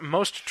because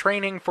most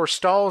training for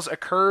stalls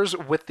occurs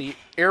with the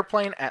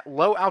airplane at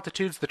low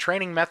altitudes, the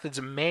training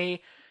methods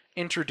may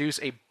introduce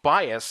a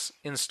bias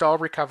in stall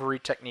recovery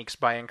techniques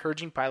by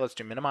encouraging pilots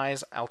to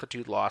minimize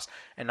altitude loss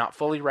and not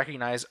fully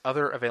recognize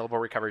other available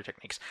recovery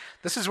techniques.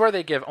 This is where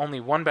they give only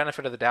one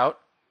benefit of the doubt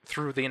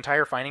through the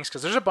entire findings,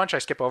 because there's a bunch I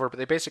skip over, but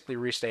they basically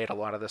restate a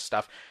lot of this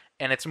stuff,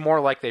 and it's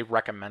more like they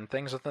recommend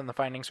things within the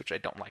findings, which I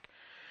don't like.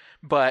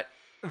 But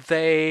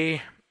they're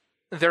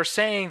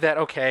saying that,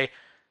 okay,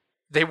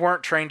 they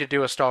weren't trained to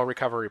do a stall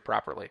recovery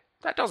properly.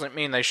 That doesn't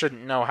mean they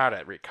shouldn't know how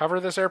to recover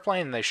this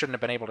airplane. They shouldn't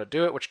have been able to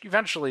do it, which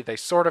eventually they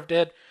sort of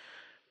did,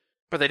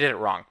 but they did it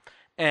wrong.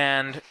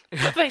 And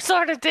they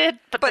sort of did,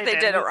 but they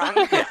did it wrong.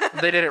 Yeah,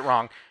 they did it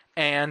wrong.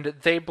 And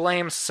they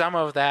blame some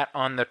of that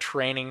on the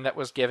training that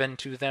was given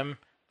to them,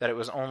 that it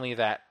was only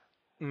that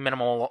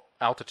minimal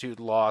altitude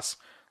loss,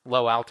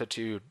 low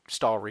altitude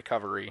stall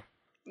recovery.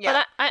 Yeah.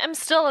 But I'm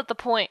still at the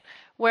point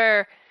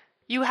where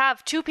You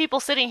have two people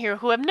sitting here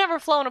who have never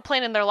flown a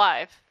plane in their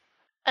life,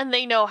 and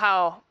they know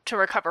how to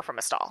recover from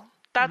a stall.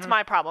 That's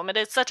my problem. It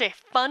is such a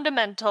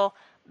fundamental,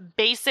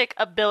 basic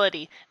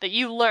ability that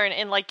you learn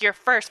in like your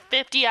first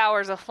 50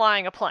 hours of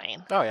flying a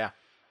plane. Oh, yeah.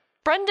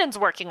 Brendan's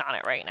working on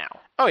it right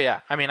now. Oh, yeah.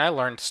 I mean, I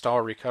learned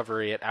stall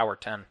recovery at hour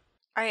 10.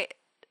 I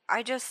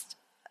just,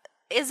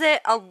 is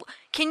it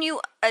can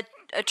you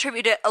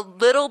attribute it a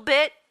little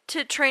bit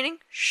to training?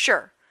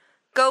 Sure.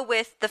 Go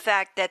with the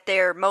fact that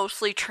they're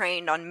mostly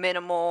trained on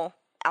minimal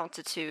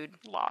altitude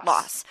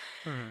loss.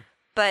 Mm-hmm.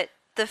 But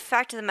the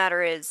fact of the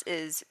matter is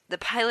the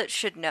pilot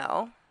should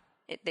know,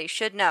 they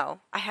should know,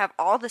 I have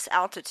all this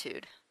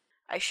altitude.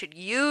 I should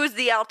use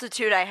the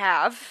altitude I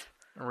have.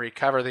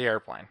 Recover the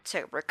airplane.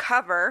 To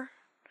recover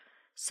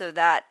so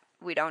that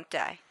we don't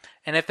die.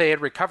 And if they had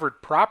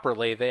recovered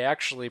properly, they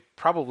actually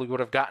probably would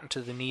have gotten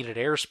to the needed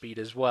airspeed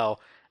as well,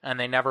 and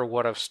they never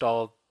would have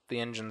stalled the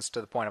engines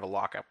to the point of a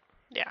lockup.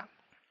 Yeah.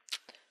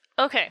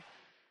 Okay.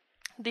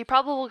 The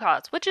probable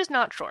cause, which is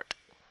not short.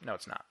 No,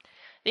 it's not.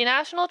 The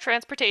National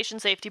Transportation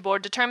Safety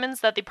Board determines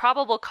that the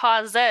probable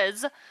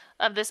causes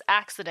of this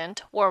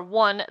accident were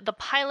 1. The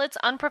pilot's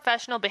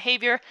unprofessional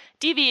behavior,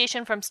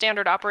 deviation from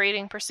standard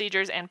operating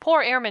procedures, and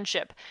poor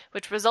airmanship,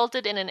 which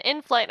resulted in an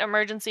in-flight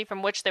emergency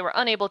from which they were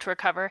unable to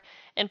recover,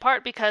 in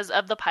part because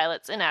of the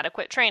pilot's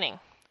inadequate training.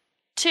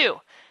 2.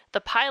 The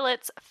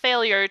pilot's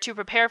failure to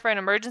prepare for an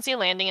emergency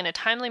landing in a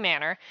timely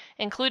manner,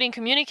 including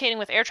communicating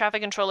with air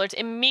traffic controllers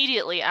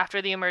immediately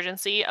after the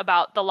emergency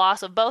about the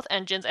loss of both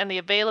engines and the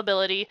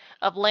availability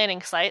of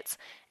landing sites.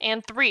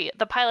 And 3.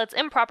 The pilot's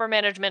improper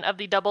management of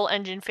the double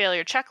engine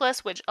failure checklist,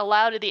 which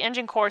allowed the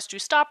engine cores to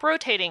stop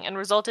rotating and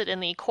resulted in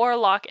the core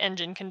lock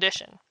engine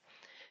condition.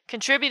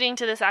 Contributing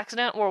to this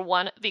accident were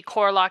 1. The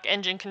core lock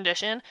engine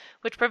condition,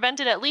 which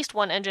prevented at least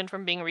one engine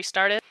from being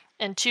restarted,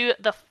 and 2.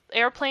 The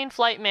airplane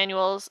flight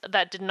manuals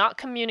that did not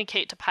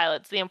communicate to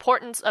pilots the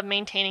importance of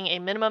maintaining a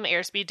minimum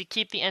airspeed to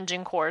keep the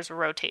engine cores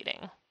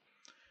rotating.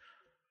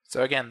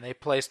 So again, they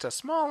placed a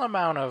small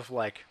amount of,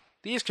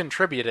 these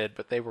contributed,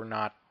 but they were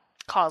not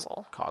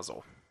Causal.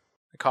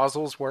 The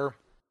causals were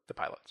the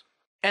pilots.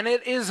 And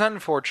it is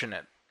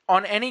unfortunate.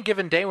 On any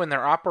given day when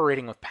they're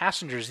operating with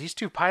passengers, these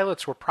two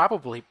pilots were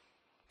probably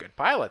good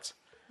pilots.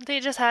 They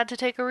just had to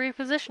take a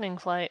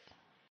repositioning flight.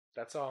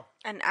 That's all.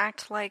 And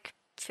act like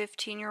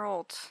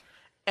 15-year-olds.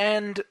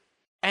 And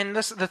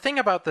the thing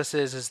about this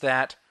is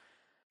that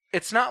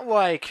it's not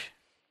like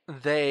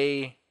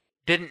they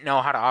didn't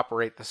know how to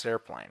operate this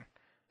airplane.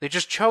 They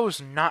just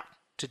chose not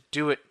to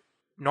do it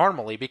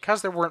normally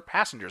because there weren't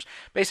passengers.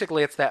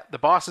 Basically, it's that the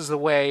boss is the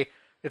way,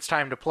 it's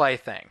time to play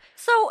thing.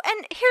 So,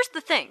 and here's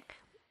the thing.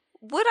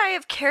 Would I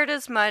have cared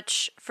as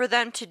much for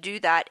them to do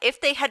that if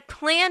they had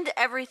planned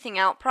everything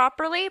out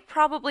properly?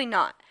 Probably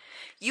not.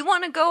 You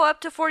want to go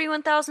up to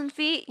 41,000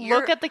 feet?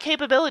 Look at the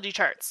capability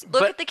charts.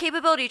 Look at the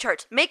capability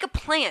charts. Make a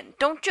plan.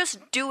 Don't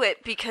just do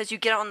it because you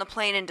get on the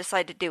plane and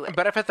decide to do it.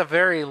 But if at the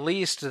very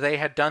least they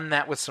had done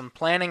that with some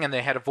planning and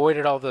they had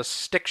avoided all the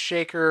stick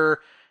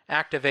shaker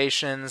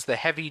activations, the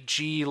heavy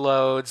G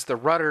loads, the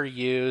rudder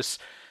use,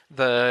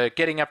 the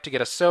getting up to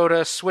get a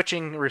soda,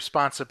 switching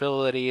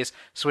responsibilities,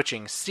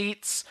 switching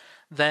seats,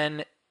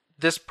 then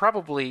this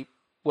probably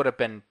would have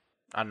been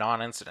a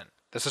non-incident.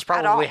 This has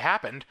probably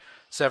happened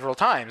several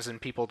times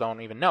and people don't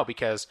even know,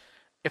 because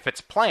if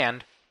it's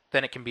planned,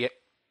 then it can be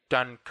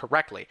done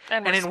correctly.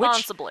 And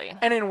responsibly.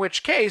 In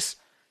which case,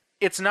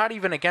 it's not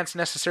even against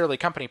necessarily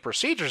company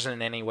procedures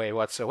in any way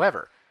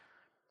whatsoever.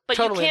 But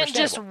totally you can't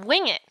just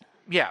wing it.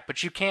 Yeah,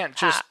 but you can't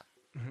just...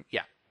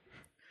 Yeah.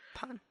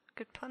 Pun.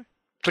 Good pun.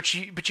 But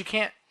you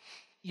can't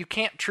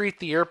treat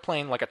the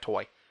airplane like a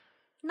toy.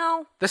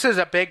 No. This is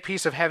a big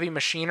piece of heavy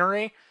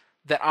machinery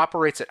that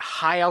operates at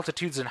high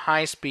altitudes and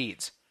high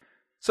speeds.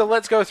 So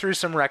let's go through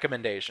some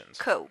recommendations.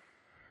 Cool.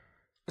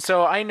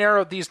 So I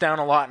narrowed these down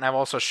a lot, and I've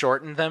also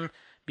shortened them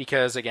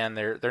because, again,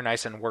 they're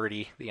nice and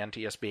wordy, the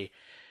NTSB.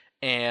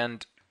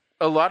 And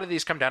a lot of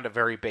these come down to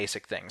very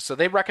basic things. So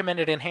they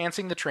recommended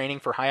enhancing the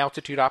training for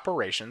high-altitude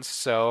operations.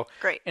 So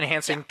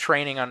enhancing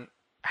training on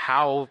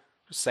how,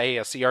 say,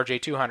 a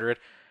CRJ-200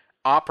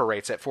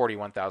 operates at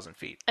 41,000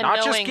 feet. And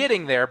not just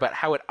getting there, but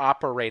how it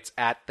operates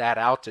at that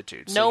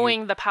altitude.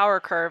 Knowing the power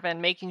curve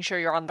and making sure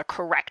you're on the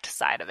correct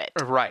side of it.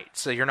 Right.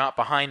 So you're not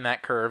behind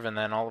that curve, and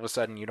then all of a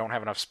sudden you don't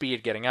have enough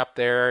speed getting up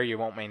there, you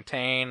won't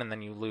maintain, and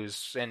then you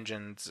lose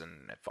engines,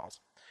 and it falls.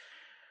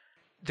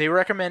 They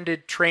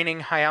recommended training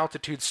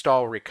high-altitude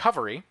stall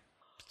recovery.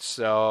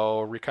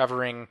 So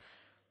recovering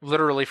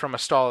literally from a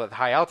stall at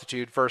high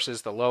altitude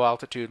versus the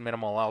low-altitude,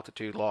 minimal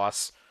altitude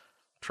loss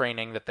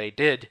training that they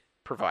did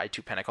provide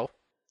to Pinnacle.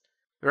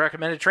 They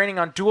recommended training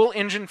on dual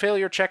engine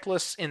failure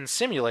checklists in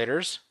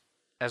simulators,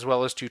 as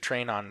well as to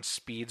train on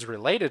speeds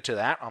related to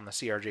that on the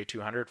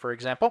CRJ-200, for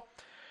example.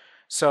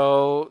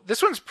 So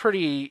this one's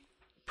pretty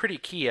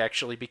key,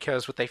 actually,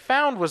 because what they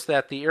found was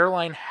that the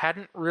airline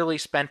hadn't really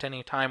spent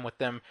any time with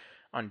them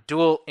on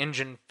dual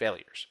engine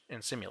failures in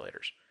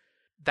simulators.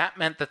 That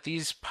meant that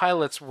these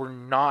pilots were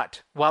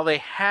not, while they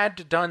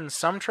had done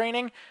some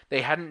training,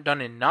 they hadn't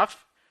done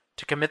enough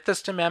to commit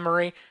this to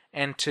memory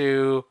and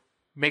to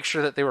make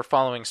sure that they were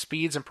following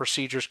speeds and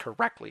procedures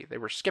correctly. They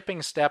were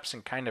skipping steps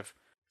and kind of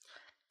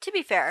To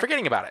be fair,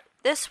 forgetting about it.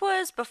 this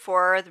was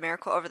before the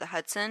Miracle over the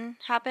Hudson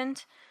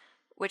happened,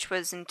 which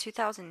was in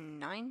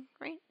 2009,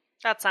 right?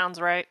 That sounds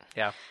right.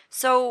 Yeah.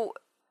 So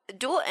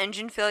dual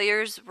engine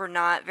failures were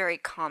not very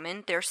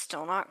common. They're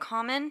still not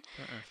common.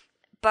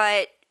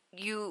 But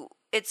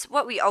it's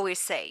what we always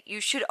say. You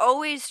should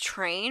always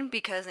train,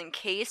 because in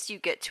case you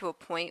get to a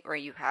point where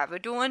you have a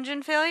dual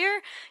engine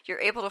failure, you're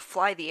able to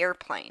fly the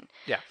airplane.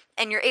 Yeah.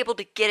 And you're able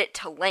to get it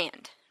to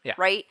land. Yeah.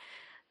 Right?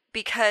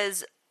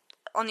 Because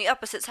on the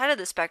opposite side of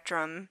the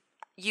spectrum,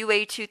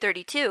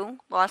 UA-232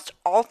 lost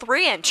all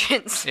 3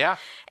 engines. Yeah.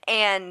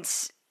 And,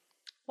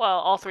 Well,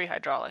 all 3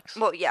 hydraulics.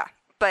 well, yeah.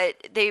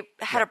 But they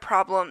had a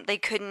problem. They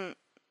couldn't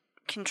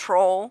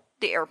control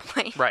the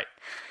airplane. Right.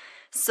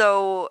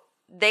 So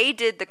they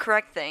did the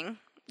correct thing,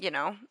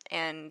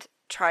 and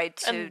tried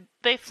to And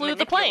they flew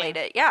the manipulate plane.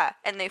 it. Yeah,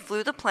 and they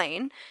flew the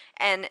plane,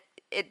 and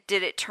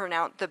did it turn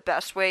out the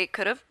best way it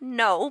could have?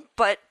 No,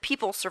 but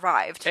people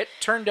survived. It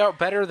turned out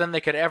better than they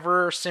could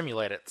ever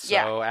simulate it. So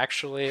Yeah.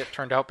 actually, it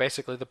turned out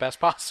basically the best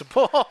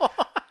possible.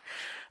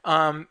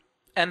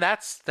 And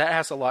that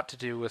has a lot to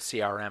do with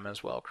CRM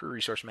as well, crew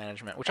resource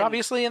management, which And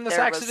obviously in this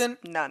there accident,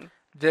 was none.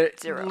 there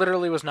Zero.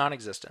 literally was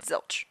non-existent.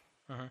 Zilch.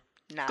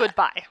 Nah.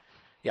 Goodbye.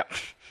 Yep.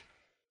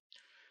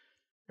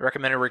 They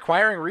recommended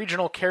requiring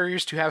regional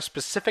carriers to have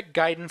specific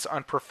guidance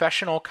on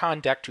professional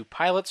conduct to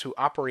pilots who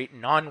operate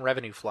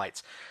non-revenue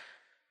flights.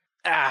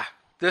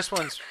 This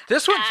one's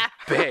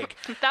big.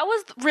 That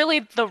was really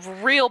the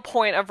real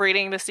point of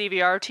reading the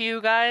CVR to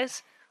you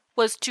guys,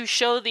 was to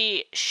show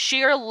the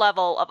sheer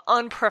level of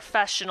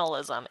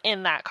unprofessionalism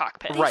in that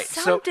cockpit. They Right,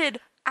 so- sounded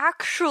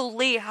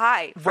actually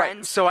high, Right.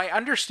 friends. So I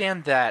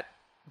understand that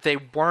they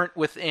weren't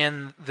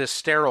within the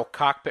sterile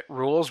cockpit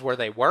rules where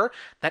they were.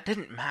 That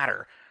didn't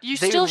matter. You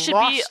They still should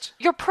lost-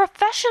 be... You're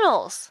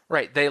professionals.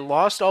 Right. They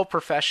lost all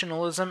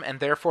professionalism, and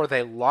therefore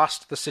they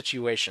lost the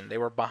situation. They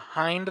were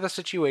behind the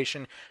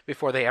situation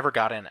before they ever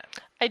got in it.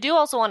 I do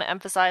also want to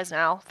emphasize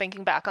now,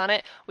 thinking back on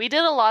it, we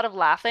did a lot of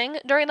laughing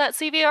during that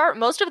CVR.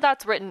 Most of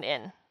that's written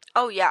in.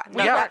 Oh, yeah.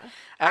 No, Yeah. that-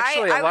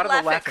 Actually, I a lot would of the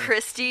laugh laughing... at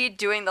Christy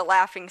doing the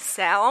laughing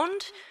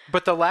sound.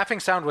 But the laughing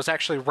sound was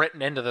actually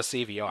written into the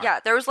CVR. Yeah,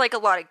 there was like a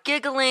lot of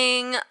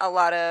giggling, a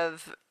lot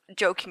of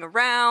joking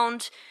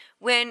around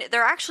when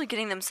they're actually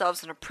getting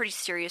themselves in a pretty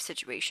serious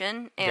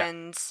situation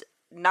and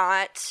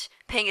not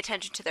paying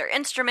attention to their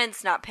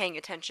instruments, not paying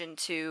attention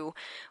to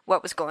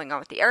what was going on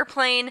with the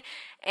airplane,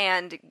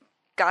 and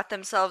got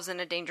themselves in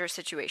a dangerous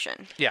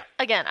situation. Yeah.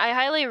 Again, I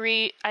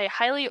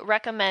highly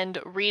recommend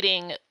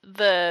reading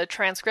the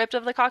transcript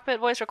of the cockpit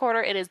voice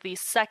recorder. It is the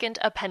second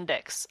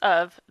appendix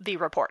of the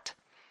report.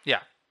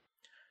 Yeah.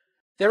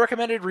 They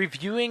recommended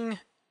reviewing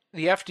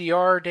the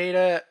FDR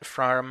data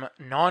from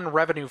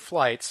non-revenue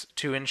flights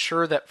to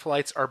ensure that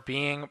flights are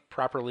being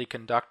properly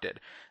conducted.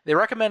 They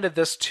recommended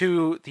this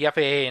to the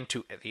FAA and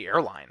to the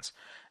airlines,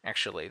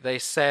 actually. They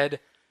said,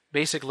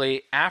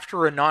 basically,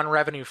 after a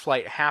non-revenue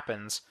flight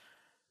happens,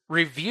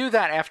 review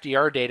that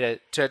FDR data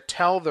to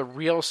tell the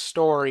real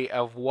story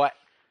of what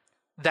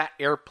that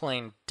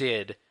airplane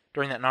did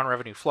during that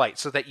non-revenue flight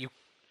so that you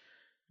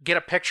get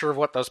a picture of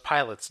what those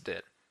pilots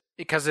did.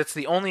 Because it's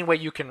the only way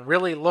you can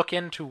really look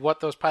into what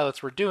those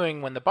pilots were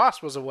doing when the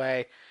boss was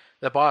away,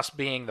 the boss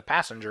being the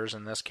passengers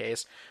in this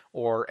case,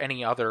 or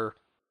any other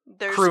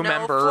There's crew no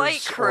members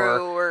flight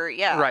crew or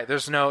right.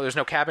 There's no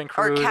cabin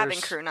crew. Or cabin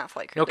there's crew, not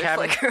flight crew. No There's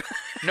cabin. flight crew.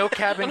 No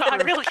cabin I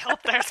crew. really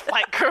hope there's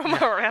flight crew,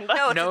 Miranda.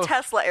 No, it's No. a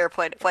Tesla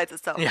airplane. It flies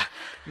itself. Yeah,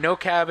 no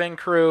cabin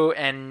crew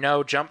and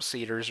no jump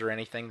seaters or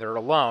anything. They're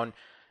alone.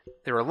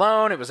 They were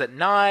alone. It was at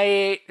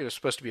night. It was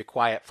supposed to be a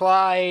quiet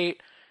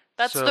flight.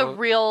 That's So- the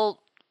real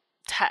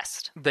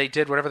test. They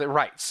did whatever they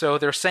right. So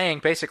they're saying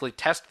basically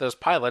test those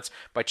pilots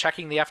by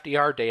checking the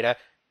FDR data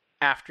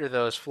after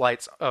those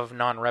flights of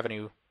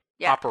non-revenue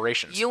Yeah.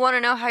 operations. You want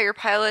to know how your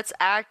pilots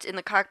act in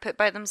the cockpit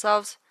by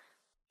themselves?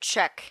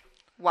 Check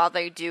while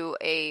they do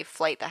a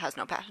flight that has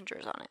no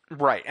passengers on it.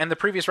 Right. And the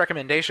previous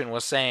recommendation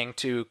was saying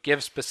to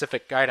give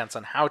specific guidance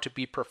on how to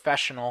be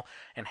professional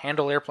and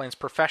handle airplanes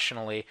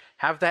professionally,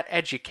 have that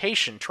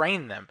education,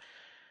 train them.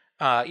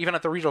 Even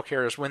at the regional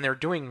carriers, when they're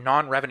doing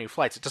non-revenue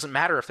flights, it doesn't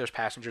matter if there's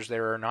passengers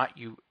there or not,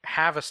 you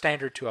have a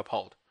standard to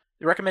uphold.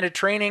 They recommended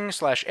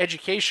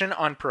training/education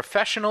on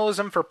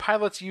professionalism for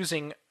pilots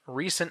using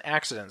recent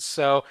accidents.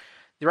 So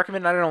they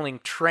recommend not only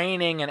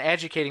training and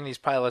educating these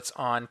pilots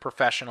on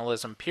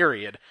professionalism,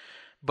 period,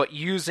 but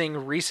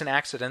using recent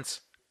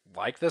accidents,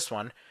 like this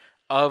one,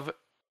 of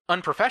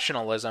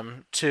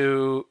unprofessionalism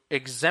to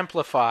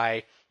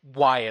exemplify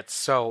why it's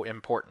so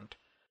important.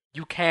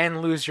 You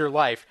can lose your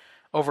life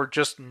over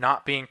just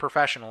not being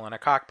professional in a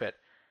cockpit.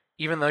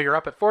 Even though you're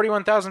up at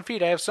 41,000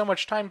 feet, I have so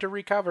much time to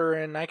recover,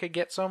 and I could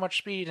get so much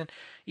speed, and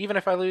even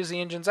if I lose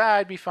the engines,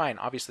 I'd be fine.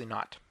 Obviously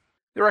not.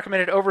 They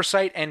recommended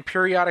oversight and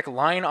periodic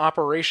line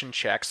operation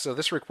checks. So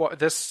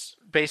this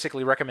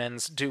basically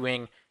recommends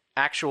doing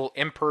actual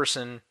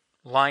in-person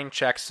line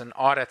checks and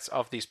audits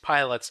of these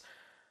pilots.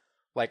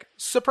 Like,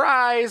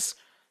 surprise!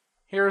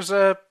 here's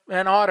an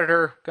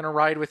auditor going to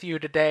ride with you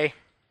today,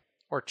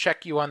 or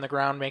check you on the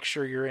ground, make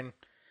sure you're in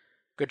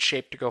good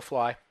shape to go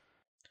fly.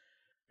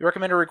 We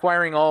recommend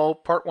requiring all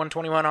Part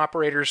 121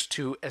 operators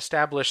to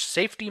establish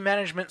safety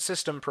management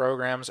system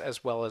programs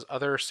as well as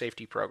other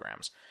safety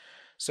programs.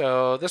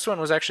 So this one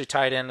was actually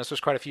tied in. This was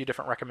quite a few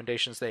different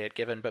recommendations they had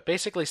given, but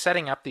basically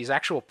setting up these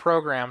actual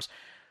programs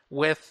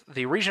with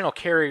the regional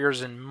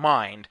carriers in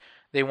mind.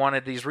 They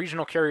wanted these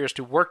regional carriers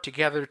to work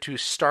together to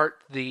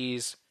start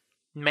these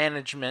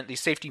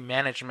safety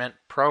management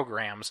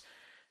programs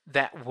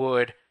that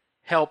would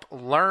help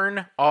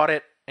learn,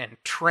 audit, and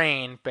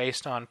train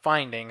based on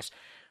findings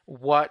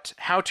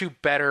how to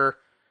better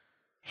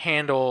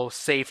handle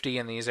safety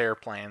in these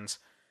airplanes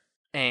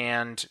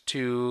and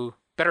to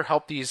better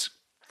help these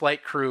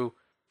flight crew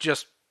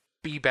just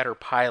be better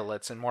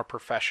pilots and more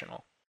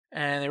professional.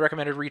 And they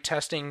recommended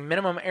retesting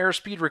minimum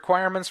airspeed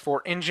requirements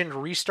for engine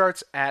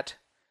restarts at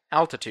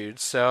altitude.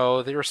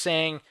 So they were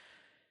saying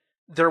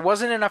there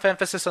wasn't enough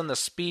emphasis on the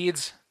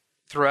speeds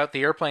throughout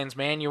the airplane's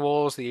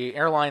manuals, the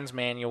airline's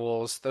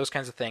manuals, those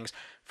kinds of things,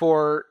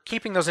 for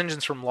keeping those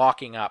engines from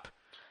locking up.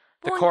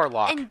 The core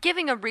lock. And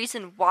giving a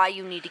reason why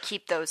you need to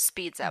keep those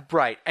speeds up.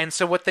 Right. And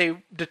so what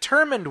they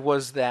determined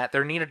was that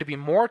there needed to be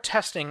more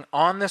testing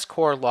on this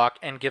core lock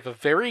and give a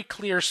very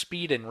clear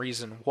speed and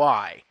reason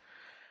why.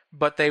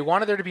 But they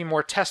wanted there to be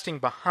more testing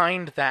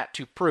behind that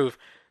to prove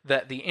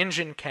that the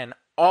engine can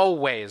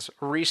always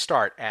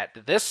restart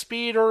at this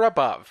speed or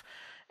above,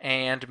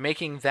 and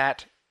making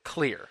that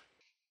clear.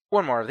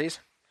 One more of these.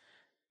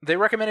 They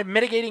recommended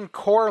mitigating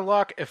core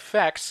lock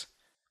effects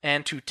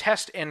and to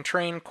test and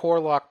train core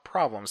lock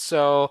problems.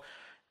 So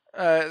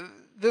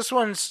this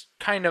one's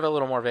kind of a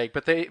little more vague,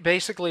 but they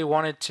basically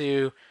wanted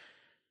to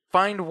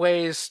find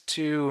ways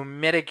to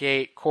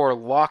mitigate core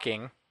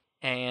locking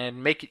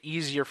and make it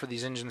easier for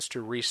these engines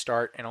to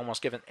restart in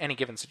almost any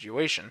given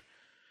situation,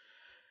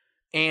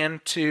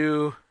 and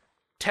to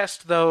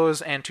test those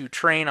and to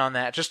train on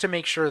that just to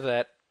make sure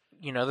that,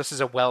 this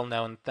is a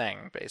well-known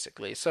thing,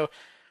 basically. So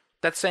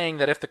that's saying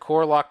that if the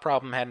core lock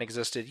problem hadn't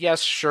existed,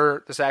 yes,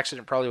 sure, this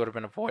accident probably would have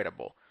been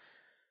avoidable.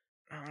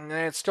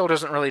 It still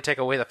doesn't really take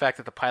away the fact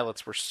that the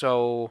pilots were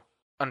so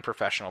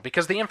unprofessional,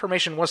 because the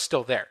information was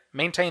still there.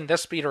 Maintain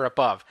this speed or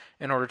above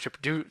in order to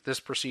do this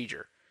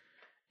procedure.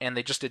 And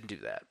they just didn't do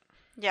that.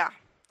 Yeah.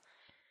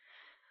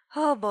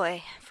 Oh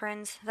boy,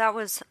 friends, that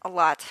was a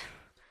lot.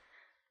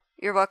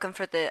 You're welcome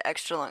for the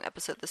extra long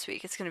episode this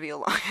week. It's going to be a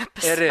long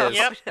episode. It is.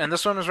 Yep. And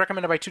this one was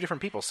recommended by 2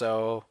 different people,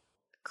 so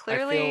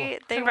Clearly,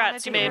 they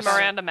Congrats, you made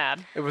Miranda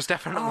mad. it was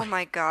definitely... Oh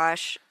my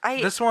gosh.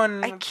 This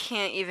one... I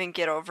can't even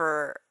get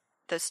over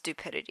the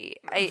stupidity.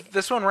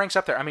 This one ranks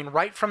up there. I mean,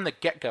 right from the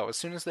get-go, as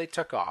soon as they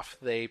took off,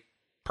 they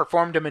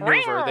performed a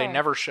maneuver they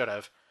never should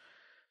have.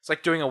 It's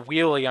like doing a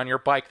wheelie on your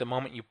bike the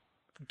moment you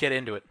get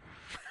into it.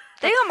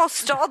 They almost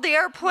stalled the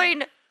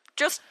airplane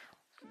just...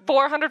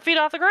 400 feet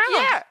off the ground.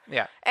 Yeah.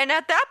 Yeah. And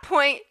at that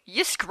point,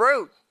 you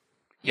screwed.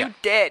 Yeah. You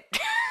dead.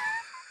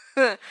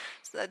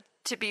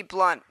 To be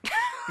blunt.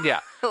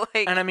 Yeah.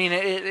 Like, and I mean,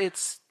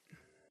 it's...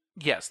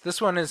 Yes, this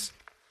one is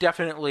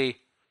definitely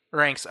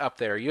ranks up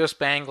there. US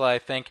Bangla, I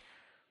think,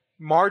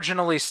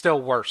 marginally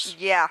still worse.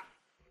 yeah.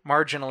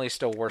 Marginally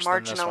still worse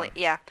than this one.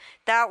 Yeah.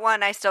 That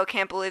one, I still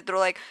can't believe they're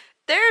like,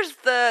 there's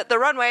the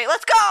runway,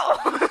 let's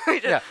go!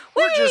 Yeah,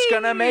 we're just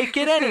gonna make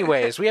it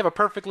anyways. We have a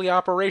perfectly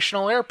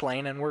operational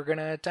airplane, and we're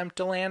gonna attempt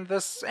to land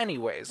this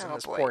anyways. In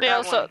this boy. port.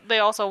 They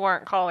also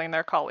weren't calling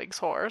their colleagues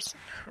whores.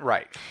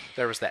 Right,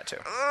 there was that too.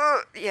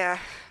 Yeah,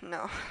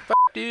 no. Fuck,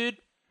 dude.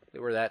 They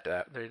were that.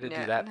 They did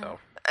do that though.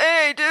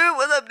 Hey, dude,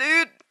 what's up,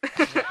 dude?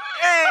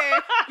 Hey,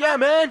 Yeah,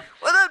 man.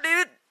 what's up,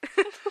 dude?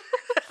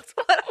 That's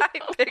what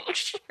I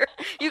picture.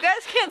 You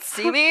guys can't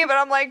see me, but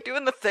I'm like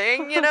doing the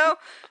thing,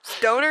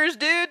 Stoners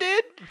do,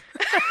 dude.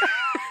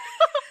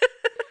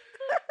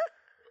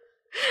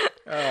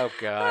 Oh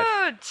god.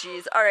 Oh,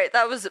 jeez. All right,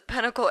 that was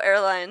Pinnacle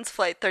Airlines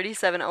Flight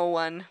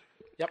 3701.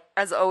 Yep.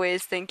 As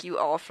always, thank you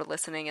all for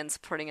listening and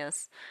supporting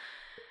us.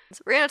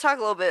 So we're going to talk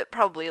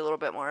probably a little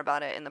bit more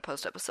about it in the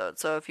post episode.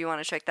 So if you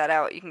want to check that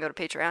out, you can go to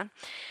Patreon.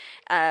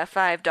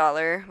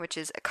 $5, which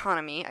is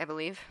economy, I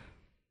believe.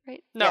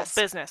 Right? No, Yes.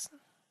 business.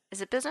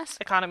 Is it business?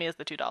 Economy is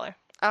the $2.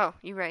 Oh,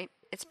 you're right.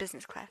 It's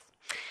business class.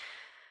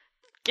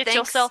 Get Thanks.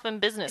 yourself in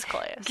business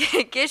class.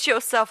 Get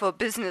yourself a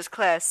business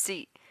class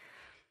seat.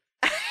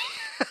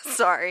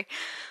 Sorry.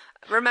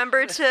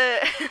 Remember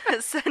to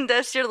send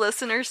us your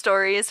listener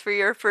stories for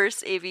your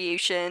first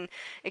aviation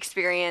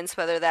experience,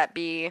 whether that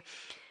be,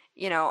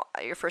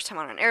 your first time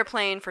on an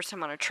airplane, first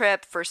time on a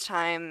trip, first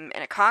time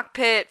in a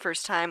cockpit,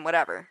 first time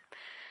whatever.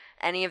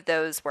 Any of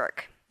those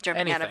work.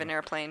 Jumping out of an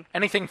airplane.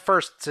 Anything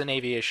firsts in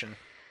aviation.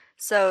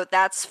 So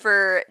that's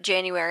for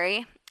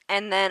January.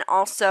 And then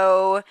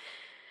also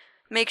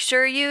make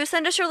sure you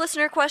send us your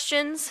listener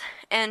questions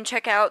and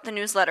check out the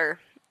newsletter.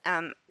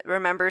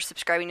 Remember,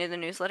 subscribing to the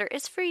newsletter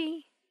is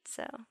free.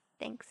 So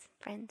thanks,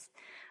 friends.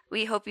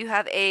 We hope you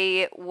have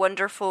a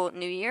wonderful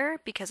New Year,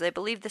 because I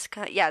believe this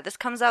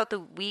comes out the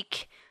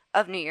week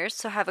of New Year's.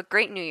 So have a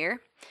great New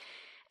Year.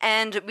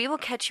 And we will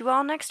catch you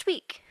all next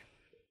week.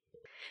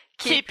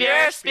 Keep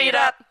your speed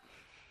up.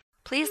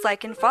 Please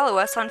like and follow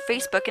us on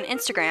Facebook and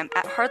Instagram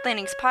at Hard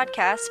Landings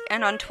Podcast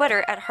and on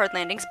Twitter at Hard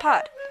Landings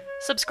Pod.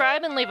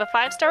 Subscribe and leave a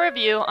 5-star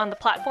review on the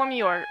platform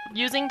you are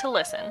using to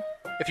listen.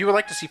 If you would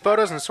like to see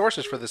photos and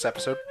sources for this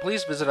episode,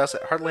 please visit us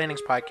at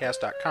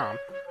hardlandingspodcast.com,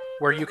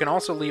 where you can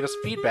also leave us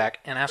feedback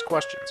and ask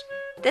questions.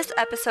 This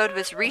episode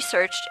was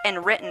researched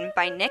and written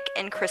by Nick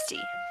and Christy.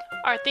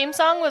 Our theme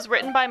song was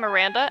written by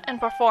Miranda and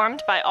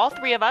performed by all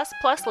 3 of us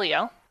plus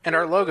Leo. And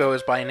our logo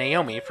is by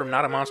Naomi from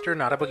Not a Monster,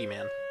 Not a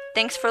Boogeyman.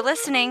 Thanks for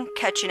listening.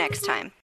 Catch you next time.